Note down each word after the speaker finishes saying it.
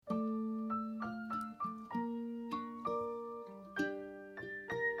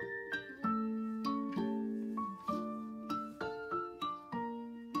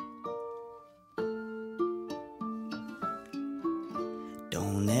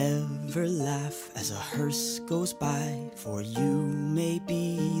Don't ever laugh as a hearse goes by, for you may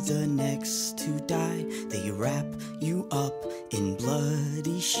be the next to die. They wrap you up in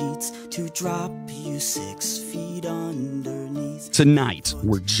bloody sheets to drop you 6 feet underneath. Tonight,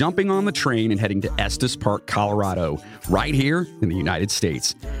 we're jumping on the train and heading to Estes Park, Colorado, right here in the United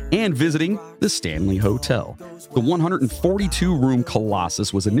States, and visiting the Stanley Hotel. The 142-room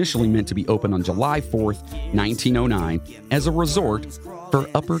Colossus was initially meant to be open on July 4th, 1909, as a resort for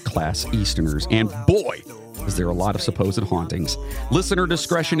upper-class Easterners. And boy, is there a lot of supposed hauntings. Listener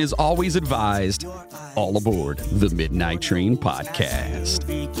discretion is always advised. All aboard the Midnight Train podcast.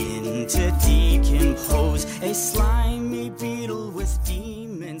 Begin to decompose, a slimy beetle with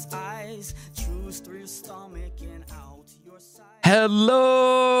demon's eyes chews through your stomach and out your side.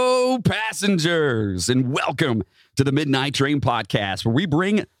 Hello, passengers, and welcome to the Midnight Train podcast, where we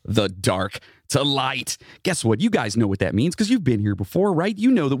bring the dark to light. Guess what? You guys know what that means because you've been here before, right?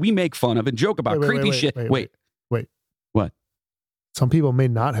 You know that we make fun of and joke about creepy shit. Wait. What? Some people may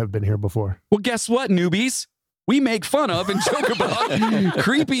not have been here before. Well, guess what, newbies? We make fun of and joke about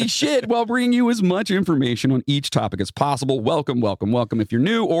creepy shit while bringing you as much information on each topic as possible. Welcome, welcome, welcome if you're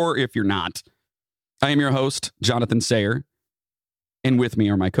new or if you're not. I am your host, Jonathan Sayer. And with me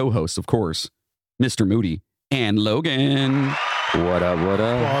are my co-hosts, of course, Mr. Moody and Logan. What up, what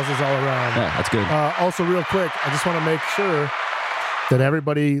up? Applause is all around. Yeah, that's good. Also, real quick, I just want to make sure that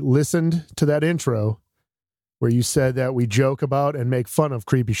everybody listened to that intro where you said that we joke about and make fun of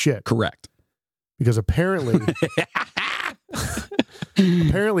creepy shit. Correct. Because apparently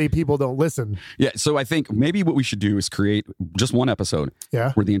people don't listen. Yeah, so I think maybe what we should do is create just one episode.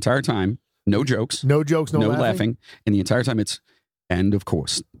 Yeah. Where the entire time, no jokes. No jokes, no laughing. And the entire time it's, and of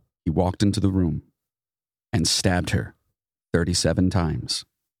course, he walked into the room and stabbed her 37 times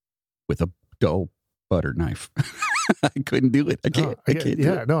with a dull butter knife. I couldn't do it. I can't. I can't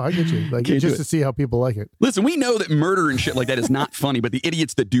do it. No, I get you. Like, just to see how people like it. Listen, we know that murder and shit like that is not funny, but the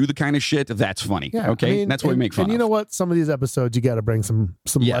idiots that do the kind of shit, that's funny. Yeah, okay? I mean, that's what we make fun of. And you know what? Some of these episodes, you got to bring some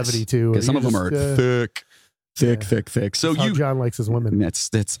levity to. Because some of them are thick. So that's how John likes his women. That's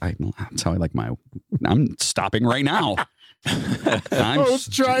how I like my. I'm stopping right now. I was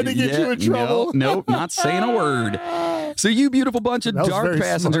trying to get you in trouble. Nope, not saying a word. So you beautiful bunch of dark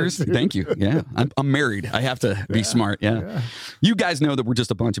passengers. Thank you. Yeah, I'm married. I have to be smart. Yeah. You guys know that we're just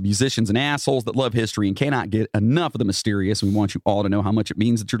a bunch of musicians and assholes that love history and cannot get enough of the mysterious. We want you all to know how much it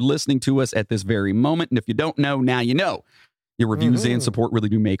means that you're listening to us at this very moment. And if you don't know, now you know. Your reviews and support really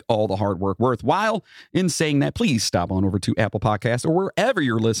do make all the hard work worthwhile. In saying that, please stop on over to Apple Podcasts or wherever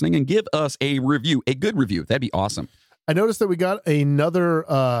you're listening and give us a review, a good review. That'd be awesome. I noticed that we got another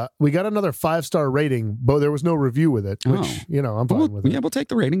 5-star rating, but there was no review with it, which, I'm fine with it. Yeah, we'll take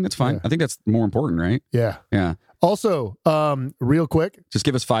the rating. That's fine. Yeah. I think that's more important, right? Yeah. Yeah. Also, real quick. Just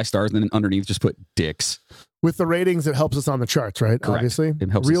give us 5 stars and then underneath just put dicks. With the ratings, it helps us on the charts, right? Correct. Obviously. It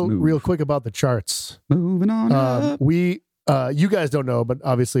helps us move. Real quick about the charts. Moving on up. You guys don't know, but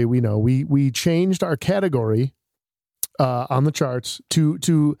obviously we know. We changed our category on the charts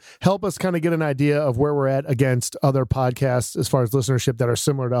to help us kind of get an idea of where we're at against other podcasts as far as listenership that are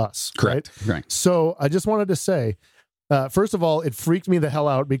similar to us. Correct. Right. So I just wanted to say, first of all, it freaked me the hell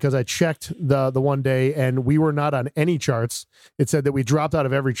out because I checked the one day and we were not on any charts. It said that we dropped out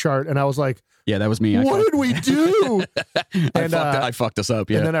of every chart, and I was like, yeah, that was me. What did we do? I fucked us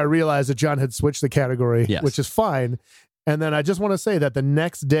up. Yeah. And then I realized that John had switched the category, which is fine. And then I just want to say that the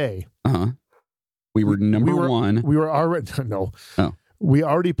next day, we were number one. We were already we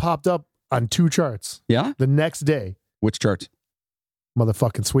already popped up on 2 charts. Yeah, the next day. Which charts?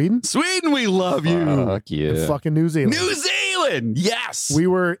 Motherfucking Sweden. Sweden, we love you. Fuck yeah. And fucking New Zealand. New Zealand, yes. We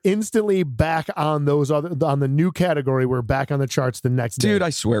were instantly back on on the new category. We're back on the charts the next day. Dude,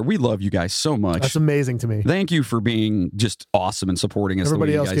 I swear, we love you guys so much. That's amazing to me. Thank you for being just awesome and supporting us.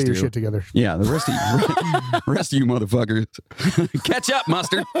 Everybody the way else you guys get your do. shit together. Yeah, the rest of you motherfuckers. Catch up,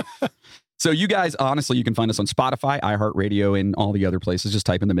 mustard. So you guys, honestly, you can find us on Spotify, iHeartRadio, and all the other places. Just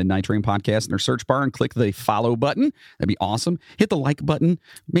type in the Midnight Train Podcast in our search bar and click the follow button. That'd be awesome. Hit the like button.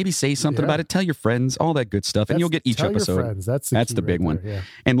 Maybe say something about it. Tell your friends, all that good stuff. And you'll get each episode. Your friends. That's the big one. Yeah.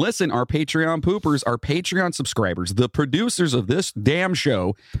 And listen, our Patreon poopers, our Patreon subscribers, the producers of this damn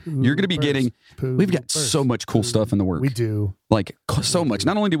show, you're going to be getting, we've got so much cool stuff in the works. We do. Like, so much.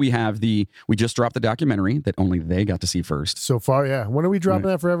 Not only do we have we just dropped the documentary that only they got to see first. So far, yeah. When are we dropping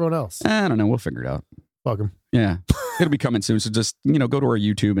that for everyone else? I don't know. We'll figure it out. Fuck them. Yeah. It'll be coming soon. So just, go to our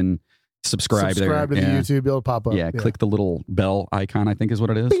YouTube and subscribe there. Subscribe to the YouTube. It'll pop up. Yeah. Click the little bell icon, I think is what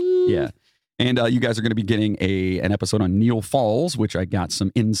it is. Bing. Yeah. And you guys are going to be getting an episode on Neil Falls, which I got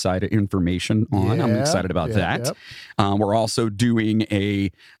some inside information on. I'm excited about that. Yep. We're also doing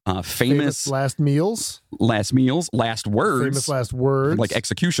a famous last words. Famous last words. Like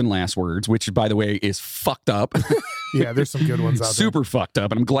execution last words, which, by the way, is fucked up. Yeah, there's some good ones out there. Super fucked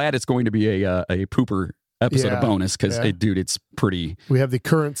up. And I'm glad it's going to be a pooper episode of bonus because, dude, it's pretty. We have the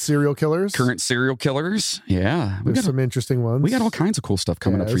current serial killers. Yeah. There's some interesting ones. We got all kinds of cool stuff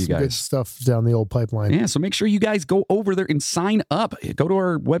coming up for you guys. Good stuff down the old pipeline. Yeah, so make sure you guys go over there and sign up. Go to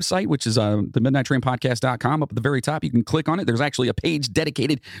our website, which is themidnighttrainpodcast.com. Up at the very top, you can click on it. There's actually a page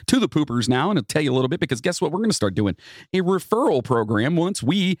dedicated to the poopers now, and I'll tell you a little bit because guess what? We're going to start doing a referral program once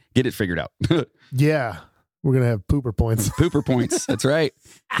we get it figured out. Yeah. We're going to have pooper points. Pooper points. That's right.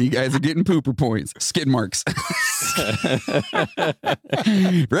 You guys are getting pooper points. Skid marks. For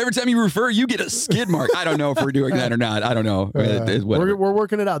every time you refer, you get a skid mark. I don't know if we're doing that or not. I don't know. We're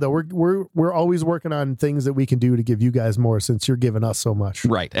working it out, though. We're always working on things that we can do to give you guys more since you're giving us so much.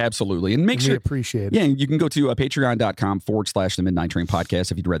 Right. Absolutely. And we appreciate it. Yeah. You can go to patreon.com/the Midnight Train Podcast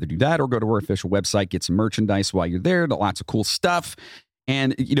if you'd rather do that, or go to our official website, get some merchandise while you're there. Lots of cool stuff.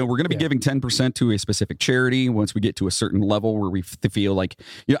 And, we're going to be giving 10% to a specific charity once we get to a certain level where we feel like,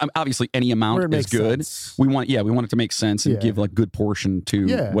 obviously any amount is good. Sense. We want it to make sense and give like good portion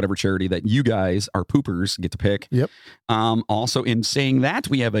to whatever charity that you guys, our poopers, get to pick. Yep. Also, in saying that,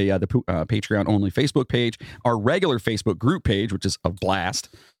 we have the Patreon only Facebook page, our regular Facebook group page, which is a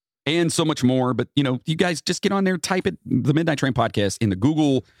blast, and so much more. But, you guys just get on there, type it, the Midnight Train Podcast, in the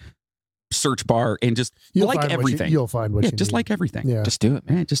Google search bar, and just like everything. You'll find what you just need. Like everything. Yeah. Just do it,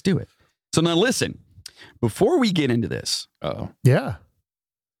 man. Just do it. So now listen, before we get into this,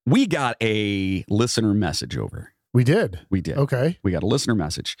 we got a listener message over. We did. Okay. We got a listener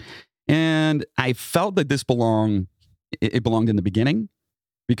message. And I felt that it belonged in the beginning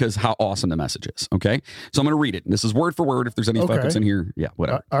because how awesome the message is. Okay. So I'm going to read it. This is word for word. If there's any fuck-ups in here,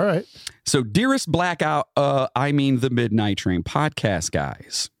 whatever. All right. So, dearest Blackout, the Midnight Train Podcast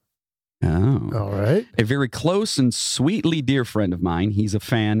guys. Oh. All right. A very close and sweetly dear friend of mine, he's a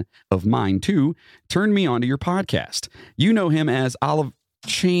fan of mine too, turned me onto your podcast. You know him as Olive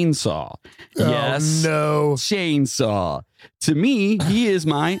Chainsaw. Yes. Oh, no. Chainsaw. To me, he is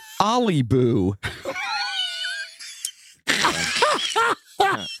my Ollie Boo.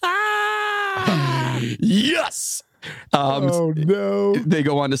 Yes. Oh, no. They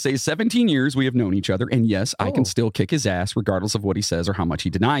go on to say 17 years we have known each other, and yes, I can still kick his ass regardless of what he says or how much he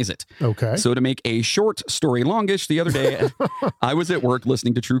denies it. Okay. So to make a short story longish, the other day I was at work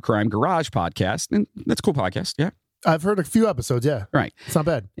listening to True Crime Garage podcast, and that's a cool podcast. Yeah. I've heard a few episodes. Yeah. Right. It's not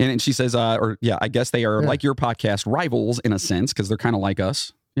bad. And she says, I guess they are like your podcast rivals in a sense, because they're kind of like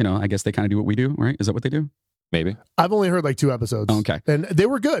us. I guess they kind of do what we do, right? Is that what they do? Maybe. I've only heard like 2 episodes. Okay. And they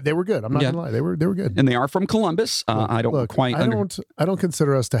were good. I'm not gonna lie. They were good. And they are from Columbus. I don't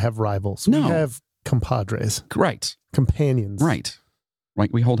consider us to have rivals. No. We have compadres. Right. Companions. Right. Like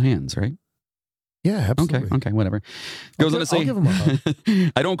we hold hands, right? Yeah, absolutely. Okay, whatever. Goes on to say, I'll give them a hug.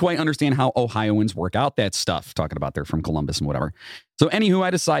 I don't quite understand how Ohioans work out that stuff, talking about they're from Columbus and whatever. So anywho,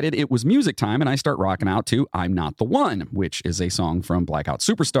 I decided it was music time, and I start rocking out to I'm Not the One, which is a song from Blackout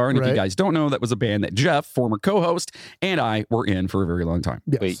Superstar. And if you guys don't know, that was a band that Jeff, former co-host, and I were in for a very long time.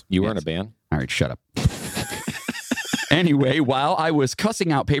 Yes. Wait, you were in a band? All right, shut up. Anyway, while I was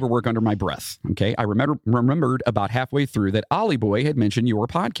cussing out paperwork under my breath, I remembered about halfway through that Ollie Boy had mentioned your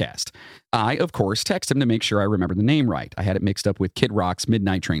podcast. I, of course, texted him to make sure I remember the name right. I had it mixed up with Kid Rock's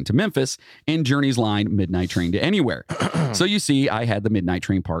Midnight Train to Memphis and Journey's line Midnight Train to Anywhere. So you see, I had the Midnight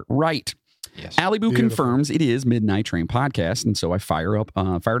Train part right. Yes. Allie Boo confirms it is Midnight Train Podcast, and so I fired up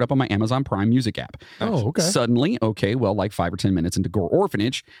on my Amazon Prime Music app. Oh, okay. Suddenly, like 5 or 10 minutes into Gore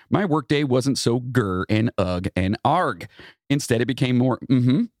Orphanage, my workday wasn't so grr and ugh and arg. Instead, it became more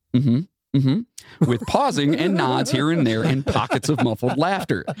with pausing and nods here and there and pockets of muffled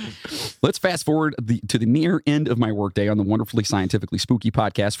laughter. Let's fast forward to the near end of my workday on the wonderfully scientifically spooky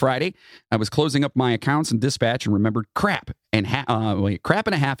podcast Friday. I was closing up my accounts and dispatch and remembered crap and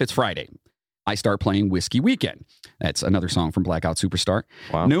a half. It's Friday. I start playing Whiskey Weekend. That's another song from Blackout Superstar.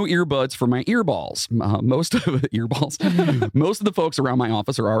 Wow. No earbuds for my earballs. Most of the folks around my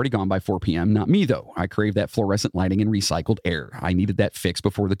office are already gone by 4 p.m. Not me, though. I crave that fluorescent lighting and recycled air. I needed that fix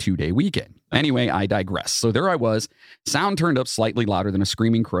before the 2-day weekend. Anyway, I digress. So there I was, sound turned up slightly louder than a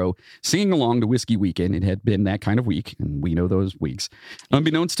screaming crow, singing along to Whiskey Weekend. It had been that kind of week, and we know those weeks.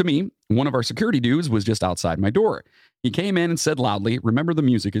 Unbeknownst to me, one of our security dudes was just outside my door. He came in and said loudly, remember the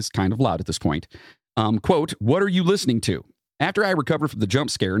music is kind of loud at this point, quote, what are you listening to? After I recovered from the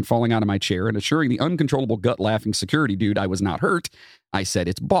jump scare and falling out of my chair and assuring the uncontrollable gut-laughing security dude I was not hurt, I said,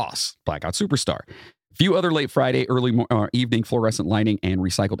 "It's Boss, Blackout Superstar." A few other late Friday, early evening fluorescent lighting and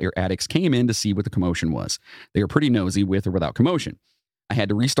recycled air addicts came in to see what the commotion was. They were pretty nosy with or without commotion. I had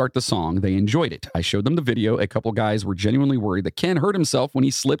to restart the song. They enjoyed it. I showed them the video. A couple guys were genuinely worried that Ken hurt himself when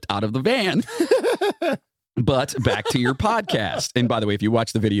he slipped out of the van. But back to your podcast. And by the way, if you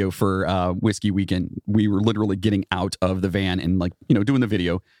watch the video for Whiskey Weekend, we were literally getting out of the van and doing the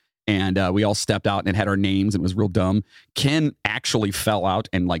video. And we all stepped out and it had our names. And it was real dumb. Ken actually fell out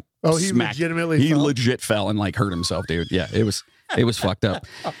and he legit fell and hurt himself, dude. Yeah, it was fucked up.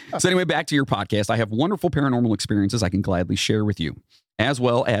 So anyway, back to your podcast. I have wonderful paranormal experiences I can gladly share with you, as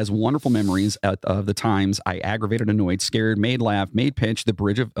well as wonderful memories of the times I aggravated, annoyed, scared, made laugh, made pinch the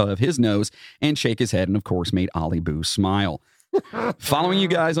bridge of his nose and shake his head, and of course made Ollie Boo smile. Following you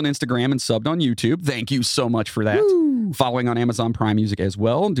guys on Instagram and subbed on YouTube. Thank you so much for that. Woo! Following on Amazon Prime Music as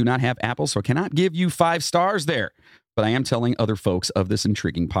well. Do not have Apple, so I cannot give you 5 stars there. But I am telling other folks of this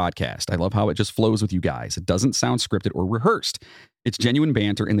intriguing podcast. I love how it just flows with you guys. It doesn't sound scripted or rehearsed. It's genuine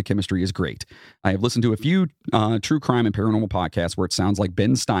banter and the chemistry is great. I have listened to a few true crime and paranormal podcasts where it sounds like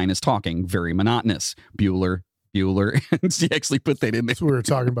Ben Stein is talking, very monotonous. Bueller. She actually put that in there. That's what we were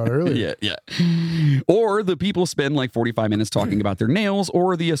talking about earlier. Yeah. Or the people spend 45 minutes talking about their nails,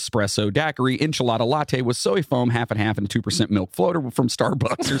 or the espresso daiquiri enchilada latte with soy foam, half and half, and a 2% milk floater from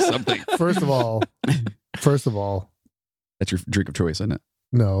Starbucks or something. First of all, that's your drink of choice, isn't it?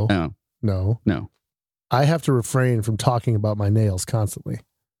 No. Oh. No. I have to refrain from talking about my nails constantly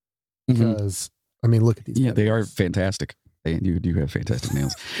because, look at these. Yeah, they are fantastic. You do have fantastic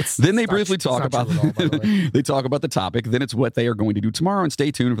nails. Then they briefly talk about they talk about the topic. Then it's what they are going to do tomorrow. And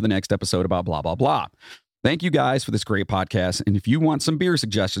stay tuned for the next episode about blah, blah, blah. Thank you guys for this great podcast. And if you want some beer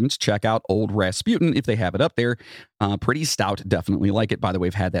suggestions, check out Old Rasputin if they have it up there. Pretty stout. Definitely like it. By the way,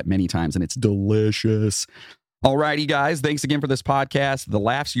 I've had that many times and it's delicious. Alrighty, guys. Thanks again for this podcast. The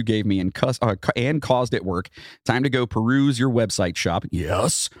laughs you gave me and caused at work. Time to go peruse your website shop.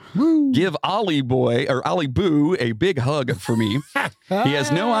 Yes. Woo. Give Ollie Boo a big hug for me. He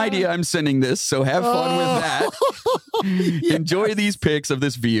has no idea I'm sending this, so have fun with that. Yes. Enjoy these pics of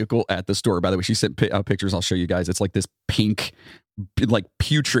this vehicle at the store. By the way, she sent pictures. I'll show you guys. It's like this pink,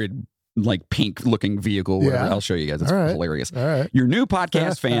 putrid, pink looking vehicle. Whatever. Yeah. I'll show you guys. It's hilarious. All right. Your new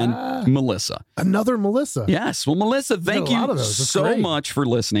podcast fan, Melissa. Another Melissa. Yes. Well, Melissa, thank you so much for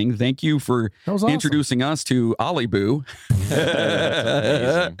listening. Thank you for introducing us to Ollie Boo.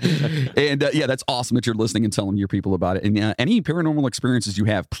 And that's awesome that you're listening and telling your people about it. And any paranormal experiences you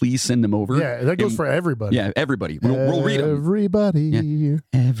have, please send them over. Yeah, that goes for everybody. Yeah, everybody. We'll read them. Everybody. Yeah.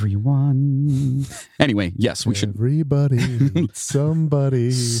 Everyone. Anyway, yes, we should. Everybody.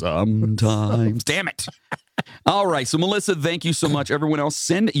 Somebody. Sometimes. Damn it. All right. So, Melissa, thank you so much. Everyone else,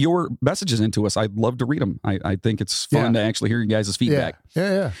 send your messages into us. I'd love to read them. I think it's fun to actually hear you guys' feedback.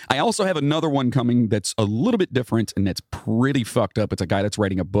 Yeah. I also have another one coming that's a little bit different and that's pretty fucked up. It's a guy that's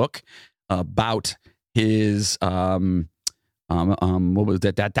writing a book about his, what was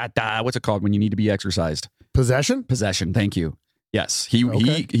that? What's it called when you need to be exercised? Possession? Possession. Thank you. Yes.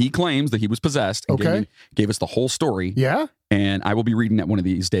 He claims that he was possessed and gave us the whole story. Yeah. And I will be reading that one of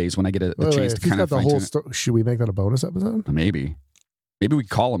these days when I get a chance to kind of the whole story. Should we make that a bonus episode? Maybe we could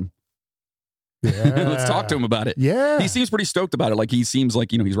call him. Yeah. Let's talk to him about it. Yeah. He seems pretty stoked about it. He seems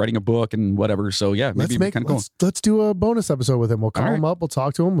like, he's writing a book and whatever. So yeah, maybe kind of cool. Let's do a bonus episode with him. We'll call him up. We'll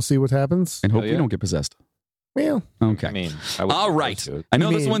talk to him. We'll see what happens. And hope we don't get possessed. Well, okay. All right. I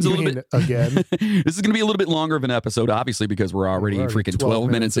know this one's a little bit again. This is going to be a little bit longer of an episode, obviously, because we're already freaking 12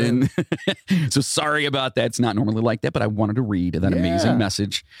 minutes in. So sorry about that. It's not normally like that, but I wanted to read that amazing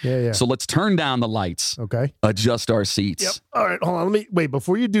message. Yeah. So let's turn down the lights. Okay. Adjust our seats. Yep. All right. Hold on. Wait,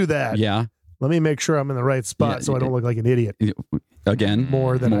 before you do that. Yeah. Let me make sure I'm in the right spot so I don't look like an idiot. Again.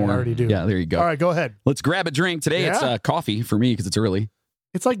 More than I already do. Yeah, there you go. All right, go ahead. Let's grab a drink. Today it's coffee for me because it's early.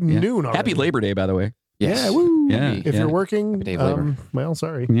 It's like noon already. Happy Labor Day, by the way. Yes. Yeah, woo. Yeah, if you're working, well,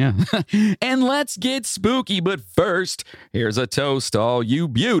 sorry. Yeah. And let's get spooky, but first, here's a toast to all you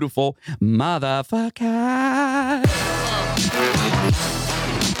beautiful motherfuckers.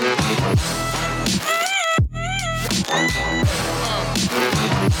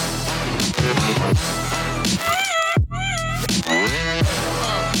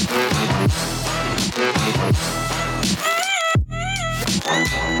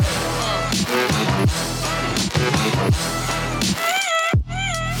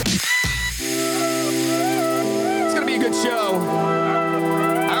 It's gonna be a good show.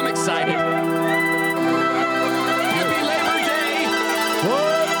 I'm excited. Happy Labor Day!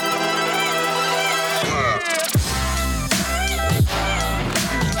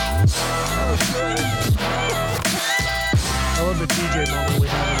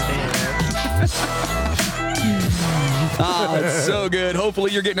 It's so good.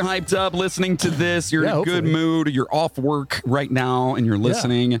 Hopefully you're getting hyped up listening to this. You're in a good mood. You're off work right now and you're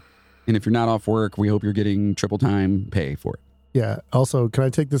listening. Yeah. And if you're not off work, we hope you're getting triple time pay for it. Yeah. Also, can I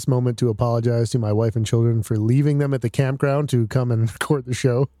take this moment to apologize to my wife and children for leaving them at the campground to come and record the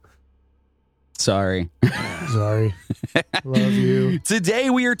show? Sorry. Love you.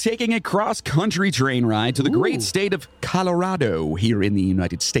 Today we are taking a cross-country train ride to the great state of Colorado here in the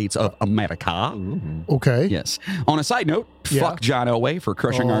United States of America. Okay. Yes. On a side note, fuck John Elway for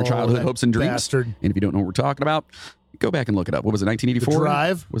crushing our childhood hopes and dreams. Bastard. And if you don't know what we're talking about, go back and look it up. What was it, 1984? The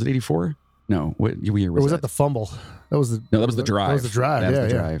Drive? Was it 84? No. What year was that? Was that the Fumble? That was the Drive. That was the Drive, That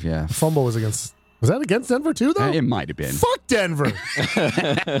was the Drive, yeah. The Fumble was against... Was that against Denver too, though? It might have been. Fuck Denver.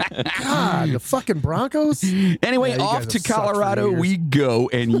 God, the fucking Broncos. Anyway, off to Colorado we go.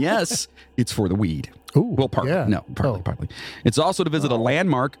 And yes, it's for the weed. Ooh, well, partly. Yeah. No, partly. It's also to visit a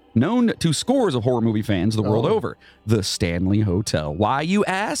landmark known to scores of horror movie fans the world over, the Stanley Hotel. Why, you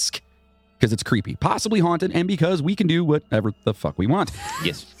ask? Because it's creepy, possibly haunted, and because we can do whatever the fuck we want.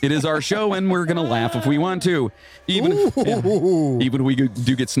 Yes. It is our show, and we're going to laugh if we want to. Even if we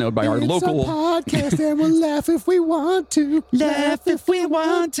do get snowed by our local... podcast, and we'll laugh if we want to. Laugh if we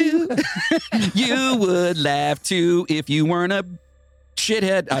want to. You would laugh, too, if you weren't a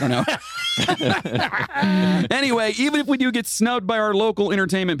shithead. I don't know. Anyway, even if we do get snowed by our local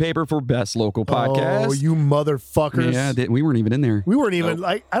entertainment paper for best local podcast. Oh, you motherfuckers. Yeah, we weren't even in there. We weren't even,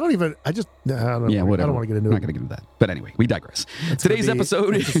 I don't want to get into I'm not going to get into that. But anyway, we digress. Today's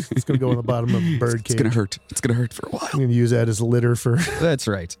episode... It's going to go on the bottom of a bird cage. It's going to hurt. It's going to hurt for a while. I'm going to use that as litter for... That's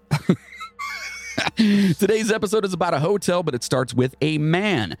right. Today's episode is about a hotel, but it starts with a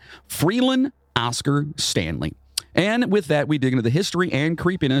man, Freelan Oscar Stanley. And with that, we dig into the history and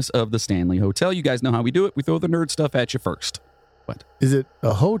creepiness of the Stanley Hotel. You guys know how we do it. We throw the nerd stuff at you first. What? Is it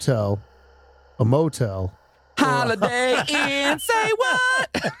a hotel, a motel? Holiday Inn, say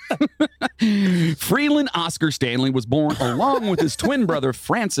what? Freelan Oscar Stanley was born along with his twin brother,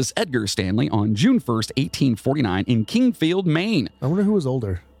 Frances Edgar Stanley, on June 1st, 1849 in Kingfield, Maine. I wonder who was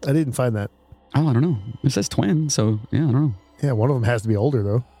older. I didn't find that. Oh, I don't know. It says twin, so yeah, I don't know. Yeah, one of them has to be older,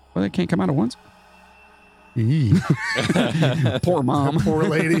 though. Well, they can't come out at once. Poor mom. Poor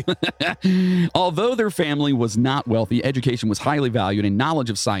lady. Although their family was not wealthy, education was highly valued and knowledge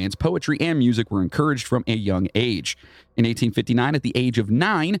of science, poetry, and music were encouraged from a young age. In 1859, at the age of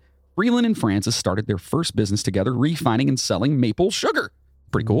 9, Freelan and Francis started their first business together, refining and selling maple sugar.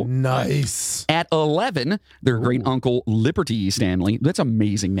 Pretty cool. Nice. At 11, their great uncle, Liberty Stanley, that's an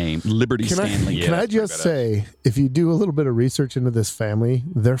amazing name, Liberty Stanley. Can I just say, if you do a little bit of research into this family,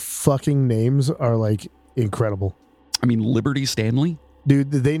 their fucking names are like incredible. I mean, Liberty Stanley?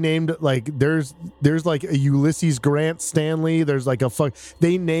 Dude, they named like there's like a Ulysses Grant Stanley. There's like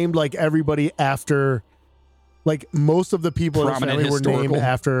they named like everybody after, like most of the people in the family were named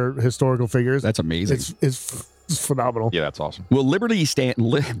after historical figures. That's amazing. It's phenomenal. Yeah, that's awesome. Well, Liberty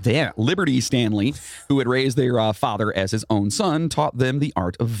Stanley, who had raised their father as his own son, taught them the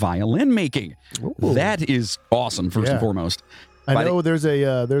art of violin making. Ooh. That is awesome, first and foremost. I know there's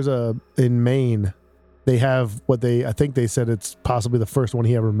a in Maine. They have I think they said it's possibly the first one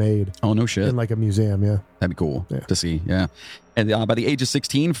he ever made. Oh, no shit. In like a museum, yeah. That'd be cool to see, yeah. And by the age of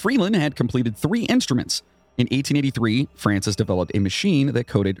 16, Freelan had completed 3 instruments. In 1883, Francis developed a machine that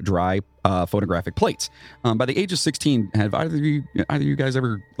coated dry photographic plates. By the age of 16, have either of you guys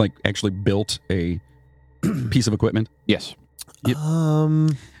ever like actually built a piece of equipment? Yes.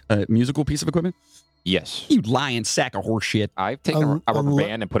 A musical piece of equipment? Yes. You lying sack of horse shit. I've taken a rubber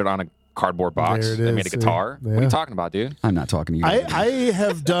band and put it on a cardboard box and made a guitar. Yeah. What are you talking about, dude? I'm not talking to you. I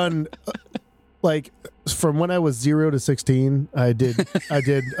have done like from when I was 0 to 16, I did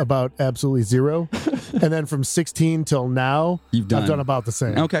about absolutely 0, and then from 16 till now, I've done about the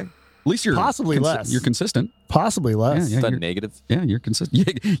same. Okay, at least you're possibly less. You're consistent. Possibly less. Yeah, done negative. Yeah, you're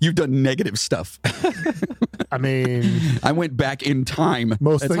consistent. You've done negative stuff. I mean, I went back in time.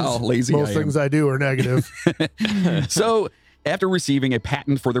 Most things I do are negative. So, after receiving a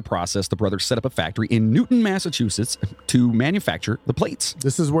patent for their process, the brothers set up a factory in Newton, Massachusetts to manufacture the plates.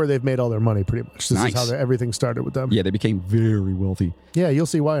 This is where they've made all their money, pretty much. This is how everything started with them. Yeah, they became very wealthy. Yeah, you'll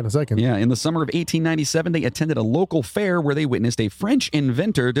see why in a second. Yeah, in the summer of 1897, they attended a local fair where they witnessed a French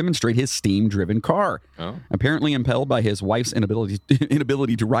inventor demonstrate his steam-driven car. Oh. Apparently impelled by his wife's inability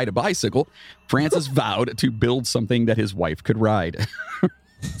to ride a bicycle, Francis vowed to build something that his wife could ride.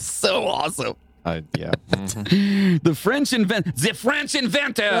 So awesome. Yeah. Mm-hmm. The French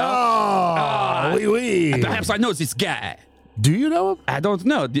inventor. Oh, oui. Perhaps I know this guy. Do you know him? I don't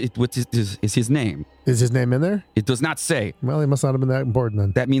know. What is his name? Is his name in there? It does not say. Well, he must not have been that important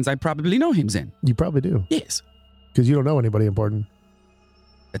then. That means I probably know him then. You probably do. Yes. Because you don't know anybody important.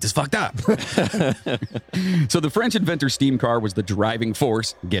 That just fucked up. So the French inventor steam car was the driving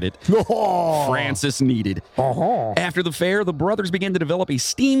force, get it, Francis needed. After the fair, the brothers began to develop a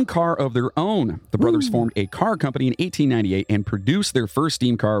steam car of their own. The brothers formed a car company in 1898 and produced their first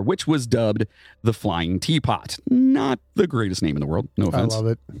steam car, which was dubbed the Flying Teapot. Not the greatest name in the world, no offense. I love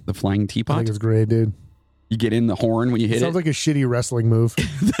it. The Flying Teapot. I think it's great, dude. You get in the horn when you hit it. Sounds like a shitty wrestling move.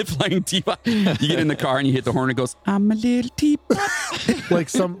 The Flying Teapot. You get in the car and you hit the horn and it goes, I'm a little teapot. like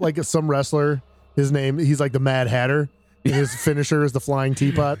some wrestler, his name, he's like the Mad Hatter. And his finisher is the Flying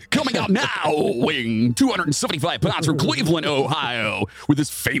Teapot. Coming out now, weighing 275 pounds from Cleveland, Ohio, with his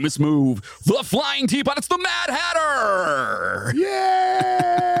famous move, the Flying Teapot. It's the Mad Hatter.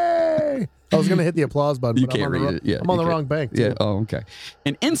 Yay! I was going to hit the applause button. You can't read it. Yeah, I'm on the wrong bank, too. Yeah. Oh, okay.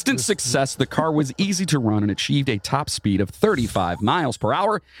 An instant success, the car was easy to run and achieved a top speed of 35 miles per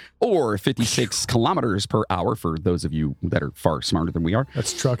hour or 56 kilometers per hour for those of you that are far smarter than we are.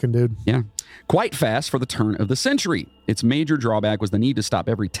 That's trucking, dude. Yeah. Quite fast for the turn of the century. Its major drawback was the need to stop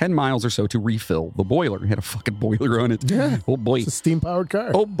every 10 miles or so to refill the boiler. It had a fucking boiler on it. Yeah. Oh, boy. It's a steam-powered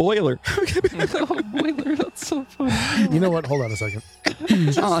car. Oh, boiler. Oh, boiler. That's so funny. You know what? Hold on a second.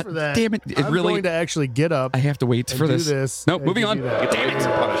 Just for that, damn it. I'm really, going to actually get up. I have to wait for this. Nope, moving on. Damn it.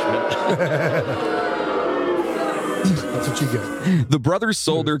 Punishment. That's what you get. The brothers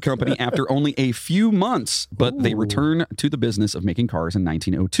sold their company after only a few months, but they returned to the business of making cars in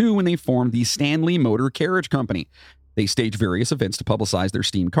 1902 when they formed the Stanley Motor Carriage Company. They staged various events to publicize their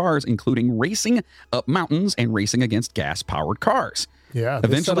steam cars, including racing up mountains and racing against gas-powered cars. Yeah,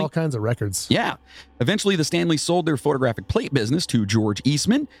 they set all kinds of records. Yeah. Eventually, the Stanleys sold their photographic plate business to George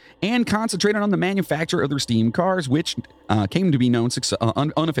Eastman and concentrated on the manufacture of their steam cars, which came to be known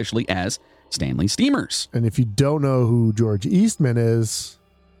unofficially as Stanley Steamers. And if you don't know who George Eastman is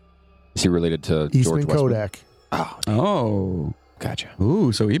he related to Eastman George Kodak? Oh. Gotcha.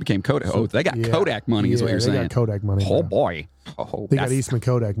 Ooh, so he became Kodak. Oh, they got Kodak money is what you're saying. They got Kodak money. Oh, boy. They got Eastman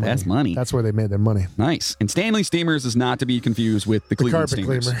Kodak money. That's money. That's where they made their money. Nice. And Stanley Steamers is not to be confused with the Cleveland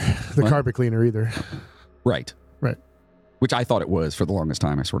Steamers. The carpet cleaner either. Right. Right. Which I thought it was for the longest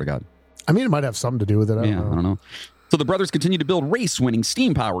time, I swear to God. I mean, it might have something to do with it. I don't know. So the brothers continued to build race-winning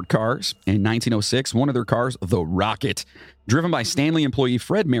steam-powered cars. In 1906, one of their cars, the Rocket, driven by Stanley employee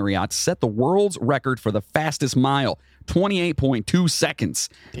Fred Marriott, set the world's record for the fastest mile, 28.2 seconds,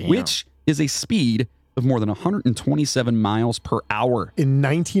 which is a speed of more than 127 miles per hour. In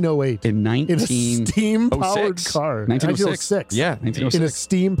 1908. In a steam-powered car. 1906. Yeah, 1906. In a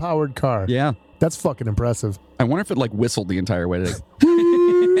steam-powered car. Yeah. That's fucking impressive. I wonder if it like whistled the entire way.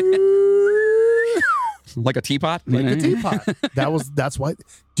 Like a teapot? Like a teapot. That's why.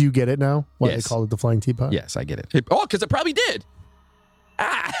 Do you get it now? Why they call it the Flying Teapot? Yes, I get it. Because it probably did.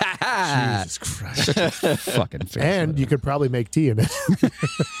 Jesus Christ. Fucking face. And you could probably make tea in it.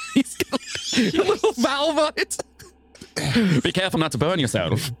 He's got a little valve on it. Be careful not to burn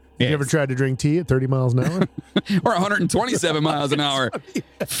yourself. You ever tried to drink tea at 30 miles an hour? Or 127 miles an hour.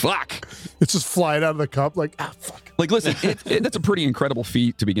 Fuck. It's just flying out of the cup like, fuck. Like, listen, that's a pretty incredible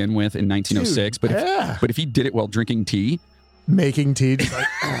feat to begin with in 1906. Dude, but if he did it while drinking tea. Making tea, just like,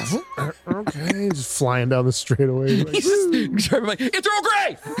 okay, just flying down the straightaway. Like, he's just driving like, it's Earl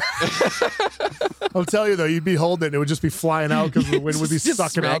Grey! I'll tell you, though, you'd be holding it and it would just be flying out because the wind would be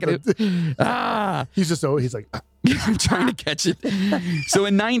sucking out. He's like, I'm trying to catch it. So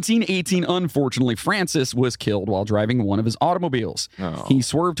in 1918, unfortunately, Francis was killed while driving one of his automobiles. Oh. He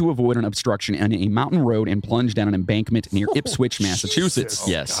swerved to avoid an obstruction on a mountain road and plunged down an embankment near Ipswich, Massachusetts.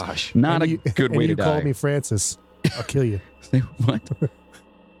 Yes. Gosh. Not a good way to die. You call me Francis, I'll kill you. What?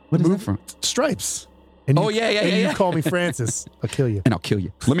 What is that from? Stripes. And you call me Francis, I'll kill you. And I'll kill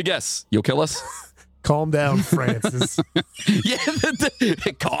you. Let me guess. You'll kill us? Calm down, Francis.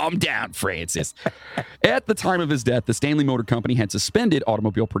 Calm down, Francis. At the time of his death, the Stanley Motor Company had suspended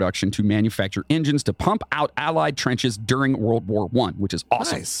automobile production to manufacture engines to pump out Allied trenches during World War I, which is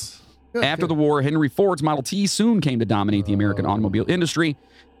awesome. Nice. After the war, Henry Ford's Model T soon came to dominate the American automobile industry,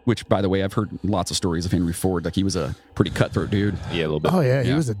 which, by the way, I've heard lots of stories of Henry Ford. Like, he was a pretty cutthroat dude. Yeah, a little bit. Oh, yeah,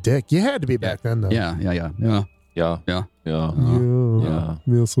 he was a dick. You had to be back then, though. Yeah.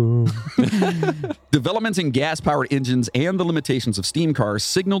 Developments in gas-powered engines and the limitations of steam cars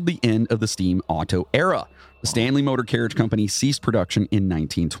signaled the end of the steam auto era. The Stanley Motor Carriage Company ceased production in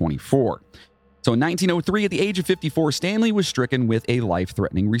 1924. So in 1903, at the age of 54, Stanley was stricken with a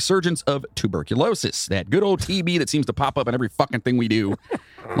life-threatening resurgence of tuberculosis. That good old TB that seems to pop up in every fucking thing we do.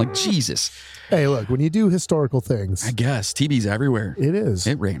 Like, Jesus. Hey, look, when you do historical things. I guess. TB's everywhere. It is.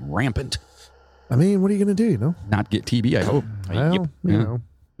 It ran rampant. I mean, what are you going to do, you know? Not get TB, I hope. Well, you know.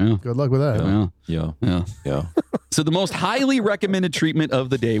 Yeah. Good luck with that. Yeah. So the most highly recommended treatment of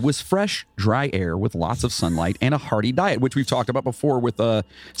the day was fresh, dry air with lots of sunlight and a hearty diet, which we've talked about before with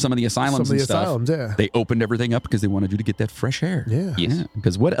some of the asylums and stuff. Yeah. They opened everything up because they wanted you to get that fresh air. Yeah. Yeah.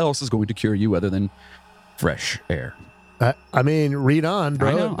 Because what else is going to cure you other than fresh air? I mean, read on,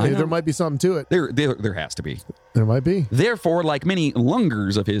 bro. I know. There might be something to it. There has to be. There might be. Therefore, like many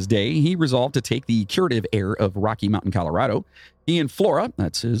lungers of his day, he resolved to take the curative air of Rocky Mountain, Colorado. He and Flora,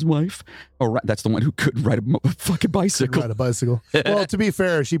 that's his wife, or that's the one who couldn't ride a fucking bicycle. Ride a bicycle. Well, to be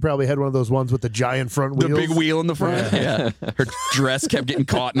fair, she probably had one of those ones with the giant front wheels. The big wheel in the front. Yeah. Her dress kept getting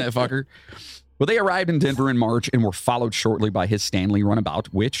caught in that fucker. Well, they arrived in Denver in March and were followed shortly by his Stanley runabout,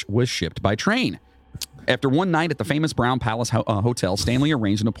 which was shipped by train. After one night at the famous Brown Palace Hotel, Stanley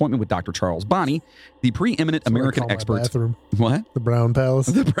arranged an appointment with Dr. Charles Bonney, the preeminent American expert. What? The Brown Palace.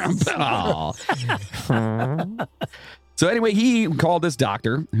 The Brown Palace. So anyway, he called this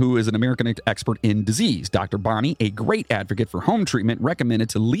doctor, who is an American expert in disease. Dr. Bonney, a great advocate for home treatment, recommended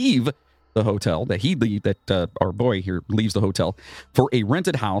to leave the hotel, our boy here leaves the hotel, for a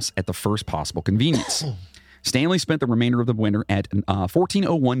rented house at the first possible convenience. Stanley spent the remainder of the winter at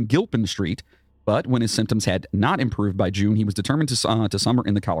 1401 Gilpin Street, but when his symptoms had not improved by June, he was determined to summer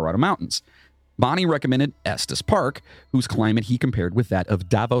in the Colorado mountains. Bonney recommended Estes Park, whose climate he compared with that of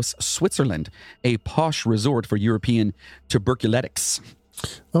Davos, Switzerland, a posh resort for European tuberculetics.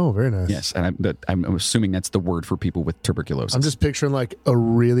 Oh, very nice. Yes, and I'm assuming that's the word for people with tuberculosis. I'm just picturing like a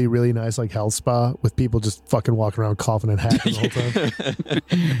really, really nice like health spa with people just fucking walking around coughing and hacking the whole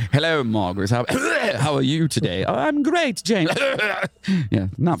time. Hello, Margaret. How are you today? Oh, I'm great, James. Yeah,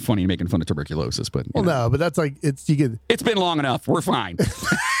 not funny making fun of tuberculosis, but no, but that's like it's been long enough. We're fine.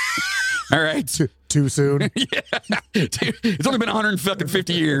 All right. Too soon. Yeah. It's only been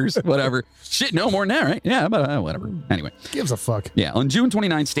 150 years. Whatever. Shit, no more than that, right? Yeah, but whatever. Anyway. Gives a fuck. Yeah. On June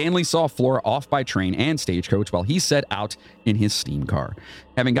 29th, Stanley saw Flora off by train and stagecoach while he set out in his steam car.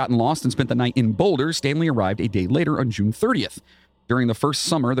 Having gotten lost and spent the night in Boulder, Stanley arrived a day later on June 30th. During the first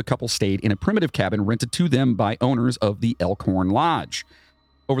summer, the couple stayed in a primitive cabin rented to them by owners of the Elkhorn Lodge.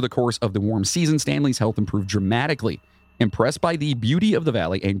 Over the course of the warm season, Stanley's health improved dramatically. Impressed by the beauty of the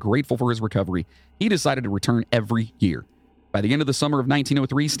valley and grateful for his recovery, he decided to return every year. By the end of the summer of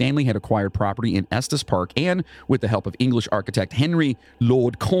 1903, Stanley had acquired property in Estes Park and, with the help of English architect Henry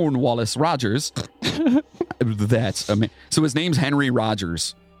Lord Cornwallis Rogers, so his name's Henry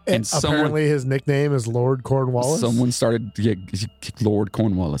Rogers. And apparently his nickname is Lord Cornwallis? Someone started, Lord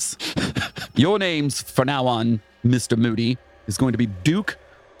Cornwallis. Your name's, for now on, Mr. Moody, is going to be Duke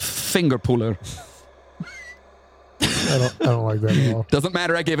Fingerpuller. I don't like that at all. Doesn't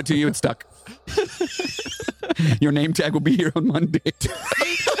matter. I gave it to you. It's stuck. Your name tag will be here on Monday.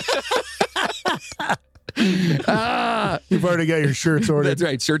 You've already got your shirts ordered. That's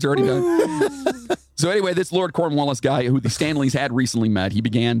right. Shirts already done. So anyway, this Lord Cornwallis guy who the Stanleys had recently met, he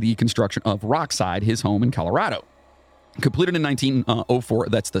began the construction of Rockside, his home in Colorado. Completed in 1904,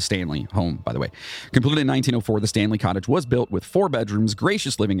 that's the Stanley home, by the way. Completed in 1904, the Stanley cottage was built with 4 bedrooms,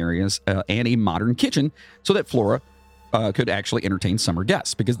 gracious living areas, and a modern kitchen so that Flora could actually entertain summer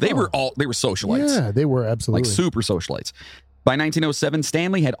guests because they were socialites. Yeah, they were absolutely. Like super socialites. By 1907,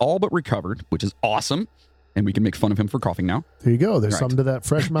 Stanley had all but recovered, which is awesome. And we can make fun of him for coughing now. There you go. There's something to that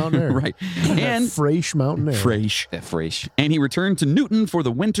fresh mountain air. Right. And fresh mountain air. Fresh. And he returned to Newton for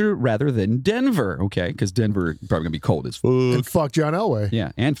the winter rather than Denver. Okay, because Denver probably going to be cold as fuck. And fuck John Elway.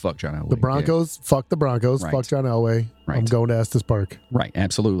 Yeah, and fuck John Elway. The Broncos, fuck the Broncos, fuck John Elway. Right. I'm going to Estes Park. Right,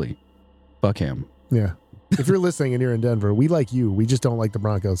 absolutely. Fuck him. Yeah. If you're listening and you're in Denver, we like you. We just don't like the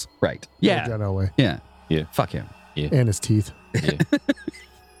Broncos. Right. Yeah. Like John Elway. Yeah. Yeah. Fuck him. Yeah. And his teeth. Yeah.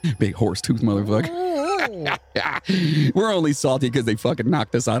 Big horse tooth motherfucker. We're only salty because they fucking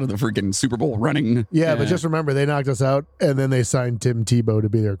knocked us out of the freaking Super Bowl running. Yeah, but just remember, they knocked us out, and then they signed Tim Tebow to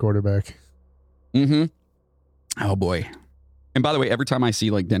be their quarterback. Mm-hmm. Oh, boy. And by the way, every time I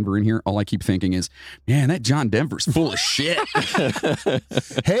see like Denver in here, all I keep thinking is, man, that John Denver's full of shit.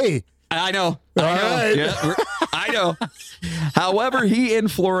 Hey. I know. Right. Yeah, I know. However, he in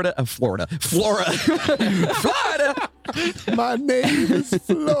Florida. My name is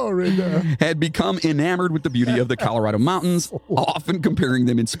Florida. Had become enamored with the beauty of the Colorado mountains, often comparing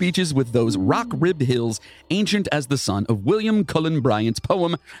them in speeches with those rock-ribbed hills, ancient as the son of William Cullen Bryant's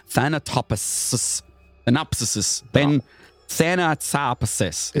poem Thanatopsis. Thanatopsis.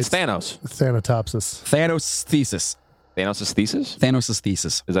 It's Thanos. Thanatopsis. Thanos' thesis. Thanos' thesis? Thanos'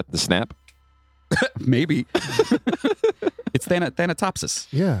 thesis. Is that the snap? Maybe. It's Thanatopsis.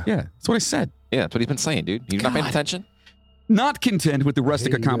 Yeah. Yeah. That's what I said. Yeah, that's what he's been saying, dude. You're not paying attention? Not content with the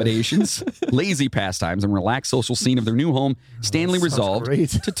rustic accommodations, lazy pastimes, and relaxed social scene of their new home, Stanley resolved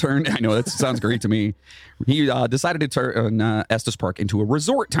to turn... I know, that sounds great to me. He decided to turn Estes Park into a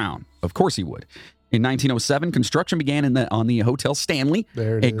resort town. Of course he would. In 1907, construction began on the Hotel Stanley,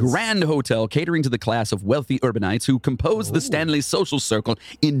 a grand hotel catering to the class of wealthy urbanites who composed the Stanley social circle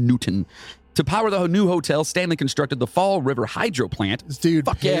in Newton. To power the new hotel, Stanley constructed the Fall River Hydro Plant.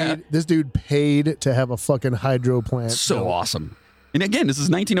 This dude paid to have a fucking hydro plant. So awesome. And again, this is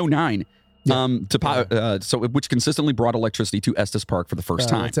 1909. Yeah. Which consistently brought electricity to Estes Park for the first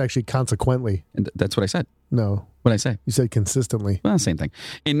time. It's actually consequently. And that's what I said. No. What did I say? You said consistently. Well, same thing.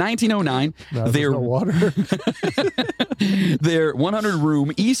 In 1909, there's no water. Their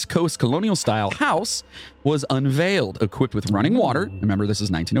 100-room East Coast colonial-style house was unveiled, equipped with running water. Remember, this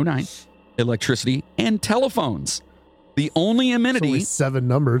is 1909. Electricity and telephones. The only amenity... It's only 7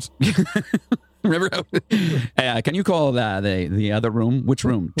 numbers. Remember? Can you call the other room? Which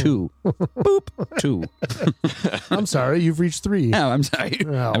room? 2. Boop. 2. I'm sorry, you've reached 3. No, I'm sorry.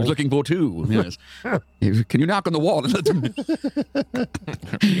 Oh. I was looking for 2. Yes. Can you knock on the wall? The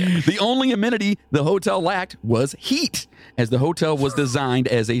only amenity the hotel lacked was heat, as the hotel was designed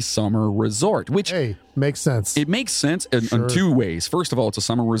as a summer resort, which... makes sense. It makes sense in 2 ways. First of all, it's a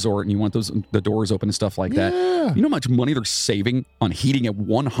summer resort, and you want the doors open and stuff like that. You know how much money they're saving on heating a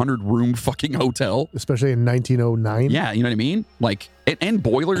 100-room fucking hotel? Especially in 1909? Yeah, you know what I mean? Like, and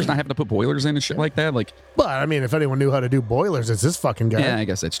boilers, not having to put boilers in and shit like that. Like, but, I mean, if anyone knew how to do boilers, it's this fucking guy. Yeah, I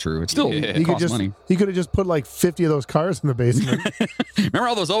guess that's true. It's still it costs money. He could have just put like 50 of those cars in the basement. Remember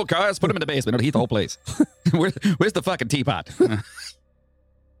all those old cars? Put them in the basement. It'll heat the whole place. Where's the fucking teapot?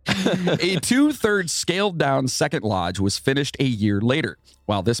 A 2/3 scaled down second lodge was finished a year later.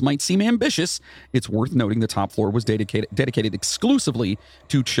 While this might seem ambitious, it's worth noting the top floor was dedicated exclusively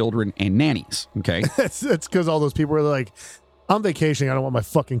to children and nannies. Okay, that's because all those people were like, "I'm vacationing. I don't want my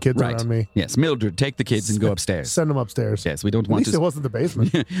fucking kids around me." Yes, Mildred, take the kids and go upstairs. Send them upstairs. Yes, we don't want. At least it wasn't the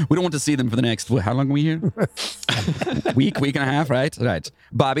basement. We don't want to see them for the next. How long are we here? week and a half, right? Right.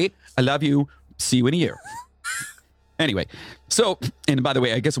 Bobby, I love you. See you in a year. Anyway, so, and by the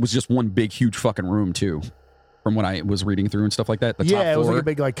way, I guess it was just one big, huge fucking room, too, from what I was reading through and stuff like that. The top floor, it was like a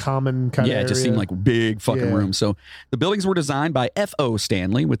big, like, common kind of area. Yeah, it just seemed like big fucking room. So the buildings were designed by F.O.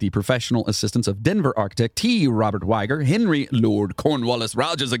 Stanley with the professional assistance of Denver architect T. Robert Weiger, Henry Lord Cornwallis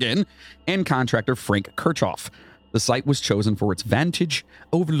Rogers again, and contractor Frank Kirchhoff. The site was chosen for its vantage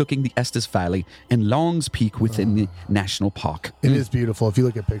overlooking the Estes Valley and Long's Peak within the national park. It is beautiful if you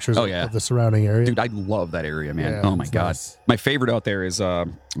look at pictures of the surrounding area. Dude, I love that area, man. Oh, my God. Nice. My favorite out there is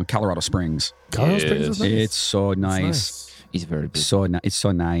Colorado Springs. Colorado Springs is nice. It's so nice. It's very big. It's so nice. It's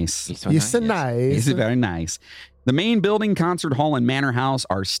so nice. It's very nice. The main building, concert hall, and manor house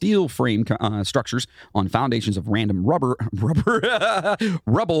are steel frame structures on foundations of random rubble,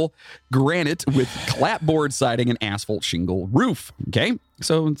 granite with clapboard siding and asphalt shingle roof. Okay,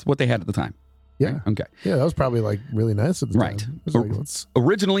 so it's what they had at the time. Yeah. Okay. Yeah, that was probably like really nice at the time. Right.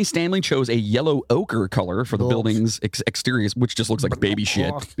 Originally, Stanley chose a yellow ochre color for the building's exterior, which just looks like baby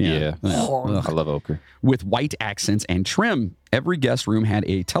shit. Yeah. I love ochre. With white accents and trim. Every guest room had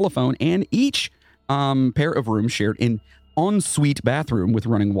a telephone, and each pair of rooms shared an ensuite bathroom with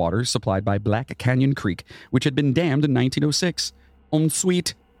running water supplied by Black Canyon Creek, which had been dammed in 1906.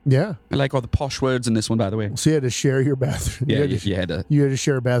 Ensuite. Yeah. I like all the posh words in this one, by the way. So you had to share your bathroom. Yeah, you had to. You had to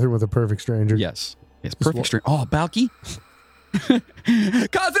share a bathroom with a perfect stranger. Yes. Yes, perfect stranger. Oh, Balky? Cousin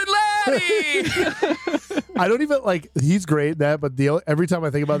Laddie! I don't even he's great but every time I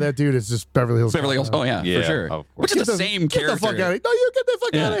think about that dude, it's just Beverly Hills. Beverly Hills. Oh, yeah, for sure. Which is the same character. Get the fuck out of here. No, you get the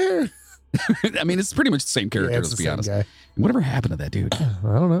fuck out of here. I mean, it's pretty much the same character, let's be honest. Guy. Whatever happened to that dude? I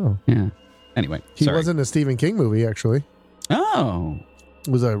don't know. Yeah. Anyway. He wasn't a Stephen King movie, actually. Oh. It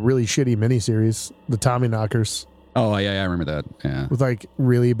was a really shitty miniseries, The Tommy Knockers. Oh, yeah, I remember that. Yeah. With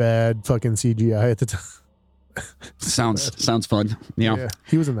really bad fucking CGI at the time. Sounds fun. Yeah.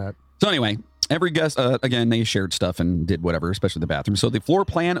 He was in that. So anyway, every guest, again, they shared stuff and did whatever, especially the bathroom. So the floor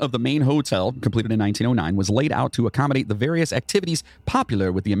plan of the main hotel, completed in 1909, was laid out to accommodate the various activities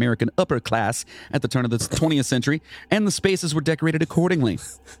popular with the American upper class at the turn of the 20th century, and the spaces were decorated accordingly.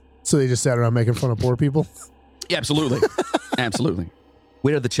 So they just sat around making fun of poor people? Yeah, absolutely. Absolutely.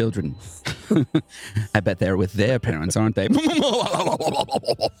 Where are the children? I bet they're with their parents, aren't they?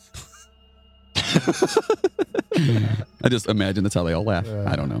 I just imagine that's how they all laugh.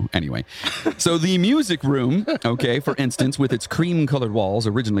 I don't know. Anyway, so the music room, for instance, with its cream-colored walls,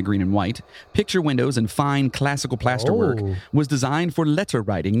 originally green and white, picture windows, and fine classical plasterwork, was designed for letter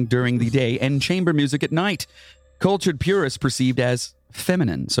writing during the day and chamber music at night. Cultured purists perceived as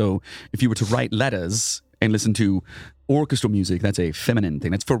feminine. So if you were to write letters and listen to orchestral music. That's a feminine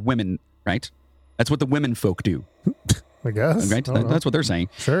thing. That's for women, right? That's what the women folk do. I guess. Right? That's what they're saying.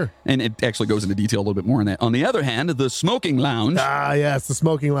 Sure. And it actually goes into detail a little bit more on that. On the other hand, the smoking lounge. Ah, yes, the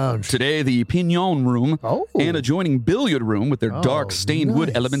smoking lounge. Today, the Pignon room and adjoining billiard room with their dark stained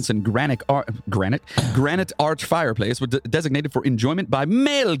wood elements and granite arch fireplace were designated for enjoyment by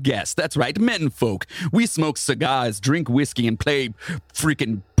male guests. That's right, men folk. We smoke cigars, drink whiskey, and play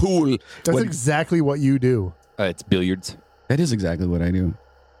freaking pool. That's exactly what you do. It's billiards. That is exactly what I do.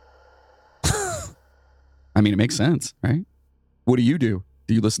 I mean, it makes sense, right? What do? Do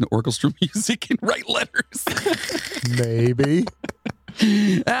you listen to orchestral music and write letters? Maybe.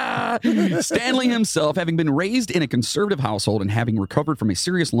 Stanley himself, having been raised in a conservative household and having recovered from a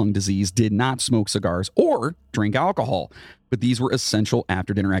serious lung disease, did not smoke cigars or drink alcohol. But these were essential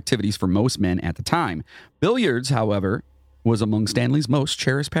after-dinner activities for most men at the time. Billiards, however, was among Stanley's most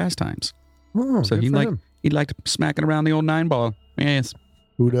cherished pastimes. Oh, so he liked smacking around the old 9-ball. Yes.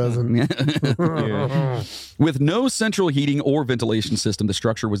 Who doesn't? With no central heating or ventilation system, the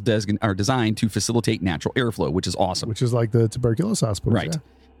structure was designed to facilitate natural airflow, which is awesome. Which is like the tuberculosis hospital. Right. Yeah.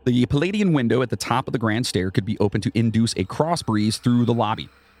 The Palladian window at the top of the grand stair could be opened to induce a cross breeze through the lobby.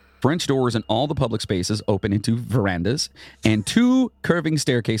 French doors in all the public spaces open into verandas, and 2 curving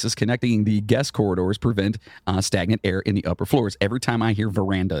staircases connecting the guest corridors prevent stagnant air in the upper floors. Every time I hear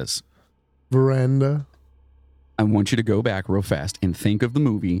verandas. Veranda. I want you to go back real fast and think of the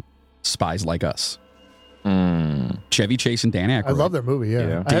movie Spies Like Us. Chevy Chase and Dan Aykroyd. I love that movie,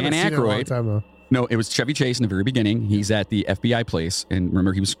 yeah. I haven't seen it in a long time, though. No, it was Chevy Chase in the very beginning. He's at the FBI place, and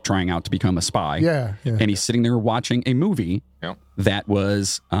remember, he was trying out to become a spy. Yeah. And he's sitting there watching a movie that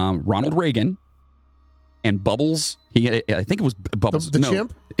was Ronald Reagan and Bubbles. I think it was Bubbles. The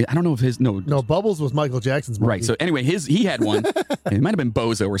chimp? I don't know if his... No, Bubbles was Michael Jackson's movie. Right, so anyway, he had one. It might have been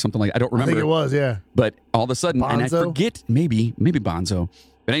Bozo or something like that. I don't remember. I think it was, yeah. But all of a sudden, Bonzo? And I forget, maybe Bonzo.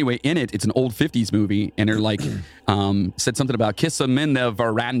 But anyway, in it, it's an old 50s movie, and they're like, said something about kiss him in the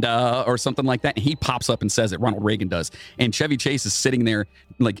veranda or something like that. And he pops up and says it, Ronald Reagan does. And Chevy Chase is sitting there,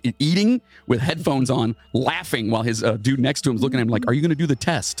 like, eating with headphones on, laughing while his dude next to him is looking at him like, are you going to do the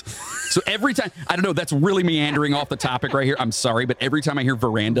test? So every time, I don't know, that's really meandering off the topic right here. I'm sorry, but every time I hear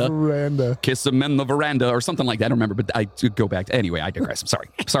veranda, kiss him in the veranda or something like that, I don't remember, but I go back to, anyway, I digress. I'm sorry.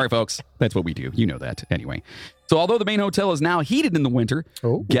 Sorry, folks. That's what we do. You know that. Anyway. So although the main hotel is now heated in the winter,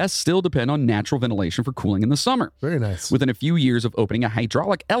 guests still depend on natural ventilation for cooling in the summer. Very nice. Within a few years of opening, a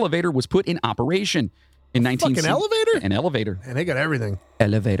hydraulic elevator was put in operation. In Fucking elevator? An elevator. And they got everything.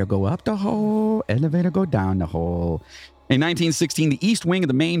 Elevator go up the hole, elevator go down the hole. In 1916, the east wing of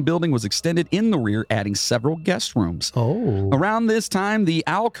the main building was extended in the rear, adding several guest rooms. Around this time, the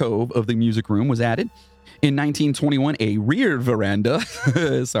alcove of the music room was added. In 1921, a rear veranda,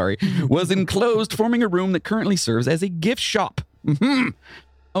 was enclosed, forming a room that currently serves as a gift shop.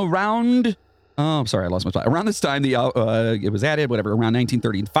 Around this time, it was added, around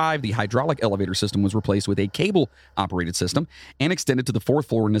 1935, the hydraulic elevator system was replaced with a cable-operated system and extended to the 4th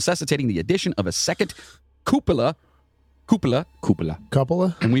floor, necessitating the addition of a second cupola. Cupola?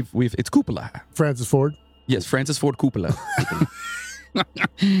 And it's cupola. Francis Ford? Yes, Francis Ford cupola.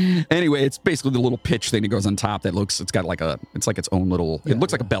 Anyway, it's basically the little pitch thing that goes on top that it's like its own little, it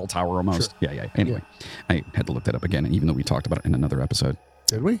looks like a bell tower almost. Sure. Yeah. Anyway, I had to look that up again, even though we talked about it in another episode.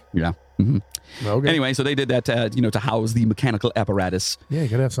 Did we? Yeah. Okay. Anyway, so they did that to house the mechanical apparatus. Yeah, you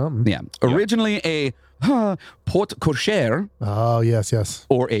gotta have something. Yeah. Originally a porte cochere. Oh, yes.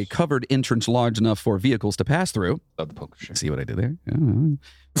 Or a covered entrance large enough for vehicles to pass through. See what I did there?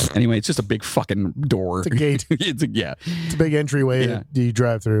 Anyway, it's just a big fucking door. It's a gate. It's a big entryway that you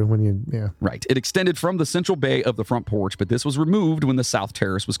drive through when you, Right. It extended from the central bay of the front porch, but this was removed when the south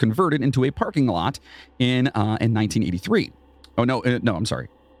terrace was converted into a parking lot in 1983. Oh, no, I'm sorry.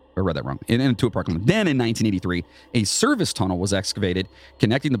 I read that wrong. Into a parking lot. Then in 1983, a service tunnel was excavated,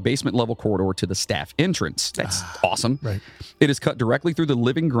 connecting the basement level corridor to the staff entrance. That's awesome. Right. It is cut directly through the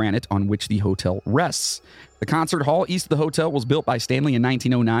living granite on which the hotel rests. The concert hall east of the hotel was built by Stanley in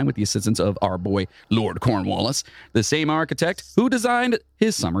 1909 with the assistance of our boy, Lord Cornwallis, the same architect who designed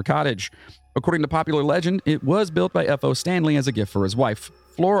his summer cottage. According to popular legend, it was built by F.O. Stanley as a gift for his wife,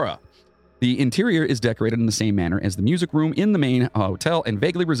 Flora. The interior is decorated in the same manner as the music room in the main hotel and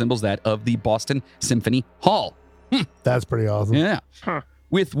vaguely resembles that of the Boston Symphony Hall. That's pretty awesome. Yeah.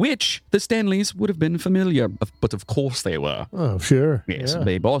 With which the Stanleys would have been familiar, but of course they were. Oh, sure. Yes,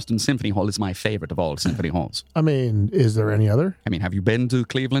 the Boston Symphony Hall is my favorite of all symphony halls. I mean, is there any other? I mean, have you been to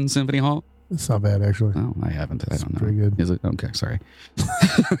Cleveland Symphony Hall? It's not bad, actually. Oh, I haven't. I don't know. Pretty good. Is it? Okay, sorry.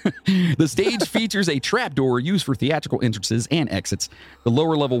 The stage features a trapdoor used for theatrical entrances and exits. The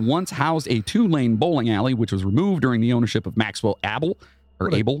lower level once housed a 2-lane bowling alley, which was removed during the ownership of Maxwell Abel,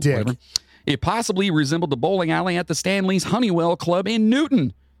 or Abel, whatever. It possibly resembled the bowling alley at the Stanley's Honeywell Club in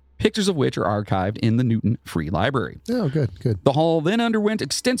Newton, pictures of which are archived in the Newton Free Library. Oh, good. The hall then underwent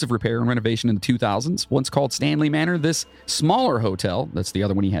extensive repair and renovation in the 2000s. Once called Stanley Manor, this smaller hotel, that's the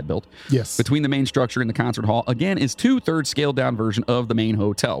other one he had built, yes, between the main structure and the concert hall, again, is 2/3 scaled down version of the main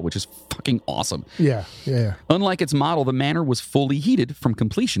hotel, which is fucking awesome. Yeah. Unlike its model, the manor was fully heated from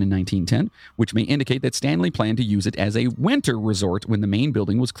completion in 1910, which may indicate that Stanley planned to use it as a winter resort when the main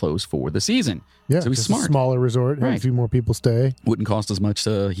building was closed for the season. Yeah, so he's smart. A smaller resort, have a few more people stay. Wouldn't cost as much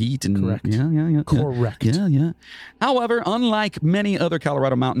heat. And correct. Yeah. Correct. Yeah. However, unlike many other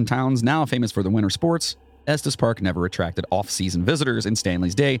Colorado mountain towns now famous for the winter sports, Estes Park never attracted off-season visitors in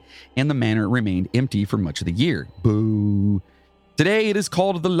Stanley's day, and the manor remained empty for much of the year. Boo. Today, it is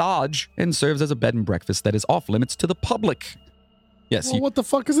called the Lodge and serves as a bed and breakfast that is off-limits to the public. Yes. Well, what the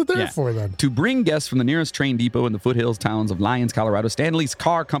fuck is it there for then? To bring guests from the nearest train depot in the foothills towns of Lyons, Colorado, Stanley's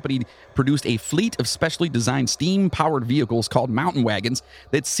car company produced a fleet of specially designed steam-powered vehicles called mountain wagons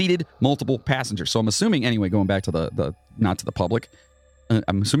that seated multiple passengers. So I'm assuming, anyway, going back to the not to the public,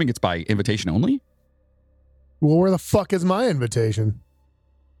 I'm assuming it's by invitation only? Well, where the fuck is my invitation?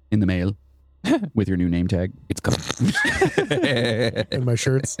 In the mail. With your new name tag. It's coming. And my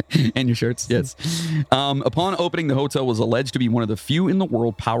shirts. And your shirts, yes. Upon opening, the hotel was alleged to be one of the few in the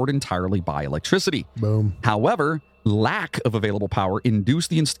world powered entirely by electricity. Boom. However, lack of available power induced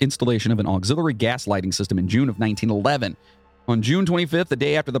the installation of an auxiliary gas lighting system in June of 1911. On June 25th, the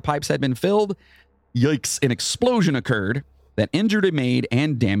day after the pipes had been filled, yikes, an explosion occurred that injured a maid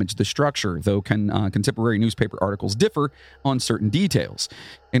and damaged the structure, though contemporary newspaper articles differ on certain details.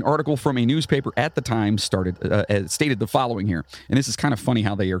 An article from a newspaper at the time stated the following here, and this is kind of funny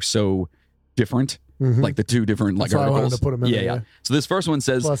how they are so different, like the two different That's articles. why I wanted to put them in there, yeah. So this first one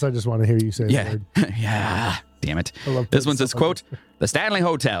says... Plus, I just want to hear you say the word. Yeah, damn it. This one says, quote, "The Stanley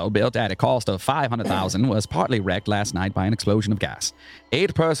Hotel, built at a cost of $500,000, was partly wrecked last night by an explosion of gas.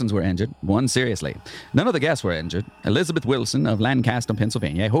 8 persons were injured, 1 seriously. None of the guests were injured. Elizabeth Wilson of Lancaster,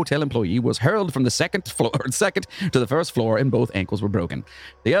 Pennsylvania, a hotel employee, was hurled from the second to the first floor and both ankles were broken.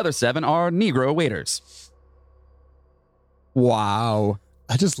 The other 7 are Negro waiters." Wow.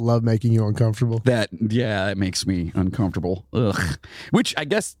 I just love making you uncomfortable. It makes me uncomfortable. Ugh. Which I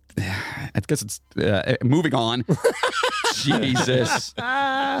guess it's moving on. Jesus.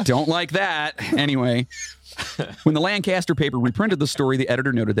 Don't like that. Anyway, when the Lancaster paper reprinted the story, the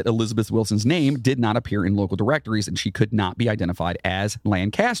editor noted that Elizabeth Wilson's name did not appear in local directories and she could not be identified as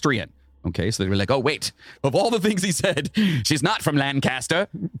Lancastrian. Okay, so they were like, oh, wait, of all the things he said, she's not from Lancaster.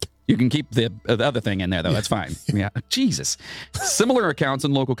 You can keep the other thing in there, though. That's fine. Yeah, Jesus. Similar accounts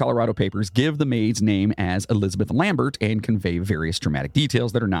in local Colorado papers give the maid's name as Elizabeth Lambert and convey various dramatic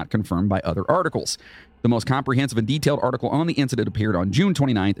details that are not confirmed by other articles. The most comprehensive and detailed article on the incident appeared on June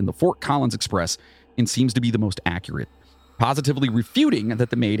 29th in the Fort Collins Express and seems to be the most accurate, positively refuting that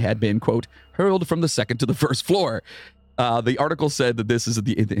the maid had been, quote, hurled from the second to the first floor. The article said that this is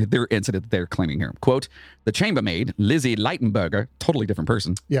their incident that they're claiming here. Quote, "The chambermaid, Lizzie Leitenberger," totally different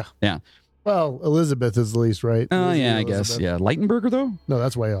person. Yeah. Yeah. Well, Elizabeth is the least, right? Oh, yeah, I guess. Yeah. Leitenberger, though? No,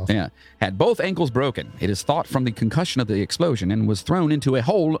 that's way off. Yeah. Had both ankles broken. It is thought from the concussion of the explosion and was thrown into a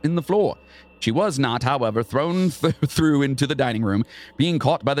hole in the floor. She was not, however, thrown through into the dining room, being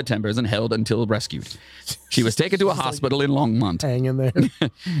caught by the timbers and held until rescued. She was taken to a hospital in Longmont. Hanging there.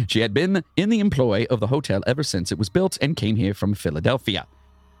 She had been in the employ of the hotel ever since it was built and came here from Philadelphia.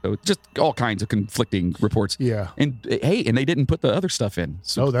 So just all kinds of conflicting reports. Yeah. And hey, and they didn't put the other stuff in.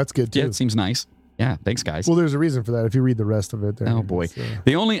 So, that's good, too. Yeah, it seems nice. Yeah, thanks, guys. Well, there's a reason for that. If you read the rest of it. Oh, boy.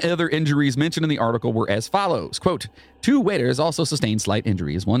 The only other injuries mentioned in the article were as follows. Quote, 2 waiters also sustained slight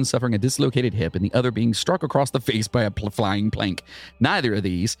injuries, one suffering a dislocated hip and the other being struck across the face by a flying plank. Neither of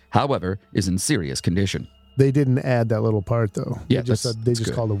these, however, is in serious condition. They didn't add that little part, though. Yeah, they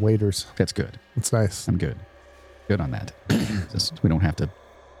just called them waiters. That's good. It's nice. I'm good. Good on that. We don't have to...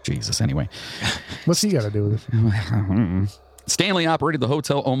 Jesus, anyway. What's he got to do with it? Stanley operated the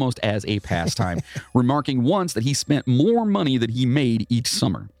hotel almost as a pastime, remarking once that he spent more money than he made each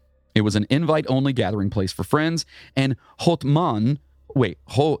summer. It was an invite-only gathering place for friends, and Hautmond,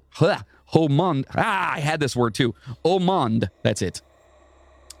 I had this word too, Hautmond, that's it.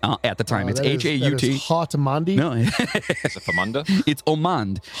 At the time, it's H-A-U-T. Hautmondi? No. Is it Famunda? It's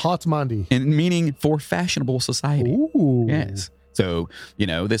Hautmond. Hautmondi. And meaning for fashionable society. Ooh. Yes. So,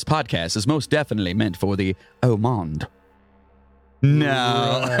 this podcast is most definitely meant for the au monde.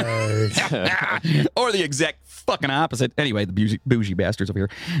 No. Right. Or the exact fucking opposite. Anyway, the bougie bastards over here.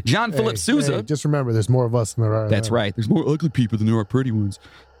 John Philip Sousa. Hey, just remember, there's more of us than there are. That's right. There's more ugly people than there are pretty ones.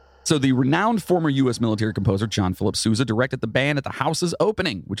 So the renowned former U.S. military composer John Philip Sousa directed the band at the house's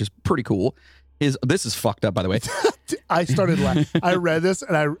opening, which is pretty cool. This is fucked up, by the way. I started laughing. I read this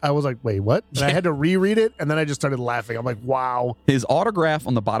and I was like, wait, what? And I had to reread it, and then I just started laughing. I'm like, wow. His autograph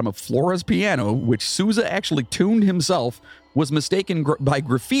on the bottom of Flora's piano, which Sousa actually tuned himself, was mistaken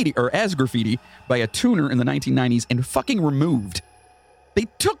as graffiti by a tuner in the 1990s and fucking removed. They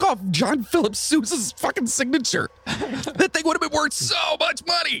took off John Philip Sousa's fucking signature. That thing would have been worth so much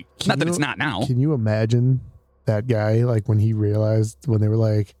money. Not that it's not now. Can you imagine that guy, like, when he realized, when they were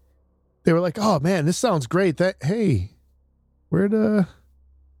like, oh man, this sounds great. Hey, where'd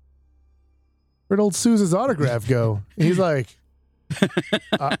old Sousa's autograph go? And he's like,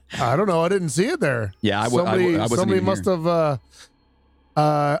 I don't know. I didn't see it there. Yeah, somebody must have.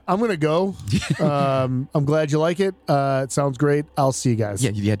 I'm gonna go. I'm glad you like it. It sounds great. I'll see you guys.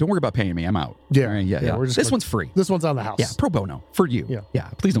 Yeah. Don't worry about paying me. I'm out. Yeah, right, yeah. This one's free. This one's on the house. Yeah, pro bono for you. Yeah.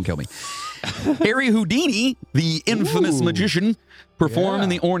 Please don't kill me. Harry Houdini, the infamous magician, performed in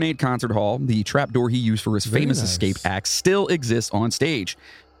the ornate concert hall. The trapdoor he used for his famous escape act still exists on stage.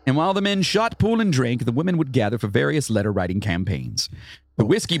 And while the men shot, pool, and drank, the women would gather for various letter-writing campaigns. The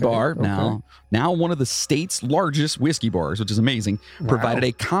whiskey bar, now one of the state's largest whiskey bars, which is amazing, provided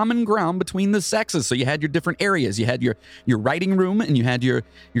a common ground between the sexes. So you had your different areas. You had your writing room, and you had your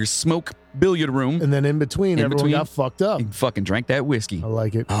smoke billiard room. And then in between, everyone got fucked up. And fucking drank that whiskey. I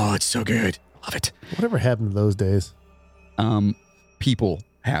like it. Oh, it's so good. Love it. Whatever happened to those days? People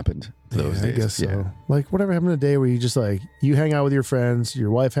happened those days. I guess so. Like, whatever happened to the day where you just, like, you hang out with your friends, your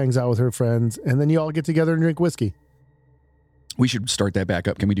wife hangs out with her friends, and then you all get together and drink whiskey. We should start that back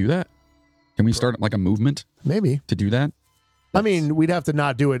up. Can we do that? Can we start like a movement? Maybe. To do that? I mean, we'd have to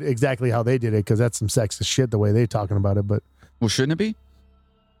not do it exactly how they did it, because that's some sexist shit the way they're talking about it, but... Well, shouldn't it be?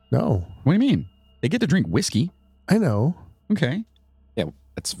 No. What do you mean? They get to drink whiskey. I know. Okay. Yeah,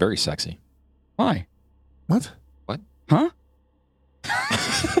 that's very sexy. Why? What? Huh?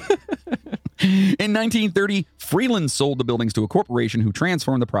 In 1930, Freelan sold the buildings to a corporation who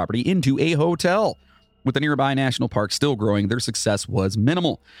transformed the property into a hotel. With the nearby national park still growing, their success was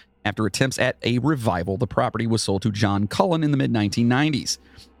minimal. After attempts at a revival, the property was sold to John Cullen in the mid-1990s.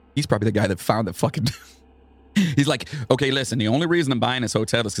 He's probably the guy that found the fucking... He's like, okay, listen, the only reason I'm buying this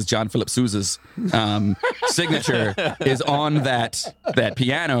hotel is because John Philip Sousa's signature is on that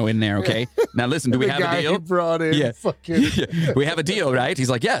piano in there, okay? Now, listen, do we have a deal? He brought in Yeah. We have a deal, right? He's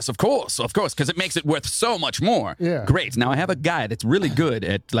like, yes, of course, because it makes it worth so much more. Yeah. Great. Now, I have a guy that's really good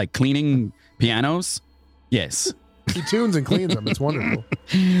at, like, cleaning pianos. Yes. He tunes and cleans them. It's wonderful.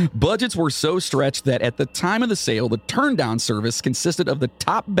 Budgets were so stretched that at the time of the sale, the turn-down service consisted of the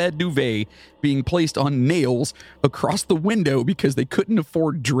top bed duvet being placed on nails across the window because they couldn't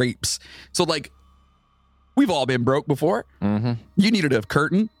afford drapes. So, like, we've all been broke before. Mm-hmm. You needed a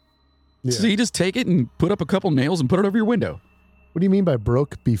curtain. Yeah. So you just take it and put up a couple nails and put it over your window. What do you mean by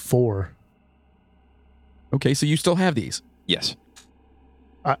broke before? Okay, so you still have these? Yes.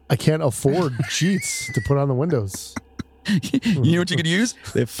 I can't afford sheets to put on the windows. You know what you could use?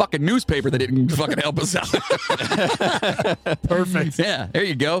 The fucking newspaper that didn't fucking help us out. Perfect. Yeah, there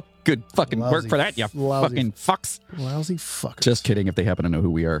you go. Good fucking work for that, you fucking fucks. Lousy fuckers. Just kidding if they happen to know who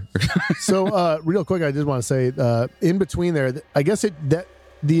we are. So, real quick, I did want to say, in between there, I guess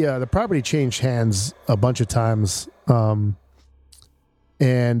the property changed hands a bunch of times.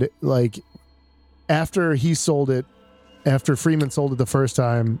 And, like, after he sold it, after Freeman sold it the first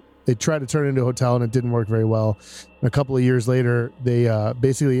time, they tried to turn it into a hotel and it didn't work very well. And a couple of years later, they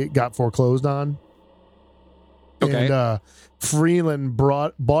basically got foreclosed on. Okay. And Freelan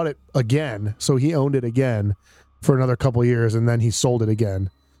bought it again, so he owned it again for another couple of years, and then he sold it again.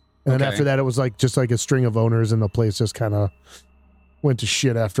 And then after that, it was like just like a string of owners, and the place just kind of went to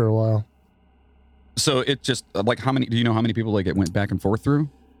shit after a while. So it just like how many? Do you know how many people like it went back and forth through?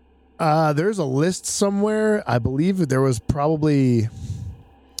 There's a list somewhere. I believe there was probably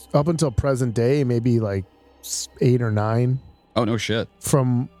up until present day, maybe like 8 or 9. Oh, no shit.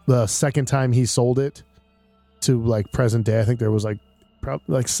 From the second time he sold it to like present day, I think there was like probably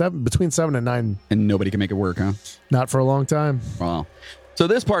like between 7 and 9. And nobody can make it work, huh? Not for a long time. Wow. So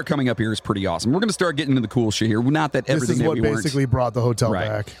this part coming up here is pretty awesome. We're going to start getting into the cool shit here. Not that everything this is what basically brought the hotel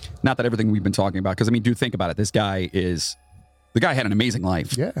back. Not that everything we've been talking about. Because, I mean, dude, think about it. The guy had an amazing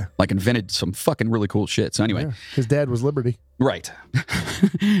life. Yeah. Like invented some fucking really cool shit. So anyway. Yeah. His dad was Liberty. Right.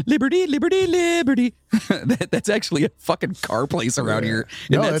 Liberty, liberty, liberty. That's actually a fucking car place around here.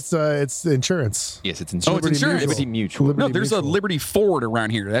 No, it's insurance. Yes, it's insurance. Oh, it's insurance. Liberty Mutual. Liberty No, there's Mutual. a Liberty Ford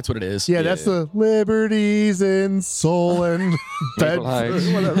around here. That's what it is. Yeah, that's the Liberties in Seoul and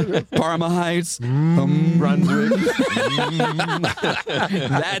Bedford, whatever. Parma Heights. Brunswick.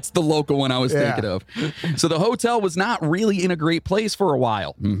 That's the local one I was thinking of. So the hotel was not really in a great place for a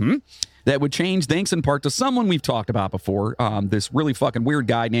while. That would change thanks in part to someone we've talked about before. This really fucking weird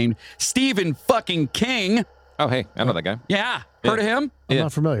guy named Stephen fucking King. Oh, hey, I know that guy. Yeah. Heard of him? I'm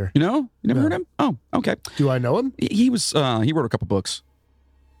not familiar. You know? You never heard of him? Oh, okay. Do I know him? He was, he wrote a couple books.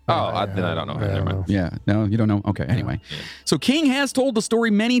 Then I don't know. Never mind. Yeah. No, you don't know? Okay. Anyway. So King has told the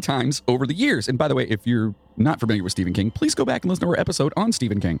story many times over the years. And by the way, if you're not familiar with Stephen King, please go back and listen to our episode on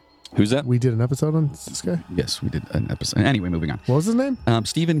Stephen King. Who's that? We did an episode on this guy? Yes, we did an episode. Anyway, moving on. What was his name?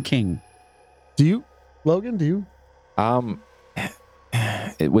 Stephen King. Logan, do you?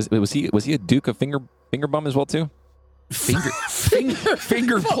 Was he a Duke of finger bum as well too? Finger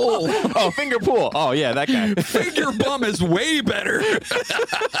pull. Oh, finger pull. Oh yeah, that guy. Finger bum is way better.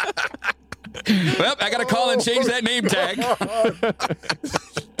 Well, I got to call and change that name tag.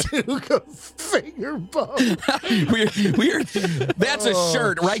 Duke of finger bum. We're that's a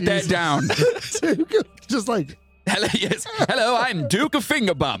shirt. Write that down. Duke of, just like. Hello, yes. Hello, I'm Duke of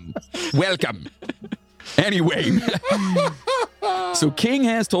Fingerbum. Welcome. Anyway, so King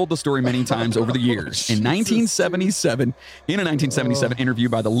has told the story many times over the years. In a 1977 interview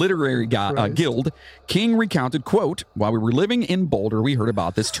by the Literary Guild, King recounted, quote, "While we were living in Boulder, we heard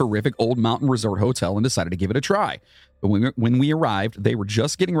about this terrific old mountain resort hotel and decided to give it a try. But when we arrived, they were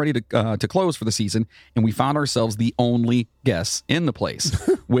just getting ready to close for the season, and we found ourselves the only guests in the place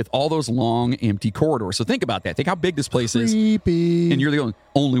with all those long, empty corridors. So think about that. Think how big this place is. Creepy. And you're the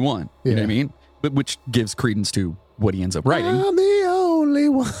only one. You know what I mean? But which gives credence to what he ends up writing. I'm the only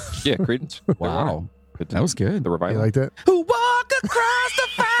one. Yeah, Credence. Wow. That was good. The revival. You like that? Who walk across the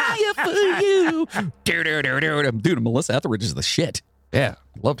fire for you. Dude, Melissa Etheridge is the shit. Yeah,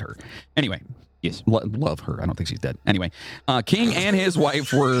 loved her. Anyway. Yes. Love her. I don't think she's dead. Anyway, King and his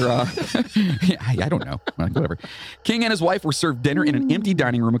wife were, I don't know. Whatever. King and his wife were served dinner in an empty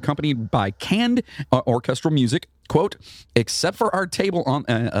dining room accompanied by canned orchestral music. Quote, except for our table,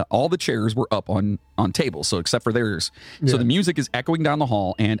 all the chairs were up on tables, so except for theirs. So the music is echoing down the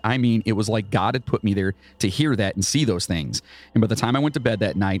hall, and I mean, it was like God had put me there to hear that and see those things. And by the time I went to bed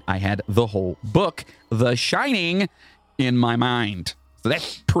that night, I had the whole book, The Shining, in my mind. So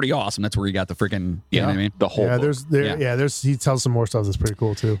that's pretty awesome. That's where he got the freaking, you know what I mean? The whole book. He tells some more stuff that's pretty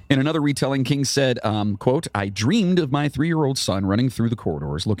cool too. In another retelling, King said, quote, I dreamed of my 3-year-old son running through the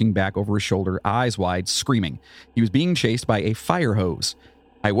corridors, looking back over his shoulder, eyes wide, screaming. He was being chased by a fire hose.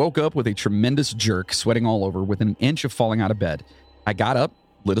 I woke up with a tremendous jerk, sweating all over, within an inch of falling out of bed. I got up,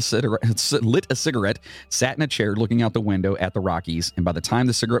 lit a cigarette, sat in a chair looking out the window at the Rockies, and by the time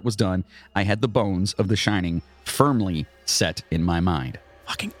the cigarette was done, I had the bones of The Shining firmly set in my mind.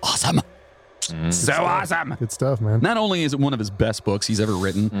 Fucking awesome. So awesome. Good stuff, man. Not only is it one of his best books he's ever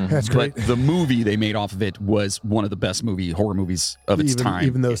written, That's great. but the movie they made off of it was one of the best horror movies of its time.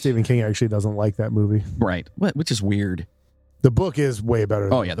 Even though Stephen King actually doesn't like that movie. Right. Which is weird. The book is way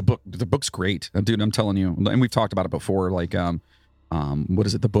better. Oh, yeah. The book's great. Dude, I'm telling you. And we've talked about it before. Like, what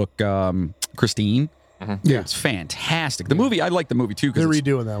is it? The book, Christine. Yeah. It's fantastic. The movie, I like the movie too. They're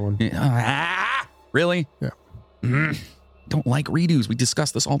redoing that one. Really? Yeah. Don't like redos. We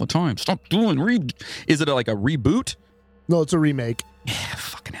discuss this all the time. Stop doing Is it like a reboot? No, it's a remake. Yeah,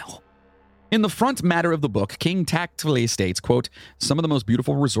 fucking hell. In the front matter of the book, King tactfully states, quote, some of the most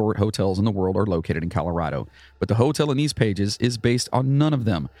beautiful resort hotels in the world are located in Colorado, but the hotel in these pages is based on none of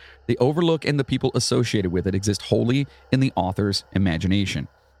them. The overlook and the people associated with it exist wholly in the author's imagination.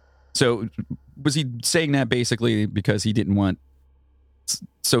 So was he saying that basically because he didn't want...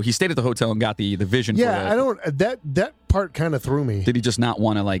 So he stayed at the hotel and got the vision for I don't... That part kind of threw me. Did he just not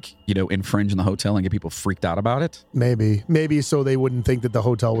want to, infringe in the hotel and get people freaked out about it? Maybe so they wouldn't think that the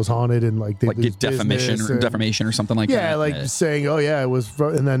hotel was haunted and they get defamation or something like that. Yeah, saying, oh yeah, it was,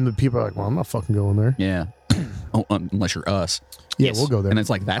 and then the people are like, well, I'm not fucking going there. Yeah. Unless you're us. Yeah, yes. We'll go there. And it's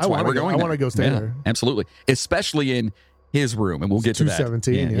like, that's why we're going there. I want to go stay there. Absolutely. Especially in his room, and we'll get to that.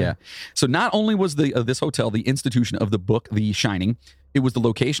 217, yeah. So not only was this hotel the institution of the book The Shining, it was the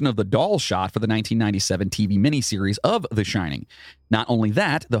location of the doll shot for the 1997 TV miniseries of The Shining. Not only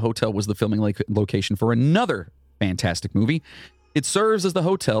that, the hotel was the filming location for another fantastic movie. It serves as the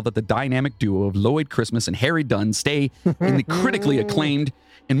hotel that the dynamic duo of Lloyd Christmas and Harry Dunn stay in the critically acclaimed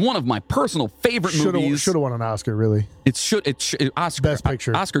and one of my personal favorite movies. Should have won an Oscar, really. Oscar, Best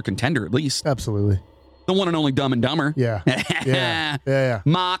Picture. Oscar contender, at least. Absolutely. The one and only Dumb and Dumber. Yeah. Yeah.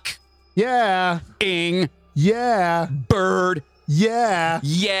 Mock. Yeah. Ing. Yeah. Bird. Yeah.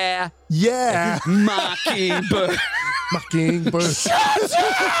 Yeah. Yeah. Mockingbird. Mockingbird.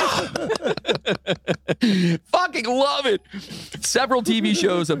 Fucking love it. Several TV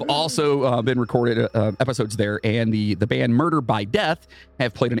shows have also been recorded episodes there, and the band Murder by Death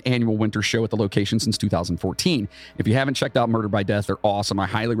have played an annual winter show at the location since 2014. If you haven't checked out Murder by Death, they're awesome. I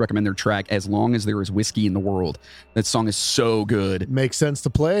highly recommend their track, As Long as There Is Whiskey in the World. That song is so good. Makes sense to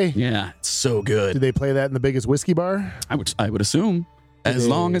play. Yeah, it's so good. Do they play that in the biggest whiskey bar? I would assume. As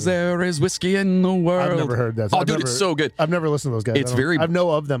long as there is whiskey in the world. I've never heard that. Oh, dude, it's so good. I've never listened to those guys. I know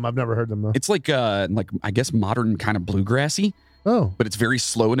of them. I've never heard them though. It's like I guess modern kind of bluegrassy. Oh, but it's very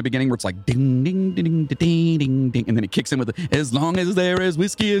slow in the beginning, where it's like ding ding ding ding ding ding, and then it kicks in with the, as long as there is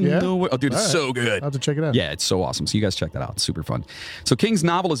whiskey in the world. Oh, dude, it's so good. I'll have to check it out. Yeah, it's so awesome. So you guys check that out. It's super fun. So King's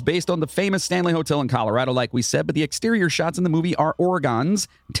novel is based on the famous Stanley Hotel in Colorado, like we said, but the exterior shots in the movie are Oregon's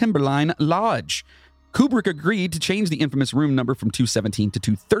Timberline Lodge. Kubrick agreed to change the infamous room number from 217 to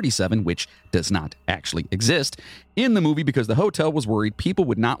 237, which does not actually exist in the movie, because the hotel was worried people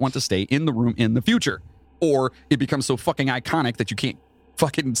would not want to stay in the room in the future. Or it becomes so fucking iconic that you can't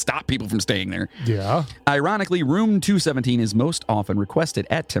fucking stop people from staying there. Yeah. Ironically, room 217 is most often requested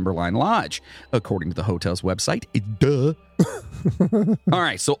at Timberline Lodge, according to the hotel's website. Duh. All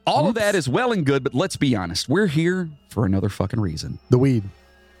right, so all of that is well and good, but let's be honest. We're here for another fucking reason. The weed.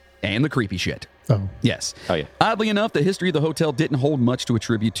 And the creepy shit. Oh. Yes. Oh, yeah. Oddly enough, the history of the hotel didn't hold much to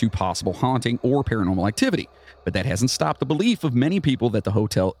attribute to possible haunting or paranormal activity, but that hasn't stopped the belief of many people that the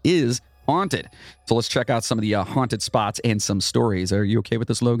hotel is haunted. So let's check out some of the haunted spots and some stories. Are you okay with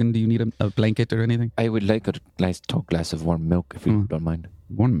this, Logan? Do you need a blanket or anything? I would like a nice tall glass of warm milk, if you don't mind.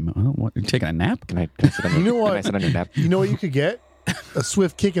 What? You taking a nap? Can I sit on your, You know what? Can I sit on your nap? You know what you could get? A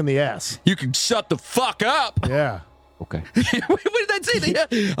swift kick in the ass. You can shut the fuck up. Yeah. Okay. What did that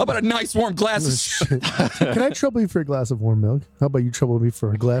say? How about a nice warm glass of Can I trouble you for a glass of warm milk? How about you trouble me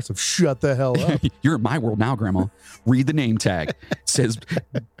for a glass of shut the hell up? You're in my world now, Grandma. Read the name tag. It says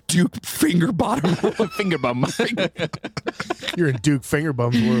Duke Fingerbottom. You're in Duke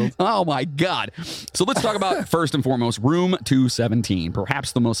Fingerbum's world. Oh, my God. So let's talk about, first and foremost, room 217,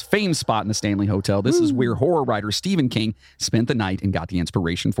 perhaps the most famed spot in the Stanley Hotel. This is where horror writer Stephen King spent the night and got the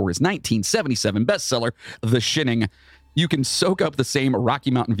inspiration for his 1977 bestseller, The Shining. You can soak up the same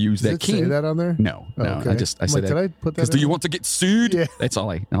Rocky Mountain views Does that it say say that on there? No. Okay. I said that. Did I put that because do you want to get sued? Yeah. That's all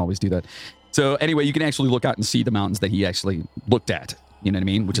I always do that. So anyway, you can actually look out and see the mountains that he actually looked at. You know what I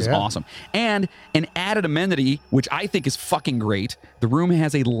mean? Which is awesome. And an added amenity, which I think is fucking great. The room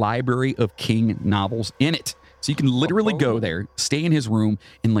has a library of King novels in it. So you can literally go there, stay in his room,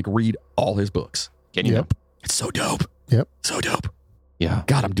 and like read all his books. Can you? Yep. It's so dope. Yep. So dope. Yeah.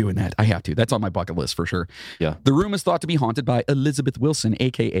 God, I'm doing that. I have to. That's on my bucket list for sure. Yeah. The room is thought to be haunted by Elizabeth Wilson,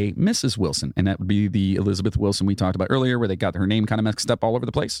 a.k.a. Mrs. Wilson. And that would be the Elizabeth Wilson we talked about earlier, where they got her name kind of mixed up all over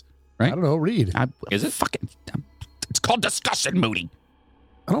the place. Right? I don't know. Read. Is it? Fucking. It's called discussion, Moody.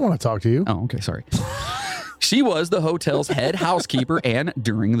 I don't want to talk to you. Oh, okay. Sorry. She was the hotel's head housekeeper, and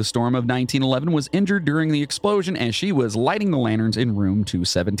during the storm of 1911 was injured during the explosion as she was lighting the lanterns in room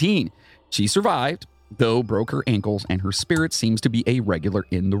 217. She survived, though broke her ankles, and her spirit seems to be a regular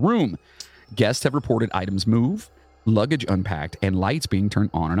in the room. Guests have reported items move, luggage unpacked, and lights being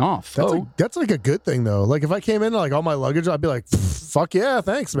turned on and off. That's like a good thing, though. Like, if I came in, like, all my luggage, I'd be like, fuck yeah,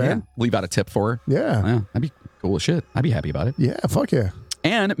 thanks, man. Yeah, leave out a tip for her. Yeah. That'd be cool as shit. I'd be happy about it. Yeah, fuck yeah.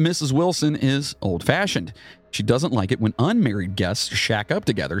 And Mrs. Wilson is old-fashioned. She doesn't like it when unmarried guests shack up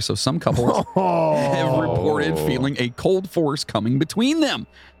together, so some couples have reported feeling a cold force coming between them.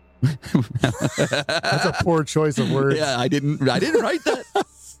 That's a poor choice of words. Yeah, I didn't write that.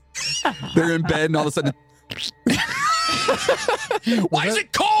 They're in bed and all of a sudden, why is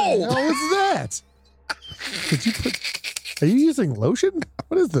it cold? What is that? Are you using lotion?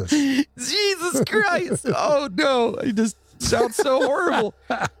 What is this? Jesus Christ. Oh no. It just sounds so horrible.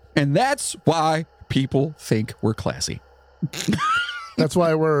 And that's why people think we're classy. That's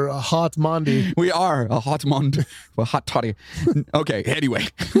why we're a hot Monday. We are a hot Monday. A hot toddy. Okay, anyway.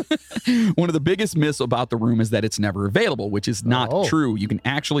 One of the biggest myths about the room is that it's never available, which is not true. You can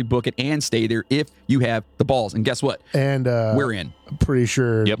actually book it and stay there if you have the balls. And guess what? And we're in. I'm pretty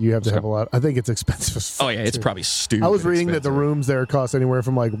sure you have to have a lot. I think it's expensive as fuck. Oh, yeah, it's probably stupid. I was reading expensive. that the rooms there cost anywhere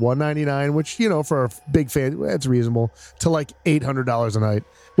from like $199, which, for a big fan, that's reasonable, to like $800 a night,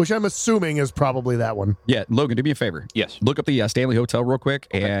 which I'm assuming is probably that one. Yeah, Logan, do me a favor. Yes. Look up the Stanley Hotel real quick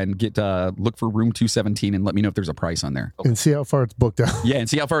and look for room 217 and let me know if there's a price on there. And see how far it's booked out. Yeah, and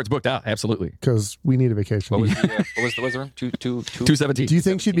see how far it's booked out. Absolutely. Because we need a vacation. What was the room? 217. Do you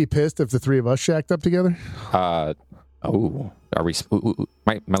think she'd be pissed if the three of us shacked up together? Are we?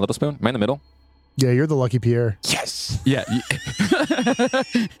 My little spoon? Am I in the middle? Yeah, you're the lucky Pierre. Yes. Yeah.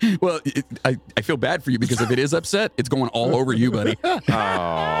 Well, I feel bad for you because if it is upset, it's going all over you, buddy.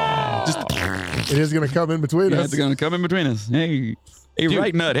 It is going to come in between us. It's going to come in between us. Hey, dude.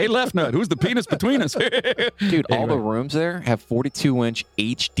 Right nut. Hey, left nut. Who's the penis between us? Dude, all the rooms there have 42-inch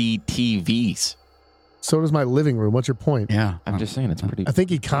HD TVs. So does my living room. What's your point? Yeah. I'm just saying it's pretty. I think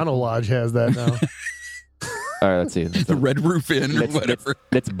Econo Lodge has that now. All right, let's see. The Red Roof Inn or whatever.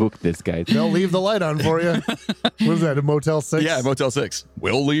 Let's book this, guys. They'll leave the light on for you. What is that, a Motel 6? Yeah, Motel 6.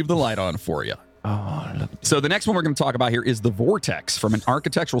 We'll leave the light on for you. So the next one we're going to talk about here is the vortex. From an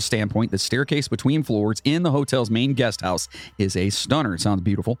architectural standpoint, the staircase between floors in the hotel's main guest house is a stunner. It sounds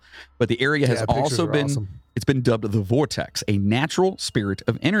beautiful. But the area has also been... Awesome. It's been dubbed the vortex, a natural spirit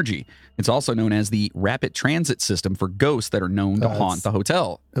of energy. It's also known as the rapid transit system for ghosts that are known to haunt the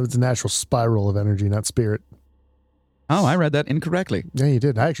hotel. It's a natural spiral of energy, not spirit. Oh, I read that incorrectly. Yeah, you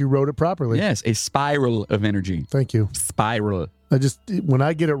did. I actually wrote it properly. Yes, a spiral of energy. Thank you. Spiral. When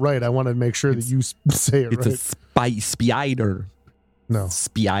I get it right, I want to make sure that you say it right. It's a spider. No.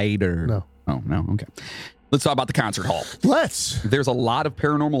 Spider. No. Oh, no. Okay. Let's talk about the concert hall. There's a lot of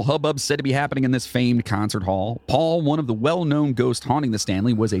paranormal hubbub said to be happening in this famed concert hall. Paul, one of the well-known ghosts haunting the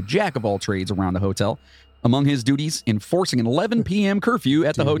Stanley, was a jack of all trades around the hotel. Among his duties, enforcing an 11 p.m. curfew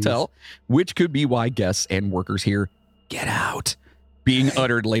at the hotel, which could be why guests and workers hear, "Get out," being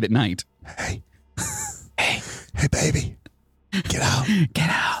uttered late at night. Hey, baby, get out. Get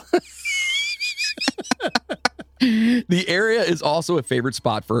out. The area is also a favorite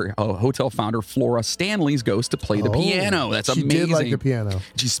spot for hotel founder Flora Stanley's ghost to play the piano. That's amazing. She did like the piano.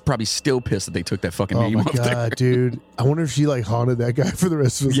 She's probably still pissed that they took that fucking name off there. Oh my God, dude. I wonder if she haunted that guy for the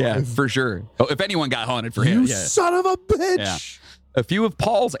rest of his life. Yeah, for sure. Oh, if anyone got haunted for him. You son of a bitch. Yeah. A few of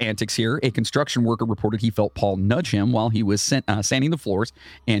Paul's antics here. A construction worker reported he felt Paul nudge him while he was sanding the floors,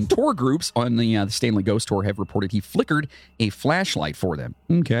 and tour groups on the Stanley Ghost Tour have reported he flickered a flashlight for them.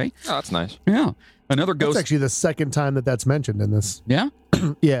 Okay. Oh, that's nice. Yeah. Another ghost. That's actually the second time that's mentioned in this. Yeah?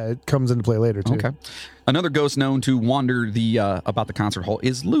 Yeah, it comes into play later, too. Okay. Another ghost known to wander about the concert hall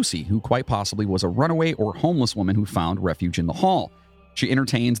is Lucy, who quite possibly was a runaway or homeless woman who found refuge in the hall. She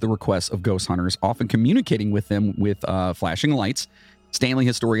entertains the requests of ghost hunters, often communicating with them with flashing lights. Stanley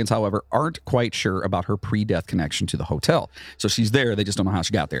historians, however, aren't quite sure about her pre-death connection to the hotel. So she's there. They just don't know how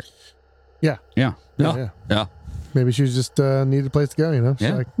she got there. Yeah. Yeah. Maybe she just needed a place to go,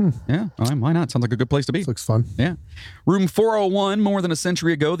 She's like, Yeah. Why not? Sounds like a good place to be. This looks fun. Yeah. Room 401, more than a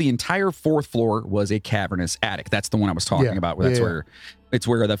century ago, the entire fourth floor was a cavernous attic. That's the one I was talking about. Where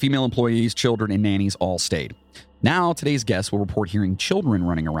the female employees, children, and nannies all stayed. Now, today's guests will report hearing children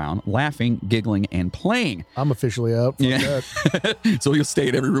running around, laughing, giggling, and playing. I'm officially out. So you'll stay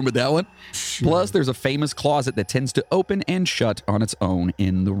in every room with that one? Sure. Plus, there's a famous closet that tends to open and shut on its own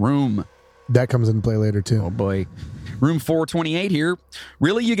in the room. That comes into play later, too. Oh, boy. Room 428 here.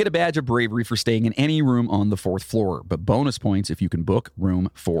 Really, you get a badge of bravery for staying in any room on the fourth floor, but bonus points if you can book room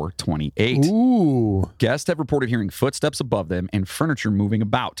 428. Ooh. Guests have reported hearing footsteps above them and furniture moving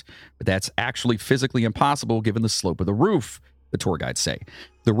about, but that's actually physically impossible given the slope of the roof, the tour guides say.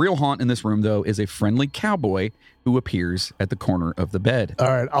 The real haunt in this room, though, is a friendly cowboy who appears at the corner of the bed. All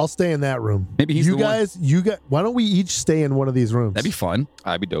right, I'll stay in that room. Maybe he's why don't we each stay in one of these rooms? That'd be fun.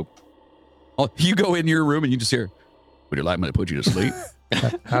 That'd be dope. Oh, you go in your room and you just hear, "Would you like me to put you to sleep?"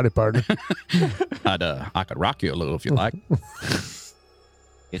 Howdy, partner. I could rock you a little if you like.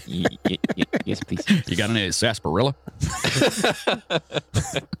 Yes, please. You got any sarsaparilla?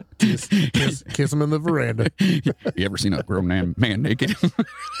 Kiss him in the veranda. You ever seen a grown man naked?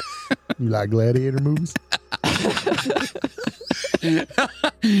 You like gladiator movies?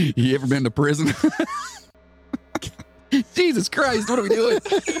 You ever been to prison? Jesus Christ, what are we doing?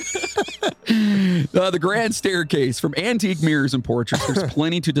 The grand staircase. From antique mirrors and portraits, there's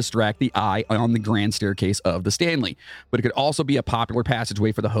plenty to distract the eye on the grand staircase of the Stanley. But it could also be a popular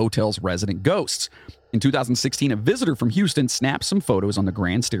passageway for the hotel's resident ghosts. In 2016, a visitor from Houston snapped some photos on the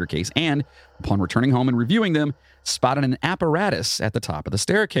grand staircase and, upon returning home and reviewing them, spotted an apparatus at the top of the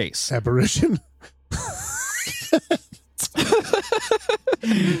staircase. Apparition?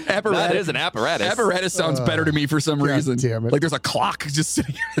 Apparatus. That is an apparatus. Apparatus sounds better to me for some reason. Damn it. Like there's a clock just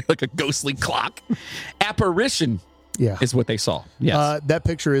sitting here, like a ghostly clock. Apparition is what they saw. Yes. That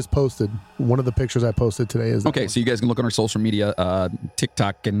picture is posted. One of the pictures I posted today is okay, so you guys can look on our social media,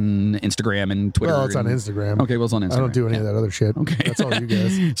 TikTok and Instagram and Twitter. Well, it's on Instagram. Okay, well, it's on Instagram. I don't do any of that other shit. Okay. That's all you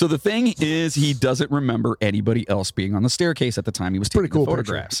guys. So the thing is, he doesn't remember anybody else being on the staircase at the time he was taking the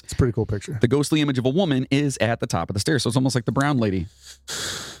photographs. It's a pretty cool picture. The ghostly image of a woman is at the top of the stairs, so it's almost like the brown lady.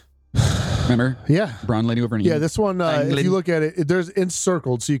 Remember? Yeah. Brown lady over in Yeah, this one, if you look at it, there's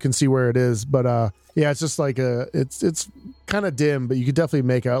encircled so you can see where it is. But yeah, it's just like it's kind of dim, but you could definitely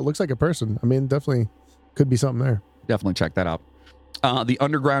make out. It looks like a person. I mean, definitely could be something there. Definitely check that out. The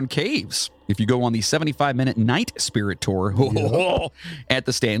underground caves. If you go on the 75-minute night spirit tour at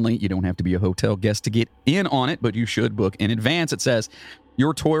the Stanley, you don't have to be a hotel guest to get in on it, but you should book in advance. It says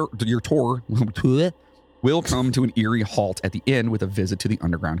your tour will come to an eerie halt at the end with a visit to the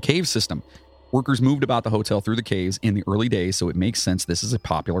underground cave system. Workers moved about the hotel through the caves in the early days, so it makes sense this is a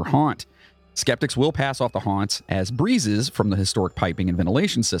popular haunt. Skeptics will pass off the haunts as breezes from the historic piping and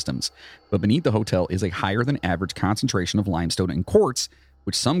ventilation systems, but beneath the hotel is a higher than average concentration of limestone and quartz,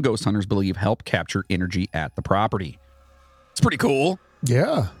 which some ghost hunters believe help capture energy at the property. It's pretty cool.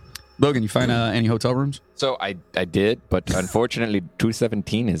 Yeah. Logan, you find any hotel rooms? So I did, but unfortunately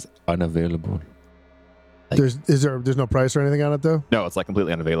 217 is unavailable. There's no price or anything on it though? No, it's like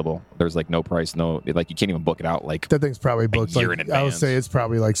completely unavailable. There's like no price, you can't even book it out like that thing's probably booked a year in advance. I would say it's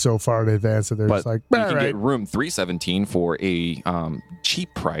probably like so far in advance that they're just like, you can get room 317 for a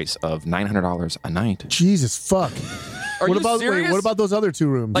cheap price of $900 a night. Jesus fuck. What about those other two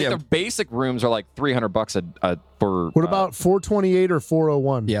rooms? Like the basic rooms are like $300 for. What about 428 or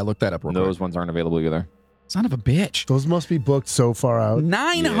 401? Yeah, look that up. Those ones aren't available either. Son of a bitch. Those must be booked so far out.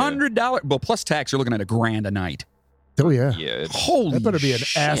 $900. Well, plus tax, you're looking at $1,000 a night. Oh, yeah. Holy That better be an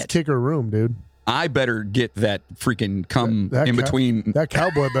ass kicker room, dude. I better get that freaking in between. That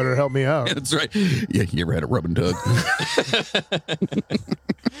cowboy better help me out. That's right. Yeah, you ever had a rub and tug?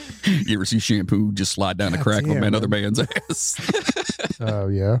 You ever see shampoo just slide down the crack of another man's ass? Oh,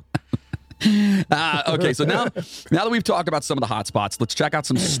 yeah. Okay, so now that we've talked about some of the hot spots, let's check out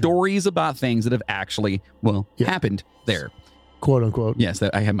some stories about things that have actually, happened there. Quote unquote. Yes,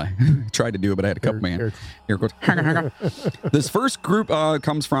 I had tried to do it, but I had a couple man. Air quotes. This first group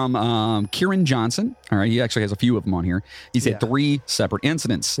comes from Kieran Johnson. All right, he actually has a few of them on here. He's had 3 separate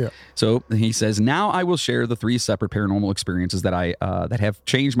incidents. Yeah. So he says, now I will share the 3 separate paranormal experiences that that have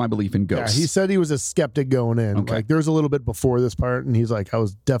changed my belief in ghosts. Yeah, he said he was a skeptic going in. Okay. Like there was a little bit before this part, and he's like, I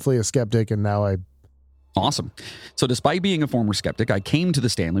was definitely a skeptic, and now I. Awesome. So despite being a former skeptic, I came to the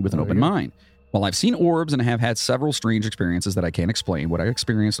Stanley with an open mind. While I've seen orbs and have had several strange experiences that I can't explain, what I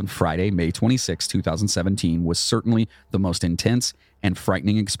experienced on Friday, May 26, 2017 was certainly the most intense and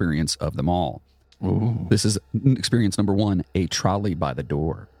frightening experience of them all. Ooh. This is experience number 1, a trolley by the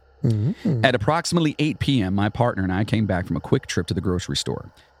door. Mm-hmm. At approximately 8 p.m., my partner and I came back from a quick trip to the grocery store.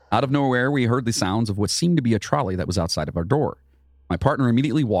 Out of nowhere, we heard the sounds of what seemed to be a trolley that was outside of our door. My partner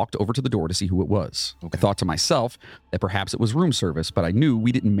immediately walked over to the door to see who it was. Okay. I thought to myself that perhaps it was room service, but I knew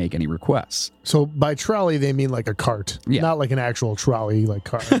we didn't make any requests. So by trolley, they mean like a cart, not like an actual trolley, like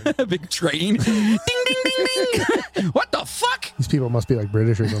car. Big train. Ding, ding, ding, ding. What the fuck? These people must be like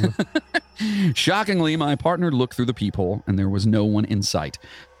British or something. Shockingly, my partner looked through the peephole and there was no one in sight.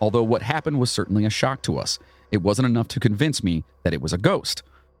 Although what happened was certainly a shock to us. It wasn't enough to convince me that it was a ghost.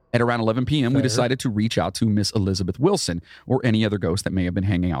 At around 11 p.m., we decided to reach out to Miss Elizabeth Wilson or any other ghost that may have been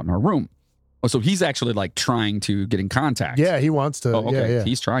hanging out in our room. Oh, so he's actually like trying to get in contact. Yeah, he wants to. Oh, okay. Yeah.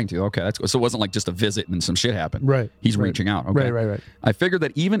 He's trying to. Okay, that's so it wasn't like just a visit and some shit happened. Right. He's reaching out. Okay. Right. I figured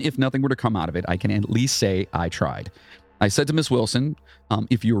that even if nothing were to come out of it, I can at least say I tried. I said to Miss Wilson,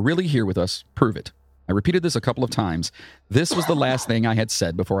 if you're really here with us, prove it. I repeated this a couple of times. This was the last thing I had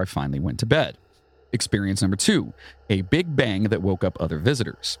said before I finally went to bed. Experience number 2, a big bang that woke up other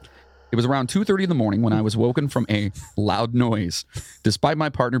visitors. It was around 2:30 in the morning when I was woken from a loud noise. Despite my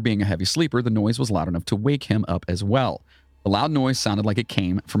partner being a heavy sleeper, the noise was loud enough to wake him up as well. The loud noise sounded like it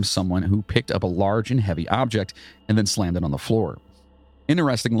came from someone who picked up a large and heavy object and then slammed it on the floor.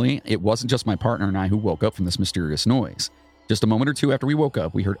 Interestingly, it wasn't just my partner and I who woke up from this mysterious noise. Just a moment or two after we woke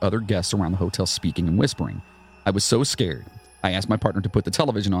up, we heard other guests around the hotel speaking and whispering. I was so scared. I asked my partner to put the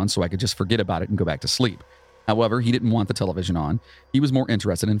television on so I could just forget about it and go back to sleep. However, he didn't want the television on. He was more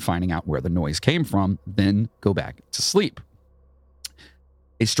interested in finding out where the noise came from, then go back to sleep.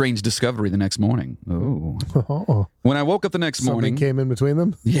 A strange discovery the next morning. Oh. When I woke up the next morning... Something came in between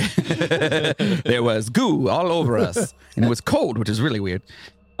them? Yeah. There was goo all over us. And it was cold, which is really weird.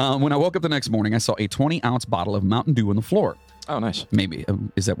 When I woke up the next morning, I saw a 20-ounce bottle of Mountain Dew on the floor. Oh, nice. Maybe.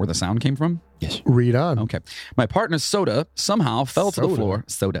 Is that where the sound came from? Yes. Read on. Okay. My partner's soda somehow fell to the floor.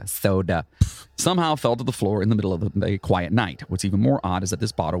 Soda. Somehow fell to the floor in the middle of a quiet night. What's even more odd is that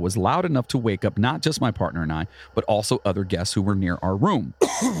this bottle was loud enough to wake up not just my partner and I, but also other guests who were near our room.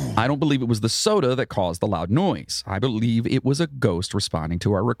 I don't believe it was the soda that caused the loud noise. I believe it was a ghost responding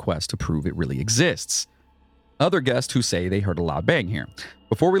to our request to prove it really exists. Other guests who say they heard a loud bang here.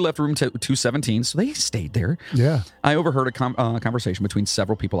 Before we left room 217, so they stayed there. Yeah. I overheard a conversation between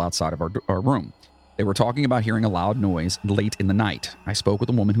several people outside of our room. They were talking about hearing a loud noise late in the night. I spoke with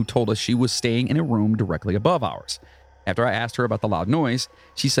a woman who told us she was staying in a room directly above ours. After I asked her about the loud noise,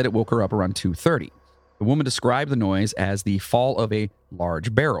 she said it woke her up around 2:30. The woman described the noise as the fall of a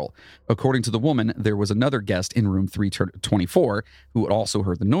large barrel. According to the woman, there was another guest in room 324 who had also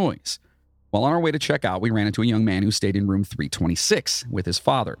heard the noise. While on our way to check out, we ran into a young man who stayed in room 326 with his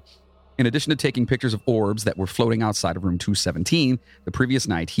father. In addition to taking pictures of orbs that were floating outside of room 217, the previous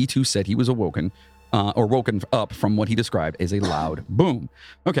night, he too said he was woken up from what he described as a loud boom.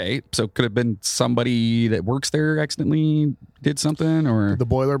 Okay, so could have been somebody that works there accidentally did something, or... Did the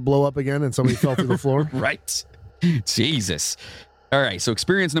boiler blow up again and somebody fell through the floor? Right. Jesus. All right, so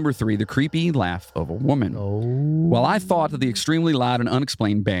experience number 3, the creepy laugh of a woman. Oh. While I thought that the extremely loud and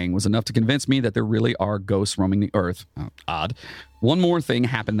unexplained bang was enough to convince me that there really are ghosts roaming the earth, odd, one more thing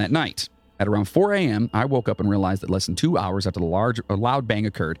happened that night. At around 4 a.m., I woke up and realized that less than 2 hours after the loud bang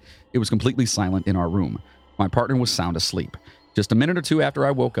occurred, it was completely silent in our room. My partner was sound asleep. Just a minute or two after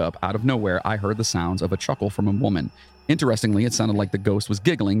I woke up, out of nowhere, I heard the sounds of a chuckle from a woman. Interestingly, it sounded like the ghost was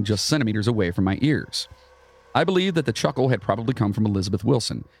giggling just centimeters away from my ears. I believe that the chuckle had probably come from Elizabeth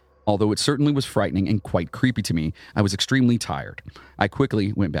Wilson. Although it certainly was frightening and quite creepy to me, I was extremely tired. I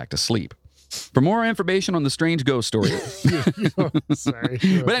quickly went back to sleep. For more information on the strange ghost story... Sorry.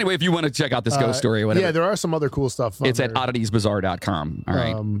 But anyway, if you want to check out this ghost story or whatever... Yeah, there are some other cool stuff. It's at oddietiesbazaar.com. All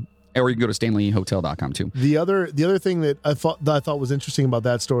right. Or you can go to stanleyhotel.com too. The other thing that I thought was interesting about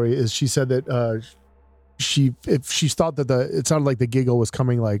that story is she said that she thought that it sounded like the giggle was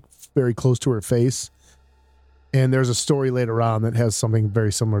coming like very close to her face. And there's a story later on that has something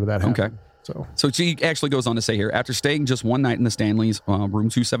very similar to that happen. Okay. So she actually goes on to say here, after staying just one night in the Stanleys, room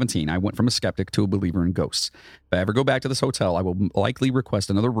 217, I went from a skeptic to a believer in ghosts. If I ever go back to this hotel, I will likely request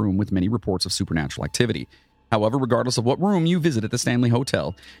another room with many reports of supernatural activity. However, regardless of what room you visit at the Stanley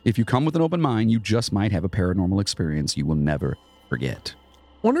Hotel, if you come with an open mind, you just might have a paranormal experience you will never forget.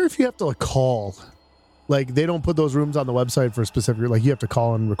 I wonder if you have to call. Like, they don't put those rooms on the website for specific, like you have to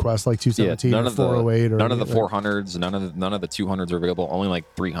call and request like 217 or 408 or none of the 400s, none of the 200s are available. Only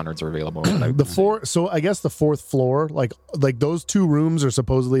like 300s are available. So I guess the fourth floor, like those two rooms are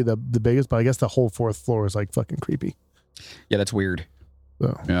supposedly the biggest, but I guess the whole fourth floor is like fucking creepy. Yeah, that's weird.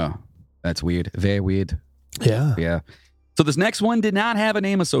 So. Yeah, that's weird. Very weird. Yeah. Yeah. So this next one did not have a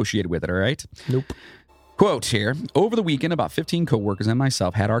name associated with it, all right? Nope. Quote here, over the weekend, about 15 coworkers and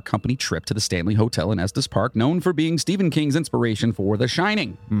myself had our company trip to the Stanley Hotel in Estes Park, known for being Stephen King's inspiration for The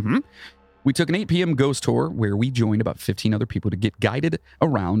Shining. Mm-hmm. We took an 8 p.m. ghost tour where we joined about 15 other people to get guided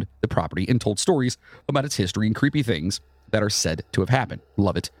around the property and told stories about its history and creepy things that are said to have happened.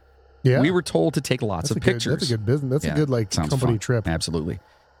 Love it. Yeah. We were told to take lots of pictures. That's a good business. That's a good company fun. trip. Absolutely.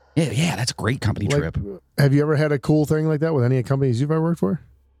 Yeah, that's a great company trip. Have you ever had a cool thing like that with any companies you've ever worked for?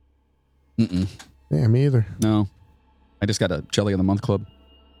 Mm-mm. Yeah, me either. No. I just got a Jelly of the Month club.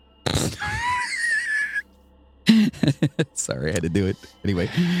 Sorry, I had to do it. Anyway,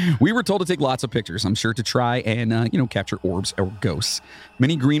 we were told to take lots of pictures, I'm sure, to try and, capture orbs or ghosts.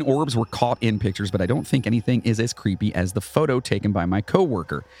 Many green orbs were caught in pictures, but I don't think anything is as creepy as the photo taken by my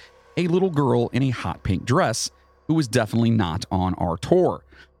coworker, a little girl in a hot pink dress who was definitely not on our tour.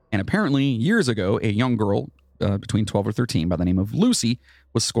 And apparently, years ago, a young girl between 12 or 13 by the name of Lucy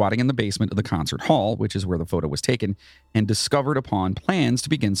was squatting in the basement of the concert hall, which is where the photo was taken, and discovered upon plans to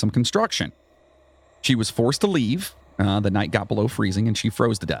begin some construction. She was forced to leave. The night got below freezing, and she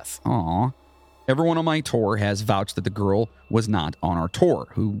froze to death. Aww. Everyone on my tour has vouched that the girl was not on our tour.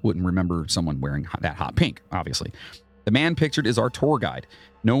 Who wouldn't remember someone wearing that hot pink, obviously? The man pictured is our tour guide.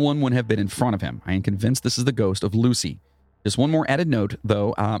 No one would have been in front of him. I am convinced this is the ghost of Lucy. Just one more added note,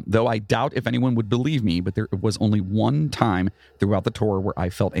 though I doubt if anyone would believe me, but there was only one time throughout the tour where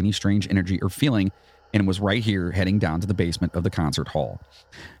I felt any strange energy or feeling, and it was right here heading down to the basement of the concert hall.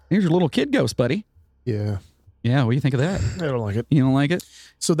 Here's your little kid ghost, buddy. Yeah. Yeah, what do you think of that? I don't like it. You don't like it?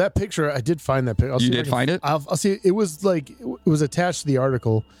 So that picture, I did find that picture. You did find it? I'll see. It was attached to the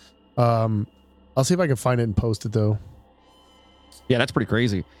article. I'll see if I can find it and post it, though. Yeah, that's pretty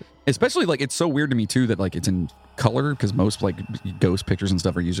crazy. Especially, it's so weird to me, too, that, it's in color because most like ghost pictures and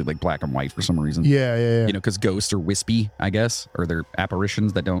stuff are usually like black and white for some reason. Yeah. You know, because ghosts are wispy, I guess, or they're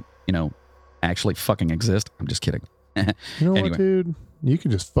apparitions that don't, actually fucking exist. I'm just kidding. You know what, dude? You can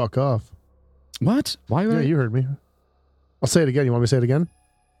just fuck off. What? Why? Yeah, you heard me. I'll say it again. You want me to say it again?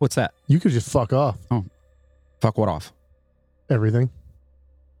 What's that? You could just fuck off. Oh, fuck what off? Everything.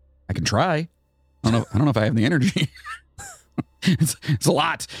 I can try. I don't know if I have the energy. It's a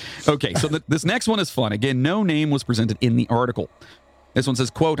lot. Okay, so this next one is fun. Again, no name was presented in the article. This one says,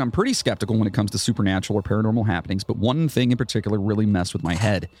 quote, I'm pretty skeptical when it comes to supernatural or paranormal happenings, but one thing in particular really messed with my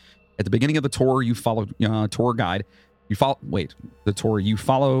head. At the beginning of the tour, you follow tour guide. You follow the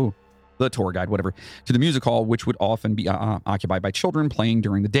tour guide, whatever, to the music hall, which would often be occupied by children playing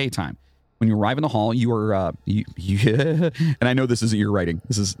during the daytime. When you arrive in the hall, you are, and I know this isn't your writing.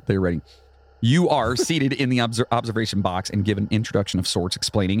 This is their writing. You are seated in the observation box and given an introduction of sorts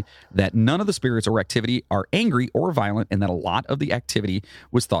explaining that none of the spirits or activity are angry or violent and that a lot of the activity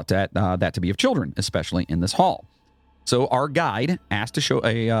was thought that to be of children, especially in this hall. So our guide asked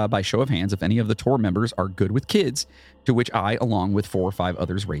to by show of hands if any of the tour members are good with kids, to which I, along with 4 or 5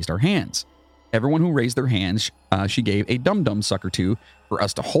 others, raised our hands. Everyone who raised their hands, she gave a dum-dum sucker to for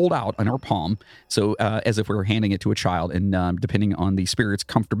us to hold out on our palm, so as if we were handing it to a child, and depending on the spirit's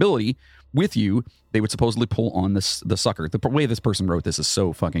comfortability with you, they would supposedly pull on the sucker. The way this person wrote this is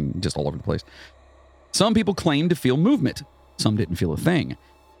so fucking just all over the place. Some people claimed to feel movement. Some didn't feel a thing.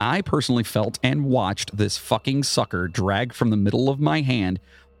 I personally felt and watched this fucking sucker drag from the middle of my hand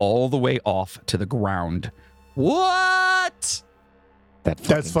all the way off to the ground. What?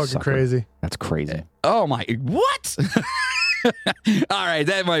 That's fucking crazy. That's crazy. Oh my, what? All right,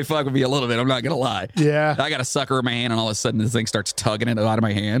 that might fuck with me a little bit. I'm not going to lie. Yeah. I got a sucker in my hand and all of a sudden this thing starts tugging it out of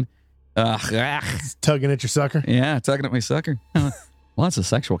my hand. It's tugging at your sucker? Yeah, tugging at my sucker. Lots of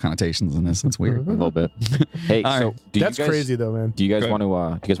sexual connotations in this. That's weird. A little bit. Hey, all so right. That's crazy though, man. Do you guys want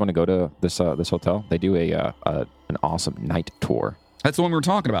to go to this hotel? They do an awesome night tour. That's the one we were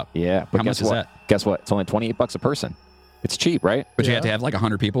talking about. Yeah, but how much is that? Guess what? It's only $28 a person. It's cheap, right? But you have to have like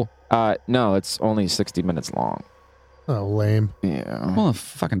 100 people. No, it's only 60 minutes long. Oh, lame. Yeah. Well, a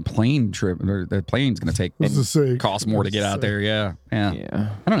fucking plane trip, or the plane's going to cost more to get out there. Yeah. I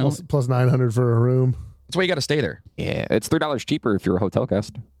don't know. Plus 900 for a room. That's why you got to stay there. Yeah, it's $3 cheaper if you're a hotel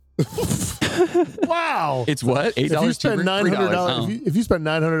guest. Wow. It's what? $8 if you spend cheaper? $900, if you spend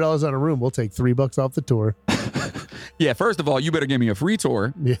 $900 on a room, we'll take $3 off the tour. Yeah, first of all, you better give me a free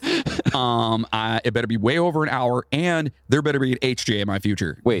tour. Yeah. It better be way over an hour, and there better be an HJ in my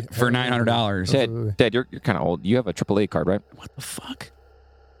future. Wait, for $900. Dad, you're kind of old. You have a AAA card, right? What the fuck?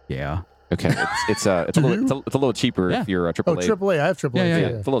 Yeah. Okay, it's a little cheaper if you're a AAA. Oh, AAA. I have AAA. Yeah.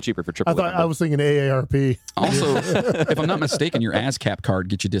 It's a little cheaper for AAA. I was thinking AARP. Also, if I'm not mistaken, your ASCAP card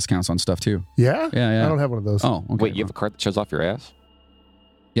gets you discounts on stuff too. Yeah? Yeah. I don't have one of those. Oh, okay. Wait, you have a card that shows off your ass?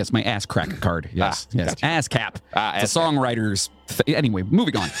 Yes, my ass crack card. Yes. Gotcha. ASCAP. It's a songwriter's anyway,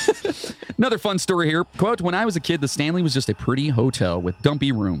 moving on. Another fun story here. Quote, when I was a kid, the Stanley was just a pretty hotel with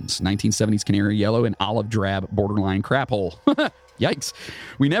dumpy rooms. 1970s canary yellow and olive drab borderline crap hole. Yikes.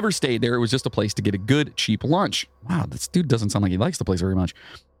 We never stayed there. It was just a place to get a good, cheap lunch. Wow, this dude doesn't sound like he likes the place very much.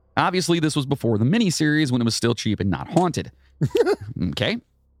 Obviously, this was before the miniseries when it was still cheap and not haunted. Okay.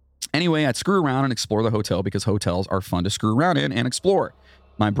 Anyway, I'd screw around and explore the hotel because hotels are fun to screw around in and explore.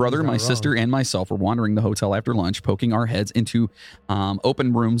 My brother, my sister, and myself were wandering the hotel after lunch, poking our heads into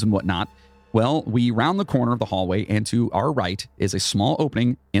open rooms and whatnot. Well, we round the corner of the hallway, and to our right is a small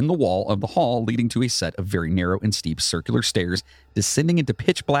opening in the wall of the hall leading to a set of very narrow and steep circular stairs descending into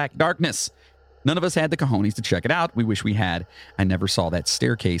pitch black darkness. None of us had the cojones to check it out. We wish we had. I never saw that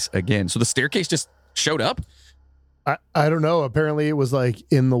staircase again. So the staircase just showed up? I don't know. Apparently it was like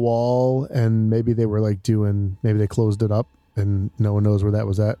in the wall, and maybe they were like maybe they closed it up. And no one knows where that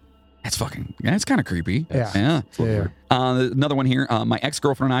was at. That's kind of creepy. Yeah. Another one here. My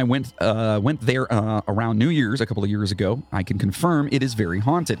ex-girlfriend and I went there around New Year's a couple of years ago. I can confirm it is very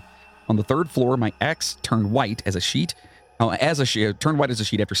haunted. On the 3rd floor, my ex turned white as a sheet. Turned white as a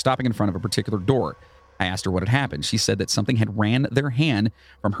sheet after stopping in front of a particular door. I asked her what had happened. She said that something had ran their hand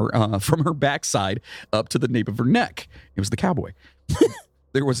from her backside up to the nape of her neck. It was the cowboy.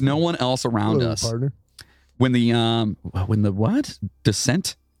 There was no one else around us. Partner. When the what?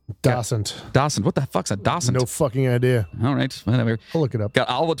 Descent? Docent. What the fuck's a docent? No fucking idea. All right, whatever. I'll look it up. Got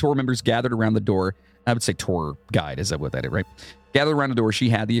all the tour members gathered around the door. I would say tour guide. Is that what that is, right? Gathered around the door. She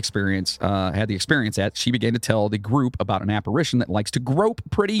had the experience at. She began to tell the group about an apparition that likes to grope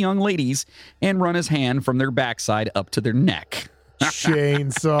pretty young ladies and run his hand from their backside up to their neck.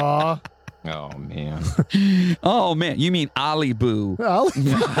 Chainsaw. Oh, man. Oh, man. You mean Ollie Boo.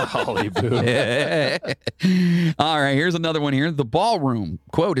 Ollie Boo. All right, here's another one here. The ballroom.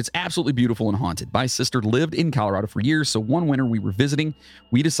 Quote, it's absolutely beautiful and haunted. My sister lived in Colorado for years, so one winter we were visiting,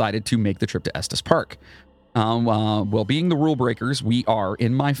 we decided to make the trip to Estes Park. Well, being the rule breakers we are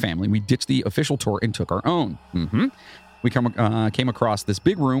in my family, we ditched the official tour and took our own. We came across this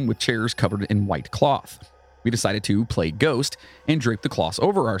big room with chairs covered in white cloth. We decided to play ghost and drape the cloths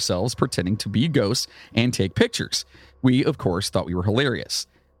over ourselves, pretending to be ghosts and take pictures. We, of course, thought we were hilarious.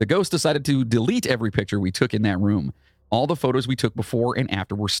 The ghost decided to delete every picture we took in that room. All the photos we took before and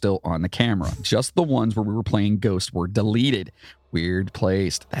after were still on the camera. Just the ones where we were playing ghost were deleted. Weird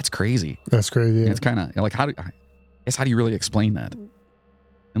placed. That's crazy. That's crazy. It's kind of like, how do you really explain that?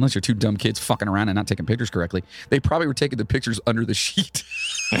 Unless you're two dumb kids fucking around and not taking pictures correctly. They probably were taking the pictures under the sheet.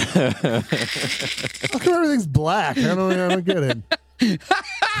 How come everything's black? I don't get it.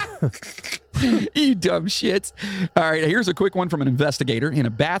 You dumb shits. All right, here's a quick one from an investigator. In a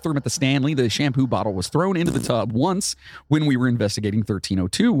bathroom at the Stanley, the shampoo bottle was thrown into the tub once when we were investigating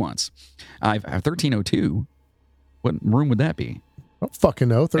 1302 once. 1302? What room would that be? I don't fucking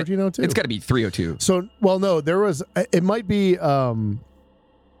know. 1302. It's got to be 302. So, well, no, it might be,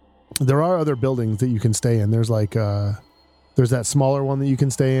 there are other buildings that you can stay in. There's like, there's that smaller one that you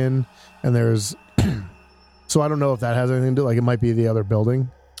can stay in, and there's, so I don't know if that has anything to do, like it might be the other building.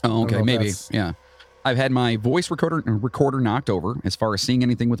 Oh, okay, maybe, yeah. I've had my voice recorder knocked over. As far as seeing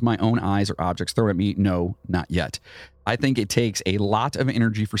anything with my own eyes or objects thrown at me, no, not yet. I think it takes a lot of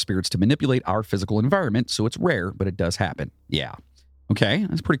energy for spirits to manipulate our physical environment, so it's rare, but it does happen. Yeah. Okay,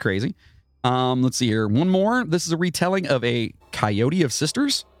 that's pretty crazy. Let's see here. One more. This is a retelling of a Coyote of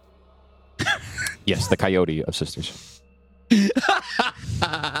Sisters. Yes, the Coyote of Sisters.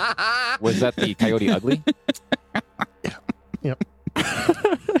 Was that the Coyote Ugly? Yep. Yep.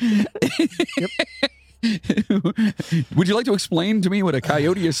 Would you like to explain to me what a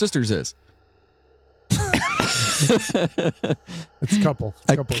Coyote of Sisters is? It's a couple.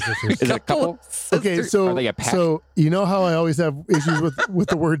 It's a couple of sisters. Is it a couple? Okay, so Are they a pack? So you know how I always have issues with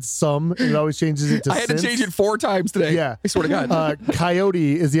the word some? It always changes it to I had since. to change it 4 times today. Yeah. I swear to God.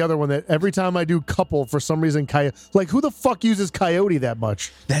 Coyote is the other one that every time I do couple, for some reason, like who the fuck uses coyote that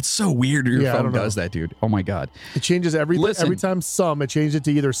much? That's so weird. Your Yeah, I phone don't know. does that, dude. Oh my God. It changes everything. Listen. Every time some, it changes it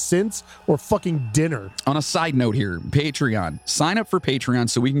to either since or fucking dinner. On a side note here, Patreon. Sign up for Patreon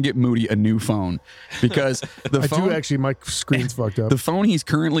so we can get Moody a new phone, because the I phone, do actually, my screen's fucked up. the phone he's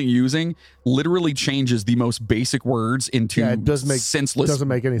currently using literally changes the most basic words into Yeah, it senseless doesn't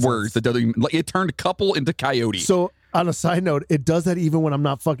make any words. sense. That doesn't even, like, it turned couple into coyote. So on a side note, it does that even when I'm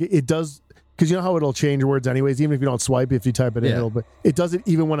not fucking. It does, because you know how it'll change words anyways, even if you don't swipe. If you type it in, but it does it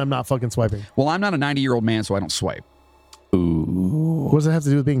even when I'm not fucking swiping. Well, I'm not a 90-year-old man, so I don't swipe. Ooh. What does it have to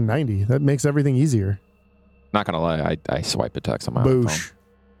do with being 90? That makes everything easier. Not gonna lie, I swipe a text on my phone. Boosh.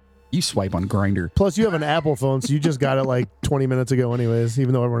 You swipe on Grindr. Plus, you have an Apple phone, so you just got it like 20 minutes ago, anyways.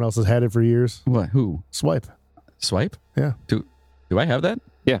 Even though everyone else has had it for years. What? Who? Swipe. Swipe? Yeah. Do I have that?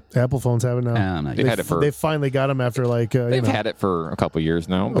 Apple phones have it now. No, They've had it for. They finally got them after like They've had it for a couple years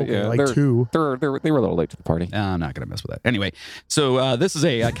now. But okay, yeah, like they're, 2. they were a little late to the party. I'm not going to mess with that. Anyway, so this is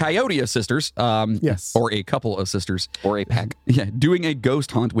a Coyote of Sisters. Yes. Or a couple of sisters. Or a pack. Yeah, doing a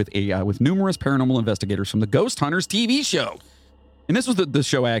ghost hunt with numerous paranormal investigators from the Ghost Hunters TV show. And this was the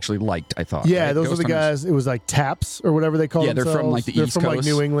show I actually liked, I thought. Yeah, right? those Ghost were the Hunters. guys. It was like Taps or whatever they call Yeah, they're themselves. from like the They're East from like Coast.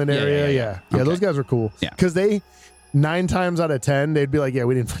 New England area. Yeah. Okay. Those guys were cool. Yeah. Because they 9 times out of 10 they'd be like, yeah,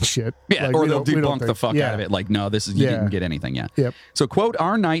 we didn't find shit. Yeah, Like, or we they'll don't debunk the think- fuck out of it. Like, no, you didn't get anything. Yeah. Yep. So, quote,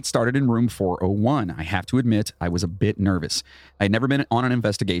 our night started in room 401. I have to admit, I was a bit nervous. I had never been on an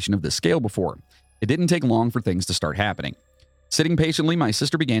investigation of this scale before. It didn't take long for things to start happening. Sitting patiently, my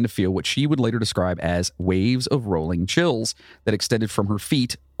sister began to feel what she would later describe as waves of rolling chills that extended from her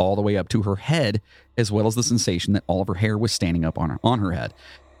feet all the way up to her head, as well as the sensation that all of her hair was standing up on her head.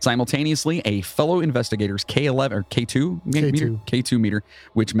 Simultaneously, a fellow investigator's K11 or K2 meter,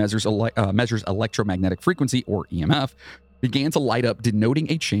 which measures electromagnetic frequency or EMF, began to light up, denoting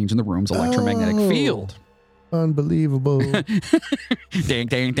a change in the room's electromagnetic field. Unbelievable. Dang,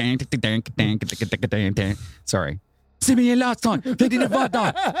 dang, dang, dang, dang, dang, dang. Sorry. Send me a last time. They didn't want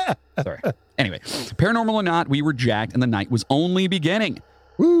that. Sorry. Anyway, paranormal or not, we were jacked, and the night was only beginning.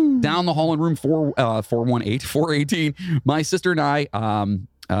 Woo. Down the hall in room 418, my sister and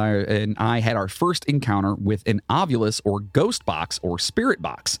I had our first encounter with an ovulus or ghost box or spirit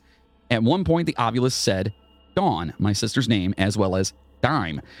box. At one point, the ovulus said Dawn, my sister's name, as well as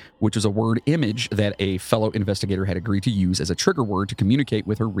dime, which is a word image that a fellow investigator had agreed to use as a trigger word to communicate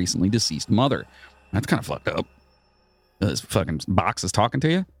with her recently deceased mother. That's kind of fucked up. This fucking box is talking to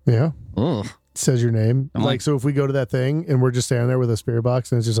you? Yeah. Ugh. Says your name. I'm Like, so if we go to that thing and we're just standing there with a spirit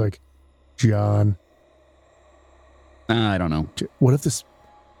box and it's just like, John. I don't know. What if this...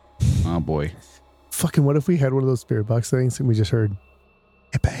 Oh, boy. Fucking what if we had one of those spirit box things and we just heard,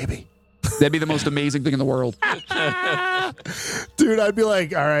 hey, baby. That'd be the most amazing thing in the world. Dude, I'd be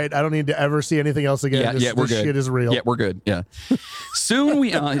like, all right, I don't need to ever see anything else again. Yeah, we're this good. Shit is real. Yeah, we're good. Yeah. Soon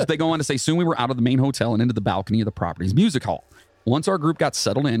they go on to say, soon we were out of the main hotel and into the balcony of the property's music hall. Once our group got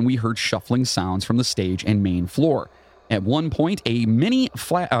settled in, we heard shuffling sounds from the stage and main floor. At one point, a mini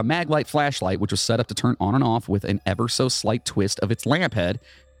Maglite flashlight, which was set up to turn on and off with an ever so slight twist of its lamp head,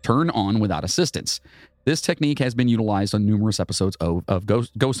 turned on without assistance. This technique has been utilized on numerous episodes of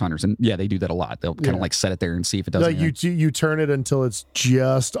Ghost Hunters. And yeah, they do that a lot. They'll kind of like set it there and see if it does like you turn it until it's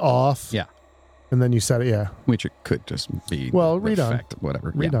just off. Yeah. And then you set it, yeah. Which it could just be. Well, read effect, on.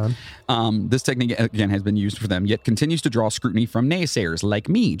 Whatever. Read on. This technique, again, has been used for them, yet continues to draw scrutiny from naysayers like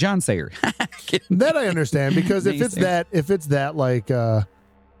me, John Sayer. That I understand, because if it's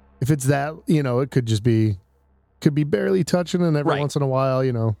that, you know, it could just be, could be barely touching and every once in a while,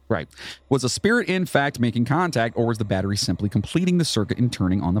 you know. Right. Was a spirit, in fact, making contact, or was the battery simply completing the circuit and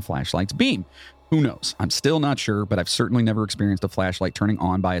turning on the flashlight's beam? Who knows? I'm still not sure, but I've certainly never experienced a flashlight turning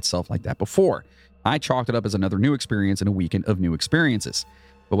on by itself like that before. I chalked it up as another new experience in a weekend of new experiences.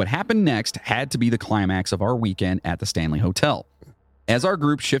 But what happened next had to be the climax of our weekend at the Stanley Hotel. As our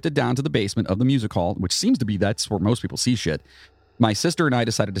group shifted down to the basement of the music hall, which seems to be that's where most people see shit, my sister and I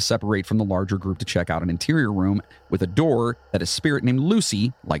decided to separate from the larger group to check out an interior room with a door that a spirit named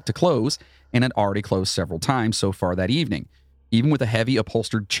Lucy liked to close and had already closed several times so far that evening, even with a heavy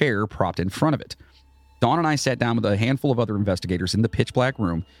upholstered chair propped in front of it. Dawn and I sat down with a handful of other investigators in the pitch black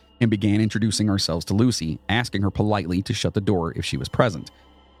room and began introducing ourselves to Lucy, asking her politely to shut the door if she was present.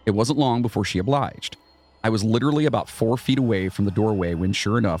 It wasn't long before she obliged. I was literally about 4 feet away from the doorway when,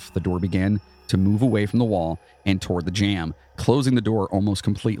 sure enough, the door began to move away from the wall and toward the jamb, closing the door almost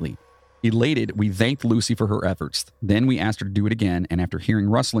completely. Elated, we thanked Lucy for her efforts. Then we asked her to do it again, and after hearing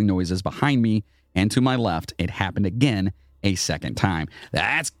rustling noises behind me and to my left, it happened again a second time.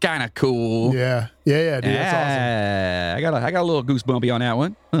 That's kind of cool. Yeah, dude, that's awesome. I got a little goosebumpy on that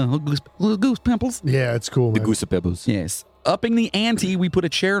one. Little goose pimples. Yeah, it's cool, man. The goose pimples. Yes. Upping the ante, we put a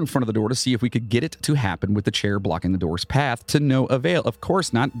chair in front of the door to see if we could get it to happen with the chair blocking the door's path to no avail. Of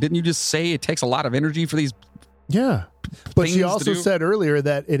course not. Didn't you just say it takes a lot of energy for these? Yeah. But she also said earlier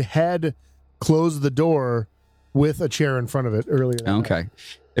that it had closed the door with a chair in front of it earlier. Okay.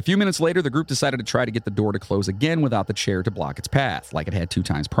 A few minutes later, the group decided to try to get the door to close again without the chair to block its path, like it had 2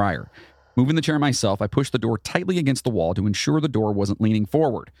 times prior. Moving the chair myself, I pushed the door tightly against the wall to ensure the door wasn't leaning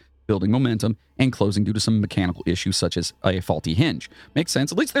forward, building momentum and closing due to some mechanical issues such as a faulty hinge. Makes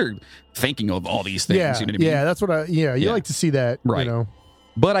sense. At least they're thinking of all these things. Yeah, you know what I mean? Yeah, that's what you like to see that, right. You know.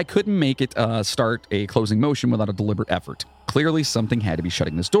 But I couldn't make it start a closing motion without a deliberate effort. Clearly, something had to be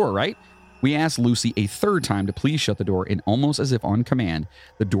shutting this door, right? We asked Lucy a third time to please shut the door, and almost as if on command,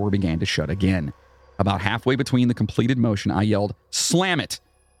 the door began to shut again. About halfway between the completed motion, I yelled, "Slam it!"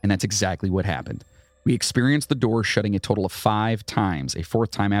 And that's exactly what happened. We experienced the door shutting a total of 5 times, a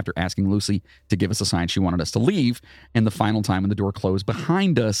 4th time after asking Lucy to give us a sign she wanted us to leave, and the final time when the door closed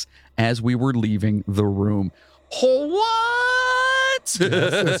behind us as we were leaving the room. Oh, what?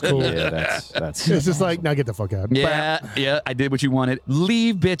 That's cool. Yeah, that's it's just like, now get the fuck out. Yeah, I did what you wanted.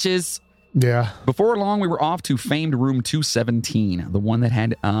 Leave, bitches. Yeah. Before long, we were off to famed room 217, the one that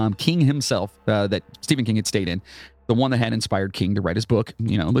had King himself, that Stephen King had stayed in, the one that had inspired King to write his book,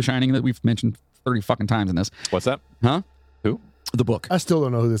 you know, The Shining, that we've mentioned 30 fucking times in this. What's that? Huh? Who? The book. I still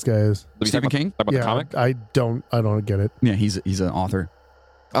don't know who this guy is. Stephen King? About the comic? I don't get it. Yeah, he's an author.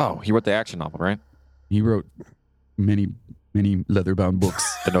 Oh, he wrote the action novel, right? He wrote many leather-bound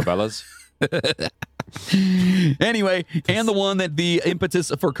books. The novellas? Anyway, and the one that the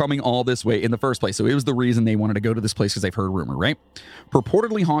impetus for coming all this way in the first place. So it was the reason they wanted to go to this place because they've heard rumor, right?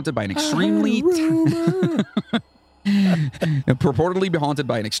 Purportedly haunted by an extremely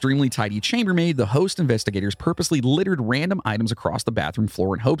tidy chambermaid, the host investigators purposely littered random items across the bathroom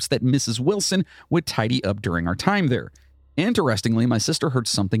floor in hopes that Mrs. Wilson would tidy up during our time there. Interestingly, my sister heard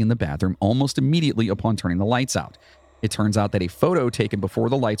something in the bathroom almost immediately upon turning the lights out. It turns out that a photo taken before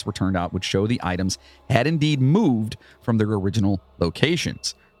the lights were turned out would show the items had indeed moved from their original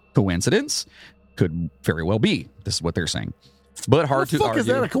locations. Coincidence? Could very well be. This is what they're saying. But hard to argue. What the fuck is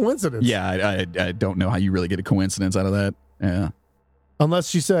that a coincidence? Yeah, I don't know how you really get a coincidence out of that. Yeah. Unless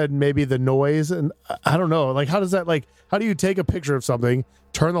she said maybe the noise, and I don't know. Like, how does that, like, how do you take a picture of something,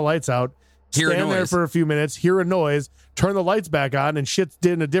 turn the lights out, stand there for a few minutes, hear a noise, turn the lights back on, and shit's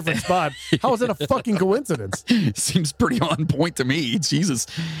in a different spot. How is that a fucking coincidence? Seems pretty on point to me. Jesus.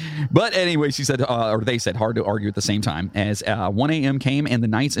 But anyway, she said, or they said, hard to argue at the same time. As 1 a.m. came and the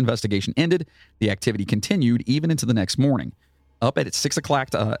night's investigation ended, the activity continued even into the next morning. Up at 6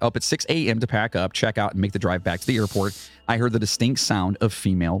 a.m. to pack up, check out, and make the drive back to the airport, I heard the distinct sound of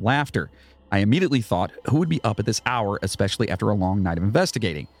female laughter. I immediately thought, who would be up at this hour, especially after a long night of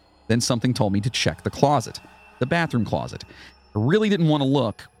investigating? Then something told me to check the closet, the bathroom closet. I really didn't want to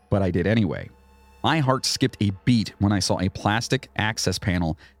look, but I did anyway. My heart skipped a beat when I saw a plastic access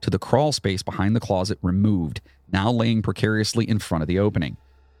panel to the crawl space behind the closet removed, now laying precariously in front of the opening.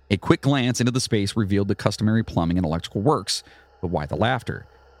 A quick glance into the space revealed the customary plumbing and electrical works. But why the laughter?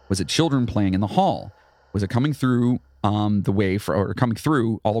 Was it children playing in the hall? Was it coming through coming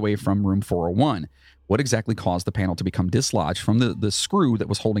through all the way from room 401? What exactly caused the panel to become dislodged from the screw that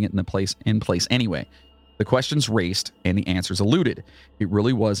was holding it in place anyway? The questions raced and the answers eluded. It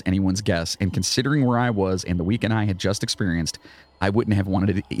really was anyone's guess, and considering where I was and the weekend I had just experienced, I wouldn't have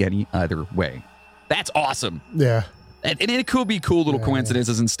wanted it any other way. That's awesome. Yeah. And it could be cool little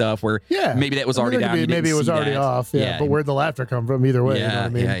coincidences and stuff where maybe that was already down. Maybe it was already off. Yeah. But where'd the laughter come from either way? Yeah,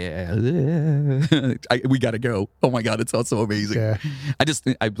 you know what I mean? We got to go. Oh my God, it sounds so amazing. Yeah.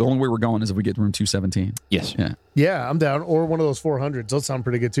 The only way we're going is if we get room 217. Yes. Yeah. Yeah, I'm down. Or one of those 400s. Those sound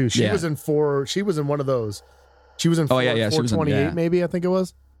pretty good too. She was in one of those. She was in 428 maybe, I think it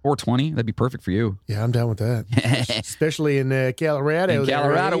was. 420, that'd be perfect for you. Yeah, I'm down with that. Especially in Colorado. In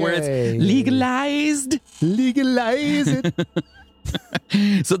Colorado, where it's legalized. Legalize it.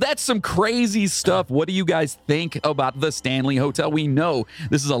 So that's some crazy stuff. What do you guys think about the Stanley Hotel? We know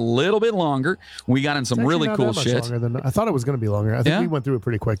this is a little bit longer. We got in some really cool shit. I thought it was going to be longer. I think we went through it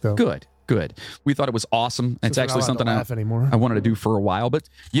pretty quick, though. Good. We thought it was awesome. It's actually something I wanted to do for a while. But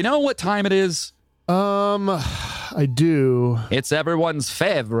you know what time it is? I do. It's everyone's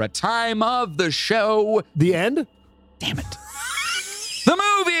favorite time of the show. The end? Damn it. The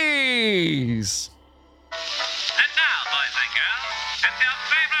movies! And now, boys and girls, it's your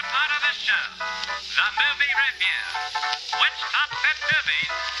favorite part of the show, the movie review. Which top 10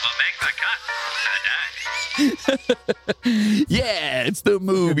 movies will make the cut today? Yeah, it's the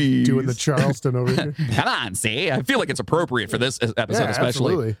movies. Doing the Charleston over here. Come on, see? I feel like it's appropriate for this episode, especially.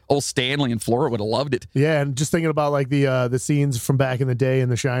 Absolutely. Old Stanley and Flora would have loved it. Yeah, and just thinking about like the scenes from back in the day in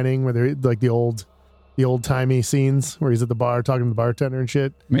The Shining, where they're like the old timey scenes where he's at the bar talking to the bartender and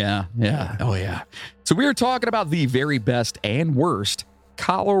shit. Yeah. Oh yeah. So we are talking about the very best and worst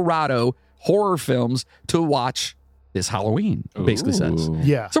Colorado horror films to watch this Halloween, basically says.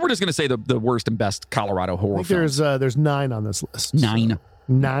 Yeah. So we're just going to say the worst and best Colorado horror films. There's 9 on this list. Nine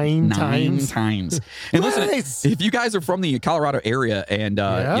times. And Nice. listen, if you guys are from the Colorado area and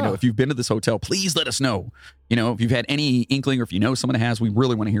if you've been to this hotel, please let us know. If you've had any inkling or if you know someone that has, we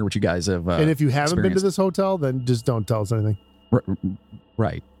really want to hear what you guys have and if you haven't been to this hotel, then just don't tell us anything.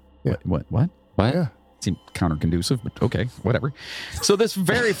 Right. Yeah. What? Yeah. Seemed counter-conducive, but okay, whatever. So this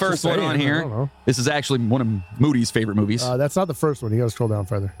very first one on here, this is actually one of Moody's favorite movies. That's not the first one. You got to scroll down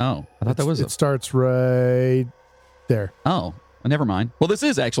further. Oh, I thought that was it. Starts right there. Oh, never mind. Well, this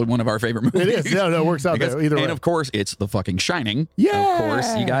is actually one of our favorite movies. It is. No, it works out there either way. And of course, it's The fucking Shining. Yeah. Of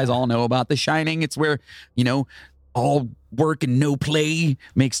course, you guys all know about The Shining. It's where, all work and no play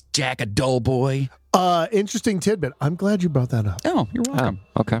makes Jack a dull boy. Interesting tidbit. I'm glad you brought that up. Oh, you're welcome.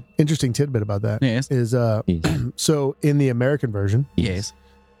 Okay. Interesting tidbit about that. Yes. Is so in the American version, yes,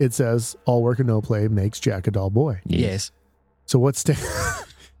 it says all work and no play makes Jack a dull boy. Yes. So what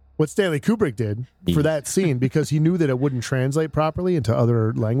Stanley Kubrick did for that scene, because he knew that it wouldn't translate properly into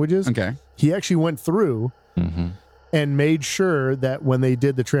other languages. Okay. He actually went through and made sure that when they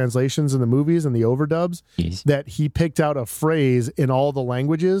did the translations in the movies and the overdubs, that he picked out a phrase in all the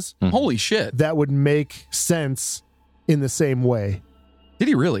languages. Holy shit. That would make sense in the same way. Did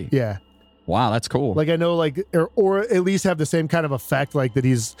he really? Yeah. Wow, that's cool. Like I know, or at least have the same kind of effect. Like that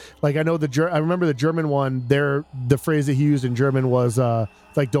he's like, I know I remember the German one. The phrase that he used in German was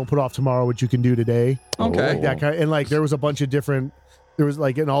like, "Don't put off tomorrow what you can do today." Okay. Like that kind and like there was a bunch of different. There was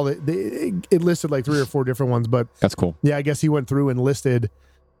like in all it listed like 3 or 4 different ones, but that's cool. Yeah, I guess he went through and listed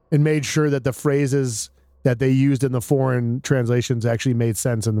and made sure that the phrases that they used in the foreign translations actually made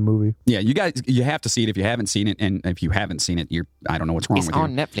sense in the movie. Yeah, you guys, you have to see it if you haven't seen it, and if you haven't seen it, I don't know what's wrong with you. It's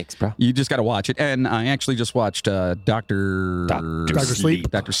on Netflix, bro. You just got to watch it. And I actually just watched Dr.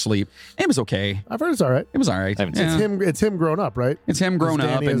 Sleep. Dr. Sleep. It was okay. I've heard it's all right. It was all right. It's him grown up, right? It's him grown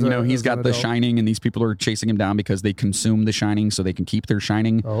up, and he's got The Shining, and these people are chasing him down because they consume The Shining so they can keep their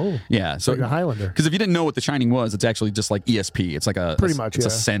Shining. Oh, yeah. So like a Highlander. Because if you didn't know what The Shining was, it's actually just like ESP. It's like a a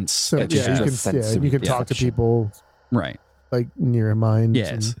sense. So, that you can talk to people. Right. Like near your mind.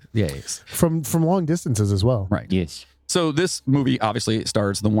 Yes. Yes. From long distances as well. Right. Yes. So this movie obviously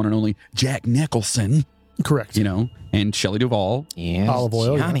stars the one and only Jack Nicholson. Correct. And Shelley Duvall. Yes. Olive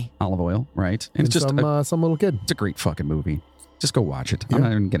oil. Johnny. Olive oil, right. And it's just some little kid. It's a great fucking movie. Just go watch it. I'm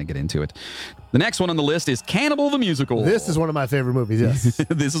not even going to get into it. The next one on the list is Cannibal the Musical. This is one of my favorite movies, yes.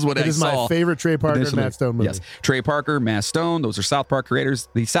 This is what I saw. It is my favorite Trey Parker and Matt Stone movie. Yes. Trey Parker, Matt Stone, those are South Park creators.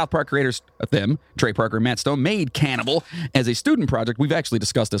 The South Park creators, Trey Parker and Matt Stone, made Cannibal as a student project. We've actually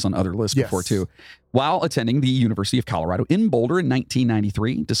discussed this on other lists before, too. While attending the University of Colorado in Boulder in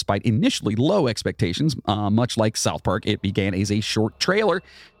 1993, despite initially low expectations, much like South Park, it began as a short trailer.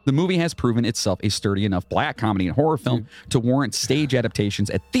 The movie has proven itself a sturdy enough black comedy and horror film to warrant stage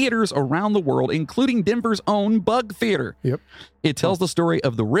adaptations at theaters around the world, including Denver's own Bug Theater. Yep. It tells the story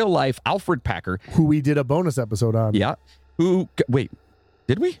of the real-life Alfred Packer. Who we did a bonus episode on. Yeah. Wait,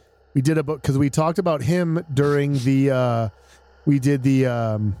 did we? We did because we talked about him during the,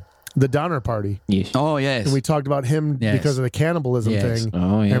 the Donner Party. Yes. Oh, yes. And we talked about him because of the cannibalism thing.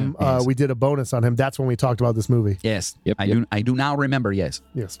 Oh, yeah. And we did a bonus on him. That's when we talked about this movie. Yes. Yep. I do now remember, yes.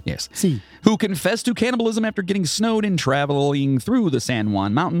 Yes. Who confessed to cannibalism after getting snowed and traveling through the San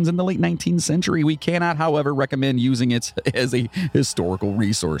Juan Mountains in the late 19th century. We cannot, however, recommend using it as a historical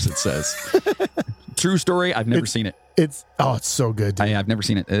resource, it says. True story. I've never seen it. It's so good, dude. I've never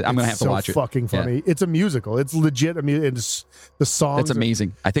seen it. I'm going to have to watch it. It's fucking funny. Yeah. It's a musical. It's legit. I mean, it's the songs. It's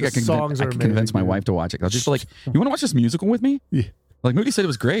amazing. I think I can convince my wife to watch it. I'll just be like, you want to watch this musical with me? Yeah. Like Moody said, it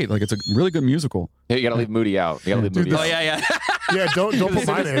was great. Like it's a really good musical. Yeah, you got to leave Moody out. You got to leave Moody out. Oh, yeah. Yeah, don't put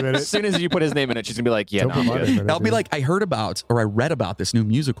my name in it. As soon as you put his name in it, she's going to be like, yeah, no, I'm good. I'll be like, I heard about or I read about this new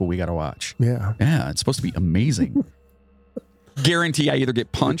musical we got to watch. Yeah. Yeah, it's supposed to be amazing. Guarantee I either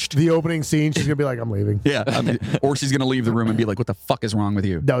get punched. The opening scene, she's going to be like, I'm leaving. Yeah. Or she's going to leave the room and be like, what the fuck is wrong with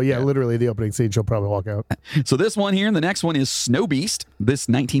you? No, literally the opening scene, she'll probably walk out. So this one here and the next one is Snow Beast. This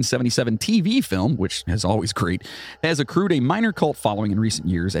 1977 TV film, which is always great, has accrued a minor cult following in recent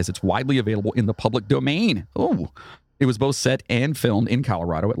years as it's widely available in the public domain. Oh, it was both set and filmed in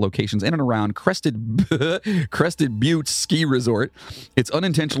Colorado at locations in and around Crested Butte Ski Resort. It's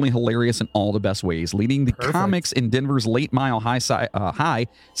unintentionally hilarious in all the best ways, leading the comics in Denver's late mile high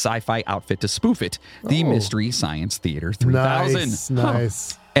sci-fi outfit to spoof it, the Mystery Science Theater 3000.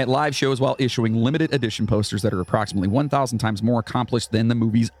 Nice. At live shows while issuing limited edition posters that are approximately 1,000 times more accomplished than the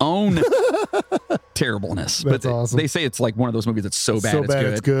movie's own terribleness. That's awesome. They say it's like one of those movies that's so bad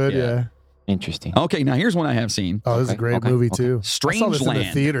it's good. Yeah. Interesting. Okay, now here's one I have seen. Oh, this is a great movie too. Strange I saw this Land. in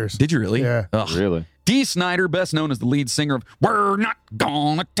the theaters. Did you really? Yeah. Ugh. Really? Dee Snider, best known as the lead singer of We're Not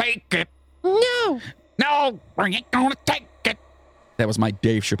Gonna Take It. No, we ain't gonna take it. That was my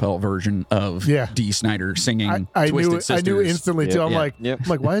Dave Chappelle version of Dee Snider singing Twisted Sisters. I knew instantly too. I'm like,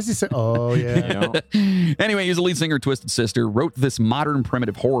 why is he saying? Oh yeah. Anyway, he's a lead singer of Twisted Sister. Wrote this modern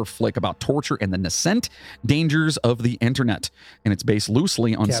primitive horror flick about torture and the nascent dangers of the internet, and it's based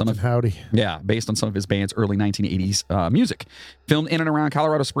loosely on some of his band's early 1980s music. Filmed in and around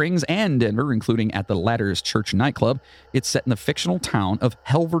Colorado Springs and Denver, including at the latter's Church nightclub. It's set in the fictional town of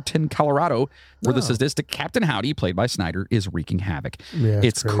Helverton, Colorado, where the sadistic Captain Howdy, played by Snider, is wreaking havoc. Yeah,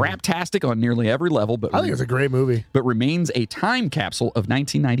 it's craptastic on nearly every level, but I think it's a great movie. But remains a time capsule of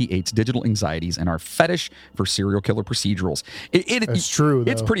 1998's digital anxieties and our fetish for serial killer procedurals. It's true,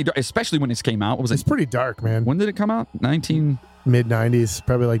 though. It's pretty dark, especially when it came out. It's pretty dark, man. When did it come out? Mid-90s,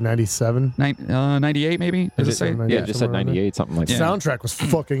 probably like 97. 98 maybe? Does it say? Yeah, it just said 98, something like that. The soundtrack was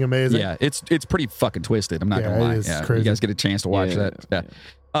fucking amazing. Yeah, it's pretty fucking twisted. I'm not going to lie. It's crazy. You guys get a chance to watch that.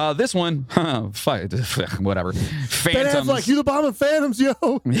 Yeah. This one, whatever. Phantoms. Ben Affleck, you the bomb of Phantoms,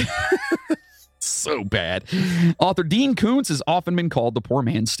 yo. So bad. Author Dean Koontz has often been called the poor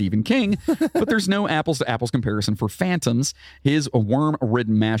man's Stephen King, but there's no apples to apples comparison for Phantoms, his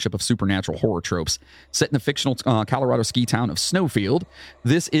worm-ridden mashup of supernatural horror tropes. Set in the fictional Colorado ski town of Snowfield,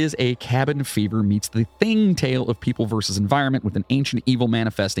 this is a cabin fever meets the Thing tale of people versus environment with an ancient evil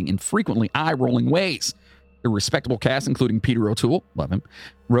manifesting in frequently eye-rolling ways. A respectable cast including Peter O'Toole, love him,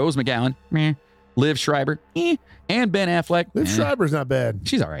 Rose McGowan, meh, Liv Schreiber, and Ben Affleck. Liv Schreiber's not bad.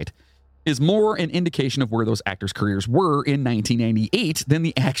 She's all right. is more an indication of where those actors' careers were in 1998 than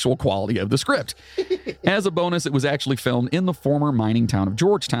the actual quality of the script. As a bonus, it was actually filmed in the former mining town of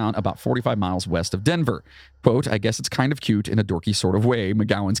Georgetown, about 45 miles west of Denver. Quote, I guess it's kind of cute in a dorky sort of way,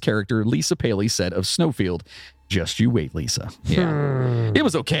 McGowan's character Lisa Paley said of Snowfield. Just you wait, Lisa. Yeah. It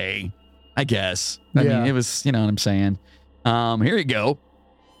was okay, I guess. I mean, it was, you know what I'm saying? Here you go.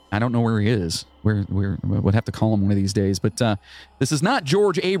 I don't know where he is. We'll have to call him one of these days. But this is not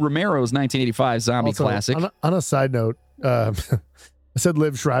George A. Romero's 1985 zombie Also, classic. On a side note, I said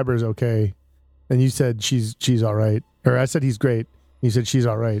Liv Schreiber's okay, and you said she's all right. Or I said he's great. You said she's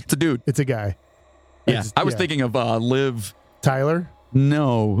all right. It's a dude. It's a guy. Yeah, I was thinking of Liv. Tyler?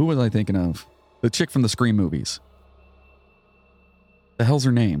 No, who was I thinking of? The chick from the Scream movies. The hell's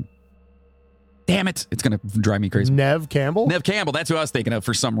her name? Damn it. It's going to drive me crazy. Nev Campbell? Nev Campbell. That's who I was thinking of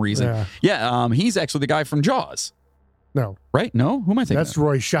for some reason. Yeah, he's actually the guy from Jaws. No. Right? No? Who am I thinking That's of?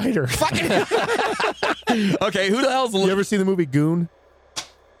 Roy Scheider. Okay, who the hell's... You ever seen the movie Goon?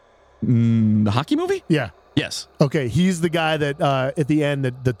 The hockey movie? Yeah. Yes. Okay, he's the guy that at the end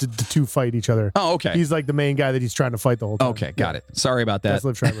the two fight each other. Oh, okay. He's like the main guy that he's trying to fight the whole time. Okay, got it. Sorry about that. That's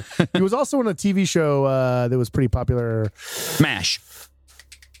Liv Schreiber. He was also in a TV show that was pretty popular. MASH.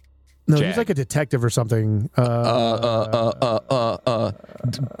 No, he's like a detective or something.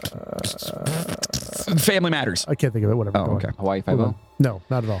 Family Matters. I can't think of it. Whatever. Oh, okay. Hawaii Five-O? No,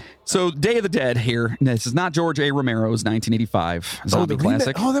 not at all. So, Day of the Dead here. This is not George A. Romero's 1985 zombie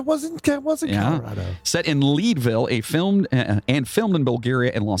classic. That wasn't Colorado. Set in Leadville, filmed in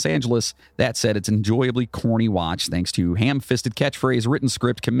Bulgaria and Los Angeles. That said, it's enjoyably corny watch thanks to ham-fisted catchphrase, written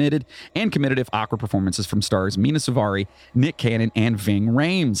script, committed if awkward performances from stars Mina Suvari, Nick Cannon, and Ving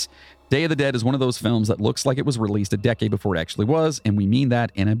Rhames. Day of the Dead is one of those films that looks like it was released a decade before it actually was, and we mean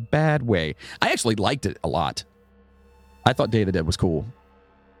that in a bad way. I actually liked it a lot. I thought Day of the Dead was cool.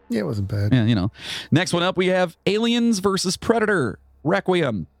 Yeah, it wasn't bad. Yeah, you know. Next one up, we have Aliens versus Predator,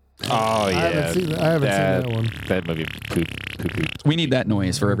 Requiem. Oh, yeah. I haven't seen that one. That movie, poop. We need that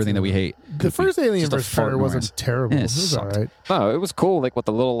noise for everything that we hate. The first Alien Just a vs. fart Predator wasn't noise. terrible. Yeah, It was all right. No, it was cool, like with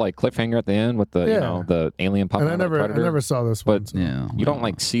the little like cliffhanger at the end with the the alien popping And I out of the Predator. never saw this one. But so. Yeah, you don't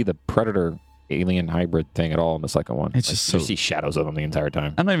like see the Predator alien hybrid thing at all in the second one. It's like, just you so- see shadows of them the entire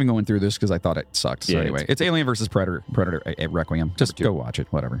time. I'm not even going through this because I thought it sucked. So Yeah, anyway, it's Alien versus Predator Requiem. Just go watch it,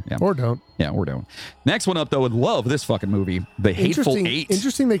 whatever. Yeah. Or don't. Yeah, we're doing. Next one up, though, would love this fucking movie, The Hateful Eight.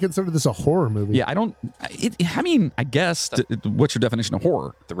 Interesting they consider this a horror movie. Yeah, I mean, I guess, what's your definition of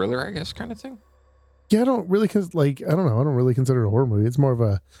horror? Thriller, I guess, kind of thing. Yeah, I don't really, I don't know. I don't really consider it a horror movie. It's more of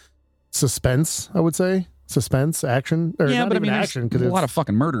a suspense, I would say. Suspense, action. Or Yeah, not but I even mean, action. there's a lot of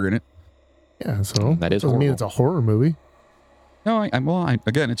fucking murder in it. Yeah, so That is doesn't mean horrible. it's a horror movie. No,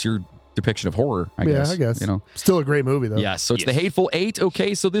 again, it's your depiction of horror, I guess. Yeah, I guess. You know. Still a great movie, though. Yes, so it's The Hateful Eight.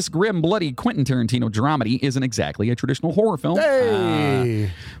 Okay, so this grim, bloody Quentin Tarantino dramedy isn't exactly a traditional horror film. Hey!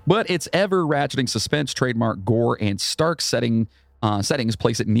 But its ever-ratcheting suspense, trademark gore, and stark settings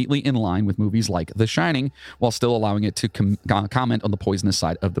place it neatly in line with movies like The Shining, while still allowing it to comment on the poisonous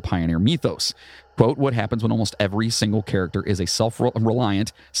side of the pioneer mythos. Quote, what happens when almost every single character is a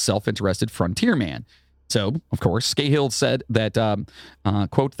self-reliant, self-interested frontier man? So, of course, Scahill said that,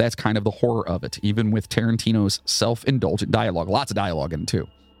 quote, that's kind of the horror of it, even with Tarantino's self-indulgent dialogue. Lots of dialogue in it, too.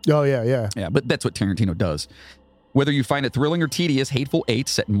 Oh, yeah. Yeah, but that's what Tarantino does. Whether you find it thrilling or tedious, Hateful Eight,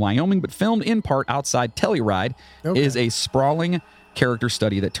 set in Wyoming but filmed in part outside Telluride, is a sprawling character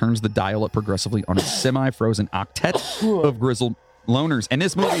study that turns the dial up progressively on a semi-frozen octet of grizzled loners. And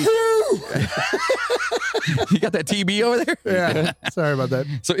this movie... You got that TB over there? Yeah. Sorry about that.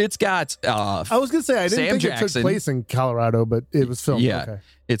 So it's got... I was going to say, I didn't Sam think it Jackson. took place in Colorado, but it was filmed. Yeah. Okay.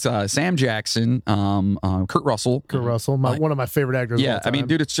 It's Sam Jackson, Kurt Russell. Kurt Russell, one of my favorite actors of all Yeah, I mean, time.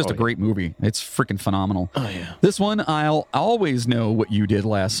 dude, it's just a great movie. It's freaking phenomenal. Oh, yeah. This one, I'll always know what you did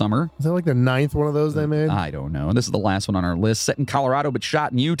last summer. Is that like the 9th one of those they made? I don't know. This is the last one on our list. Set in Colorado but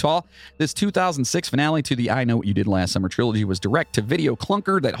shot in Utah. This 2006 finale to the I Know What You Did Last Summer trilogy was direct-to-video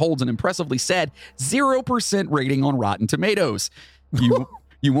clunker that holds an impressively sad 0% rating on Rotten Tomatoes.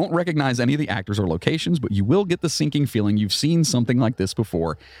 You won't recognize any of the actors or locations, but you will get the sinking feeling you've seen something like this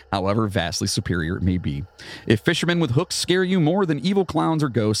before, however vastly superior it may be. If fishermen with hooks scare you more than evil clowns or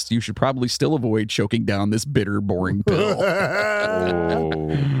ghosts, you should probably still avoid choking down this bitter, boring pill.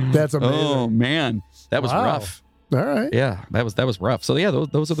 That's amazing. Oh, man. That was Wow. rough. All right. Yeah, that was rough. So, yeah,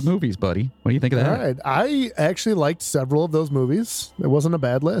 those are the movies, buddy. What do you think of that? All right. I actually liked several of those movies. It wasn't a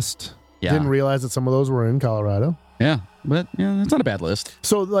bad list. Yeah. Didn't realize that some of those were in Colorado. Yeah, but yeah, it's not a bad list.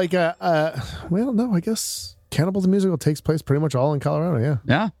 So, like, well, no, I guess Cannibal the Musical takes place pretty much all in Colorado. Yeah.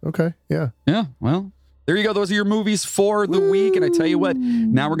 Yeah, Okay. Yeah. yeah. Well, There you go. Those are your movies for the week. And I tell you what,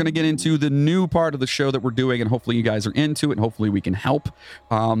 now we're going to get into the new part of the show that we're doing, and hopefully you guys are into it, and hopefully we can help.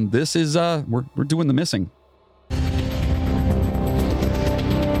 This is, we're doing the missing.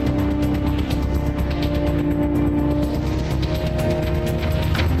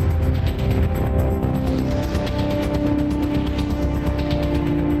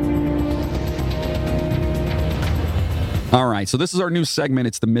 All right, so this is our new segment.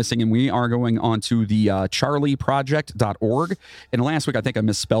 It's The Missing, and we are going on to the charleyproject.org. And last week, I think I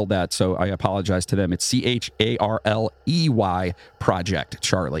misspelled that, so I apologize to them. It's CHARLEY Project,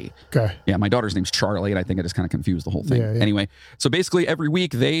 Charley. Okay. Yeah, my daughter's name's Charlie, and I think I just kind of confused the whole thing. Yeah. Anyway, so basically every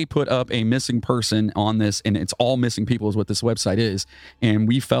week they put up a missing person on this, and it's all missing people is what this website is. And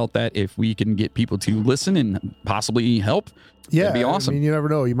we felt that if we can get people to listen and possibly help, it'd be awesome. I mean, you never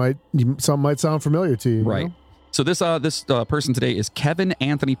know. Something might sound familiar to you. Right. You know? So this person today is Kevin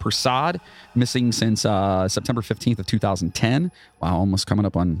Anthony Prasad, missing since September 15th of 2010. Wow, almost coming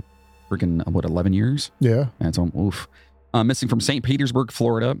up on freaking, 11 years? Yeah. That's oof. Missing from St. Petersburg,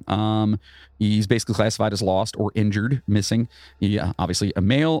 Florida. He's basically classified as lost or injured, missing. He, obviously a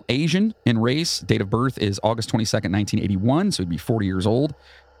male, Asian in race. Date of birth is August 22nd, 1981, so he'd be 40 years old.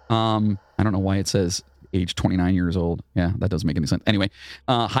 I don't know why it says age 29 years old. Yeah, that doesn't make any sense. Anyway,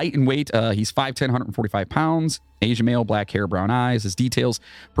 height and weight, he's 5'10", 145 pounds, Asian male, black hair, brown eyes. His details,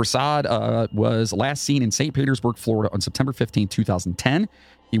 Prasad was last seen in St. Petersburg, Florida on September 15, 2010.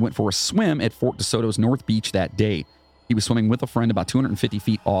 He went for a swim at Fort DeSoto's North Beach that day. He was swimming with a friend about 250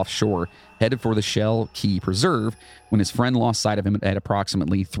 feet offshore, headed for the Shell Key Preserve, when his friend lost sight of him at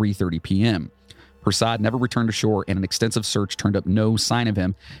approximately 3:30 p.m. Prasad never returned to shore, and an extensive search turned up no sign of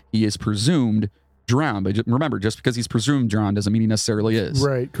him. He is presumed drowned. But remember, just because he's presumed drowned doesn't mean he necessarily is.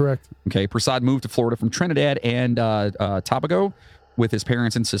 Right, correct. Okay, Prasad moved to Florida from Trinidad and Tobago with his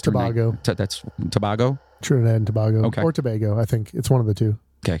parents and sister. Tobago. That's Tobago? Trinidad and Tobago. Okay. Or Tobago, I think. It's one of the two.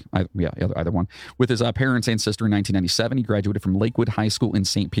 Okay, either one. With his parents and sister in 1997, he graduated from Lakewood High School in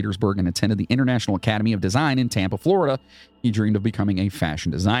St. Petersburg and attended the International Academy of Design in Tampa, Florida. He dreamed of becoming a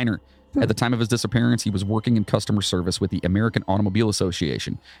fashion designer. At the time of his disappearance, he was working in customer service with the American Automobile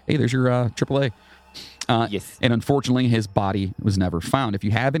Association. Hey, there's your AAA. Yes. And unfortunately, his body was never found. If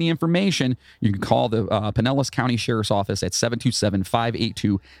you have any information, you can call the Pinellas County Sheriff's Office at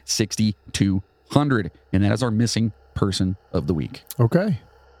 727-582-6200. And that is our missing person of the week. Okay.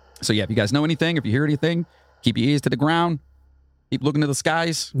 So yeah, if you guys know anything, if you hear anything, keep your ears to the ground. Keep looking to the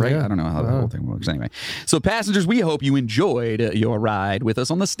skies, right? Yeah. I don't know how the whole thing works. Anyway, so passengers, we hope you enjoyed your ride with us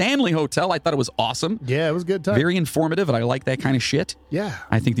on the Stanley Hotel. I thought it was awesome. Yeah, it was a good time. Very informative, and I like that kind of shit. Yeah.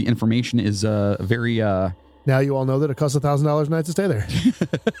 I think the information is very... Now you all know that it costs $1,000 a night to stay there.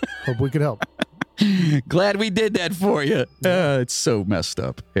 Hope we could help. Glad we did that for you. It's so messed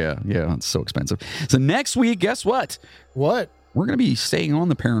up. Yeah, it's so expensive. So next week, guess what? What? We're going to be staying on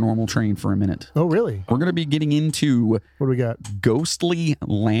the paranormal train for a minute. Oh, really? We're going to be getting into... What do we got? Ghostly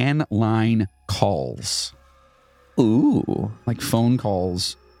landline calls. Ooh. Like phone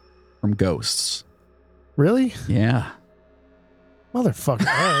calls from ghosts. Really? Yeah. Motherfucker. All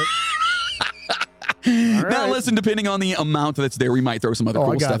right. Now listen, depending on the amount that's there, we might throw some other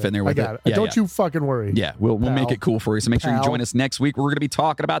cool stuff in there with it. Yeah, Don't you fucking worry. Yeah, we'll make it cool for you. So make sure you join us next week. We're going to be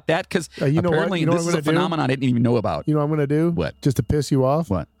talking about that because apparently this is a phenomenon I didn't even know about. You know what I'm going to do? What? Just to piss you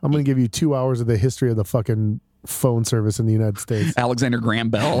off? What? I'm going to give you 2 hours of the history of the fucking phone service in the United States. Alexander Graham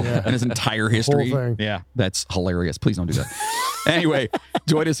Bell and his entire history. Whole thing. Yeah, that's hilarious. Please don't do that. Anyway,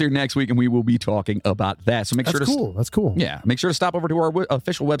 join us here next week and we will be talking about that. So That's cool. Yeah, make sure to stop over to our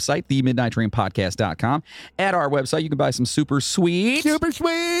official website, themidnighttrainpodcast.com. At our website, you can buy some super sweet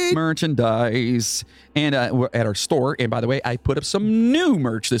merchandise. And we're at our store. And by the way, I put up some new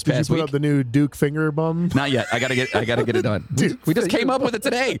merch this past week. Did you put up the new Duke finger bum? Not yet. I gotta get it done. We just came up with it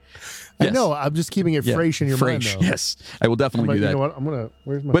today. Yes. I know. I'm just keeping it fresh in your mind, though. Yes, I will definitely do that. You know what?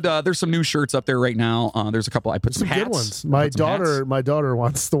 Where's my? But there's some new shirts up there right now. There's a couple. I put some hats. Good ones. My daughter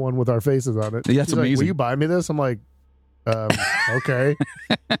wants the one with our faces on it. Yeah, that's amazing. Like, will you buy me this? I'm like, okay.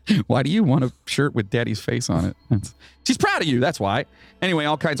 Why do you want a shirt with Daddy's face on it? She's proud of you. That's why. Anyway,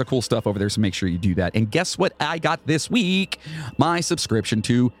 all kinds of cool stuff over there. So make sure you do that. And guess what I got this week? My subscription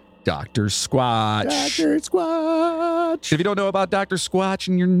to Dr. Squatch. Dr. Squatch. If you don't know about Dr. Squatch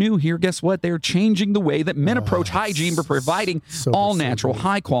and you're new here, guess what? They're changing the way that men approach hygiene by providing all natural,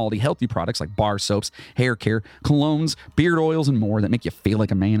 high quality, healthy products like bar soaps, hair care, colognes, beard oils, and more that make you feel like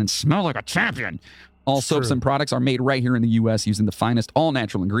a man and smell like a champion. All soaps and products are made right here in the U.S. using the finest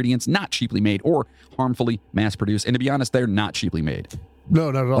all-natural ingredients, not cheaply made or harmfully mass-produced. And to be honest, they're not cheaply made.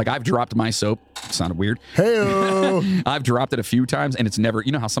 No, not at all. Like I've dropped my soap. Sounded weird. Hey-o. I've dropped it a few times and it's never,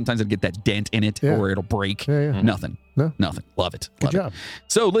 you know how sometimes it'll get that dent in it or it'll break. Nothing. No. Nothing. Love it. Good job.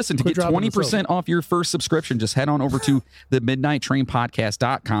 So listen, to Quit get dropping the 20% off your first subscription, just head on over to the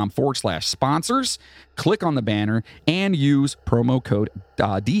midnighttrainpodcast.com/sponsors. Click on the banner and use promo code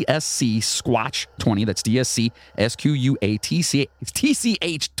DSC Squatch 20. That's DSC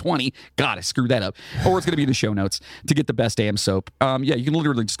SQUATCH 20. God, I screwed that up. Or it's going to be in the show notes to get the best damn soap. Yeah, you can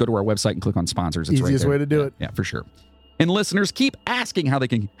literally just go to our website and click on sponsors. It's easiest right there. way to do it. Yeah, for sure. And listeners, keep asking how they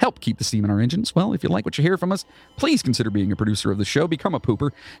can help keep the steam in our engines. Well, if you like what you hear from us, please consider being a producer of the show. Become a pooper.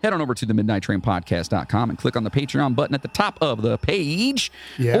 Head on over to the midnighttrainpodcast.com and click on the Patreon button at the top of the page.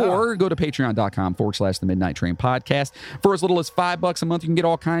 Yeah. Or go to patreon.com/the Midnight Train Podcast. For as little as $5 a month, you can get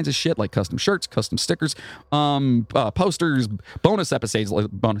all kinds of shit like custom shirts, custom stickers, posters, bonus episodes.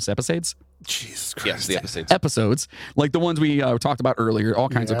 Jesus Christ. Yes, the Episodes like the ones we talked about earlier, all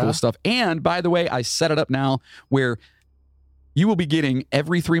kinds of cool stuff. And by the way, I set it up now where you will be getting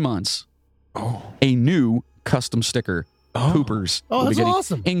every 3 months a new custom sticker. Poopers. Oh, that's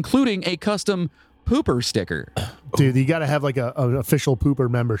awesome. Including a custom pooper sticker. Dude, you got to have like an official pooper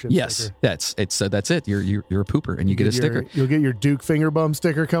membership Yes, sticker. that's it. You're a pooper and you get a sticker. You'll get your Duke finger bum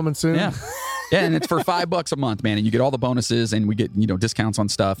sticker coming soon. Yeah. Yeah, and it's for $5 a month, man. And you get all the bonuses and we get, discounts on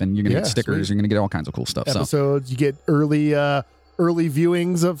stuff and you're going to get stickers. Sweet. You're going to get all kinds of cool stuff. Episodes, you get early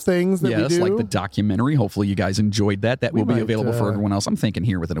viewings of things that we do. Like the documentary. Hopefully you guys enjoyed that. That will be available for everyone else. I'm thinking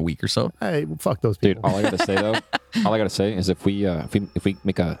here within a week or so. Hey, fuck those people. Dude, all I gotta say though, is if we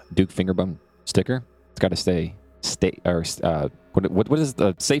make a Duke Fingerbum sticker, it's gotta stay what is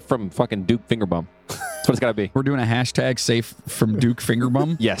the safe from fucking Duke Fingerbum? That's what it's gotta be. We're doing a hashtag safe from Duke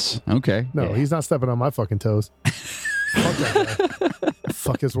Fingerbum. Yes. Okay. No, he's not stepping on my fucking toes. Fuck that guy.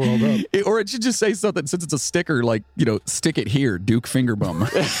 Fuck his world up. Or it should just say something, since it's a sticker, like, stick it here, Duke Fingerbum.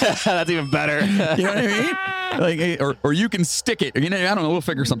 That's even better. You know what I mean? Like, or you can stick it. I don't know. We'll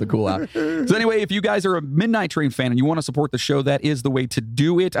figure something cool out. So anyway, if you guys are a Midnight Train fan and you want to support the show, that is the way to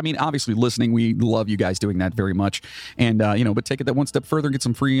do it. I mean, obviously listening, we love you guys doing that very much. And, but take it that one step further, get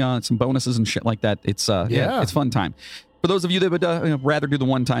some free, some bonuses and shit like that. It's, it's fun time. For those of you that would rather do the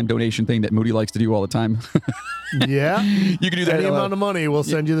one-time donation thing that Moody likes to do all the time. Yeah. You can do that. Any amount of money, we'll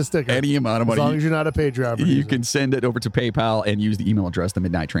send you the sticker. Any amount of money. As long as you're not a Patreon producer. You can send it over to PayPal and use the email address,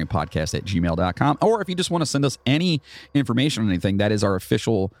 themidnighttrainpodcast@gmail.com. Or if you just want to send us any information on anything, that is our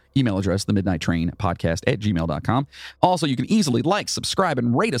official email address, themidnighttrainpodcast@gmail.com. Also, you can easily like, subscribe,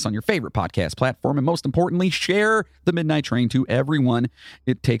 and rate us on your favorite podcast platform. And most importantly, share the Midnight Train to everyone.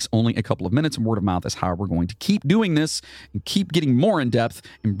 It takes only a couple of minutes, and word of mouth is how we're going to keep doing this and keep getting more in depth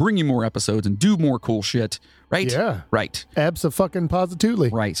and bring you more episodes and do more cool shit. Right? Yeah. Right. Abso-fucking-positively.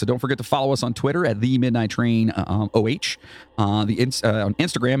 Right. So don't forget to follow us on Twitter at The Midnight Train OH, on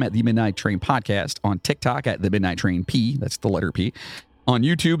Instagram at The Midnight Train Podcast, on TikTok at The Midnight Train P, that's the letter P, on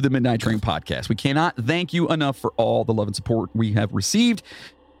YouTube, The Midnight Train Podcast. We cannot thank you enough for all the love and support we have received.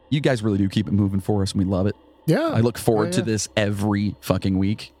 You guys really do keep it moving for us, and we love it. Yeah. I look forward to this every fucking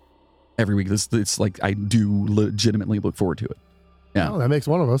week. Every week. It's like I do legitimately look forward to it. Yeah. Oh, that makes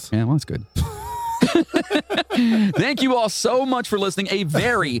one of us. Yeah, well, that's good. Thank you all so much for listening. A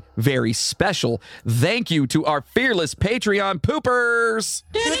very, very special thank you to our fearless Patreon poopers.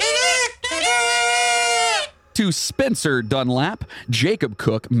 To Spencer Dunlap, Jacob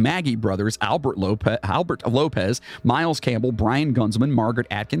Cook, Maggie Brothers, Albert Lopez, Miles Campbell, Brian Gunsman, Margaret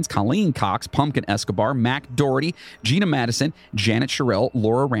Atkins, Colleen Cox, Pumpkin Escobar, Mac Doherty, Gina Madison, Janet Sherrill,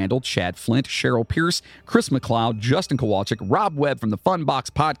 Laura Randall, Chad Flint, Cheryl Pierce, Chris McLeod, Justin Kowalczyk, Rob Webb from the Funbox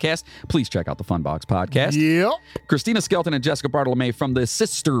Podcast. Please check out the Funbox Podcast. Yep. Christina Skelton and Jessica Bartolome from the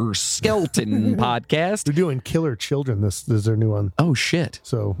Sister Skelton Podcast. They're doing Killer Children. This is their new one. Oh, shit.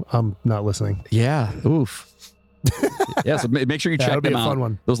 So I'm not listening. Yeah. Oof. Yeah, so make sure you check them out. Fun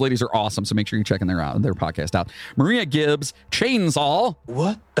one. Those ladies are awesome, so make sure you're checking their podcast out. Maria Gibbs, Chainsaw.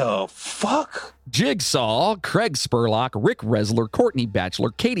 What the fuck? Jigsaw, Craig Spurlock, Rick Resler, Courtney Batchelor,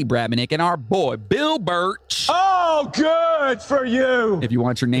 Katie Brabenick, and our boy Bill Birch. Oh, good for you. If you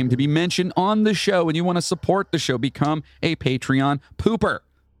want your name to be mentioned on the show and you want to support the show, become a Patreon pooper.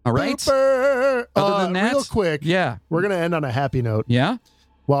 All right? Pooper. Other than that, real quick, yeah, we're going to end on a happy note. Yeah?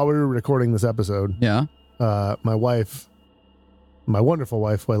 While we were recording this episode, yeah, my wife, my wonderful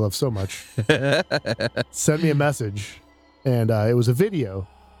wife, who I love so much, sent me a message, and it was a video.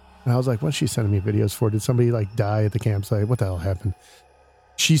 And I was like, what's she sending me videos for? Did somebody like die at the campsite? What the hell happened?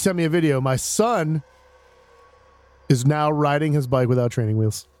 She sent me a video. My son is now riding his bike without training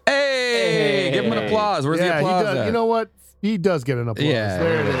wheels. Hey, give him an applause. Where's the applause he does. at? You know what? He does get an applause. Yeah.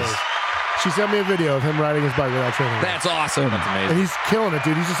 There it is. She sent me a video of him riding his bike without training. That's awesome. That's amazing. And he's killing it,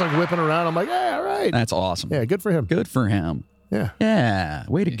 dude. He's just like whipping around. I'm like, hey, all right. That's awesome. Yeah, good for him. Good for him. Yeah. Yeah.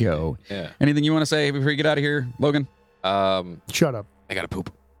 Way to go. Yeah. Anything you want to say before you get out of here, Logan? Shut up. I gotta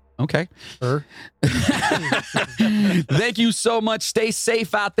poop. Okay. Thank you so much. Stay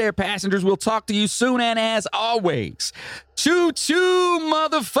safe out there, passengers. We'll talk to you soon. And as always, choo-choo,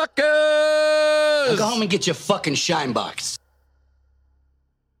 motherfuckers. Go home and get your fucking shine box.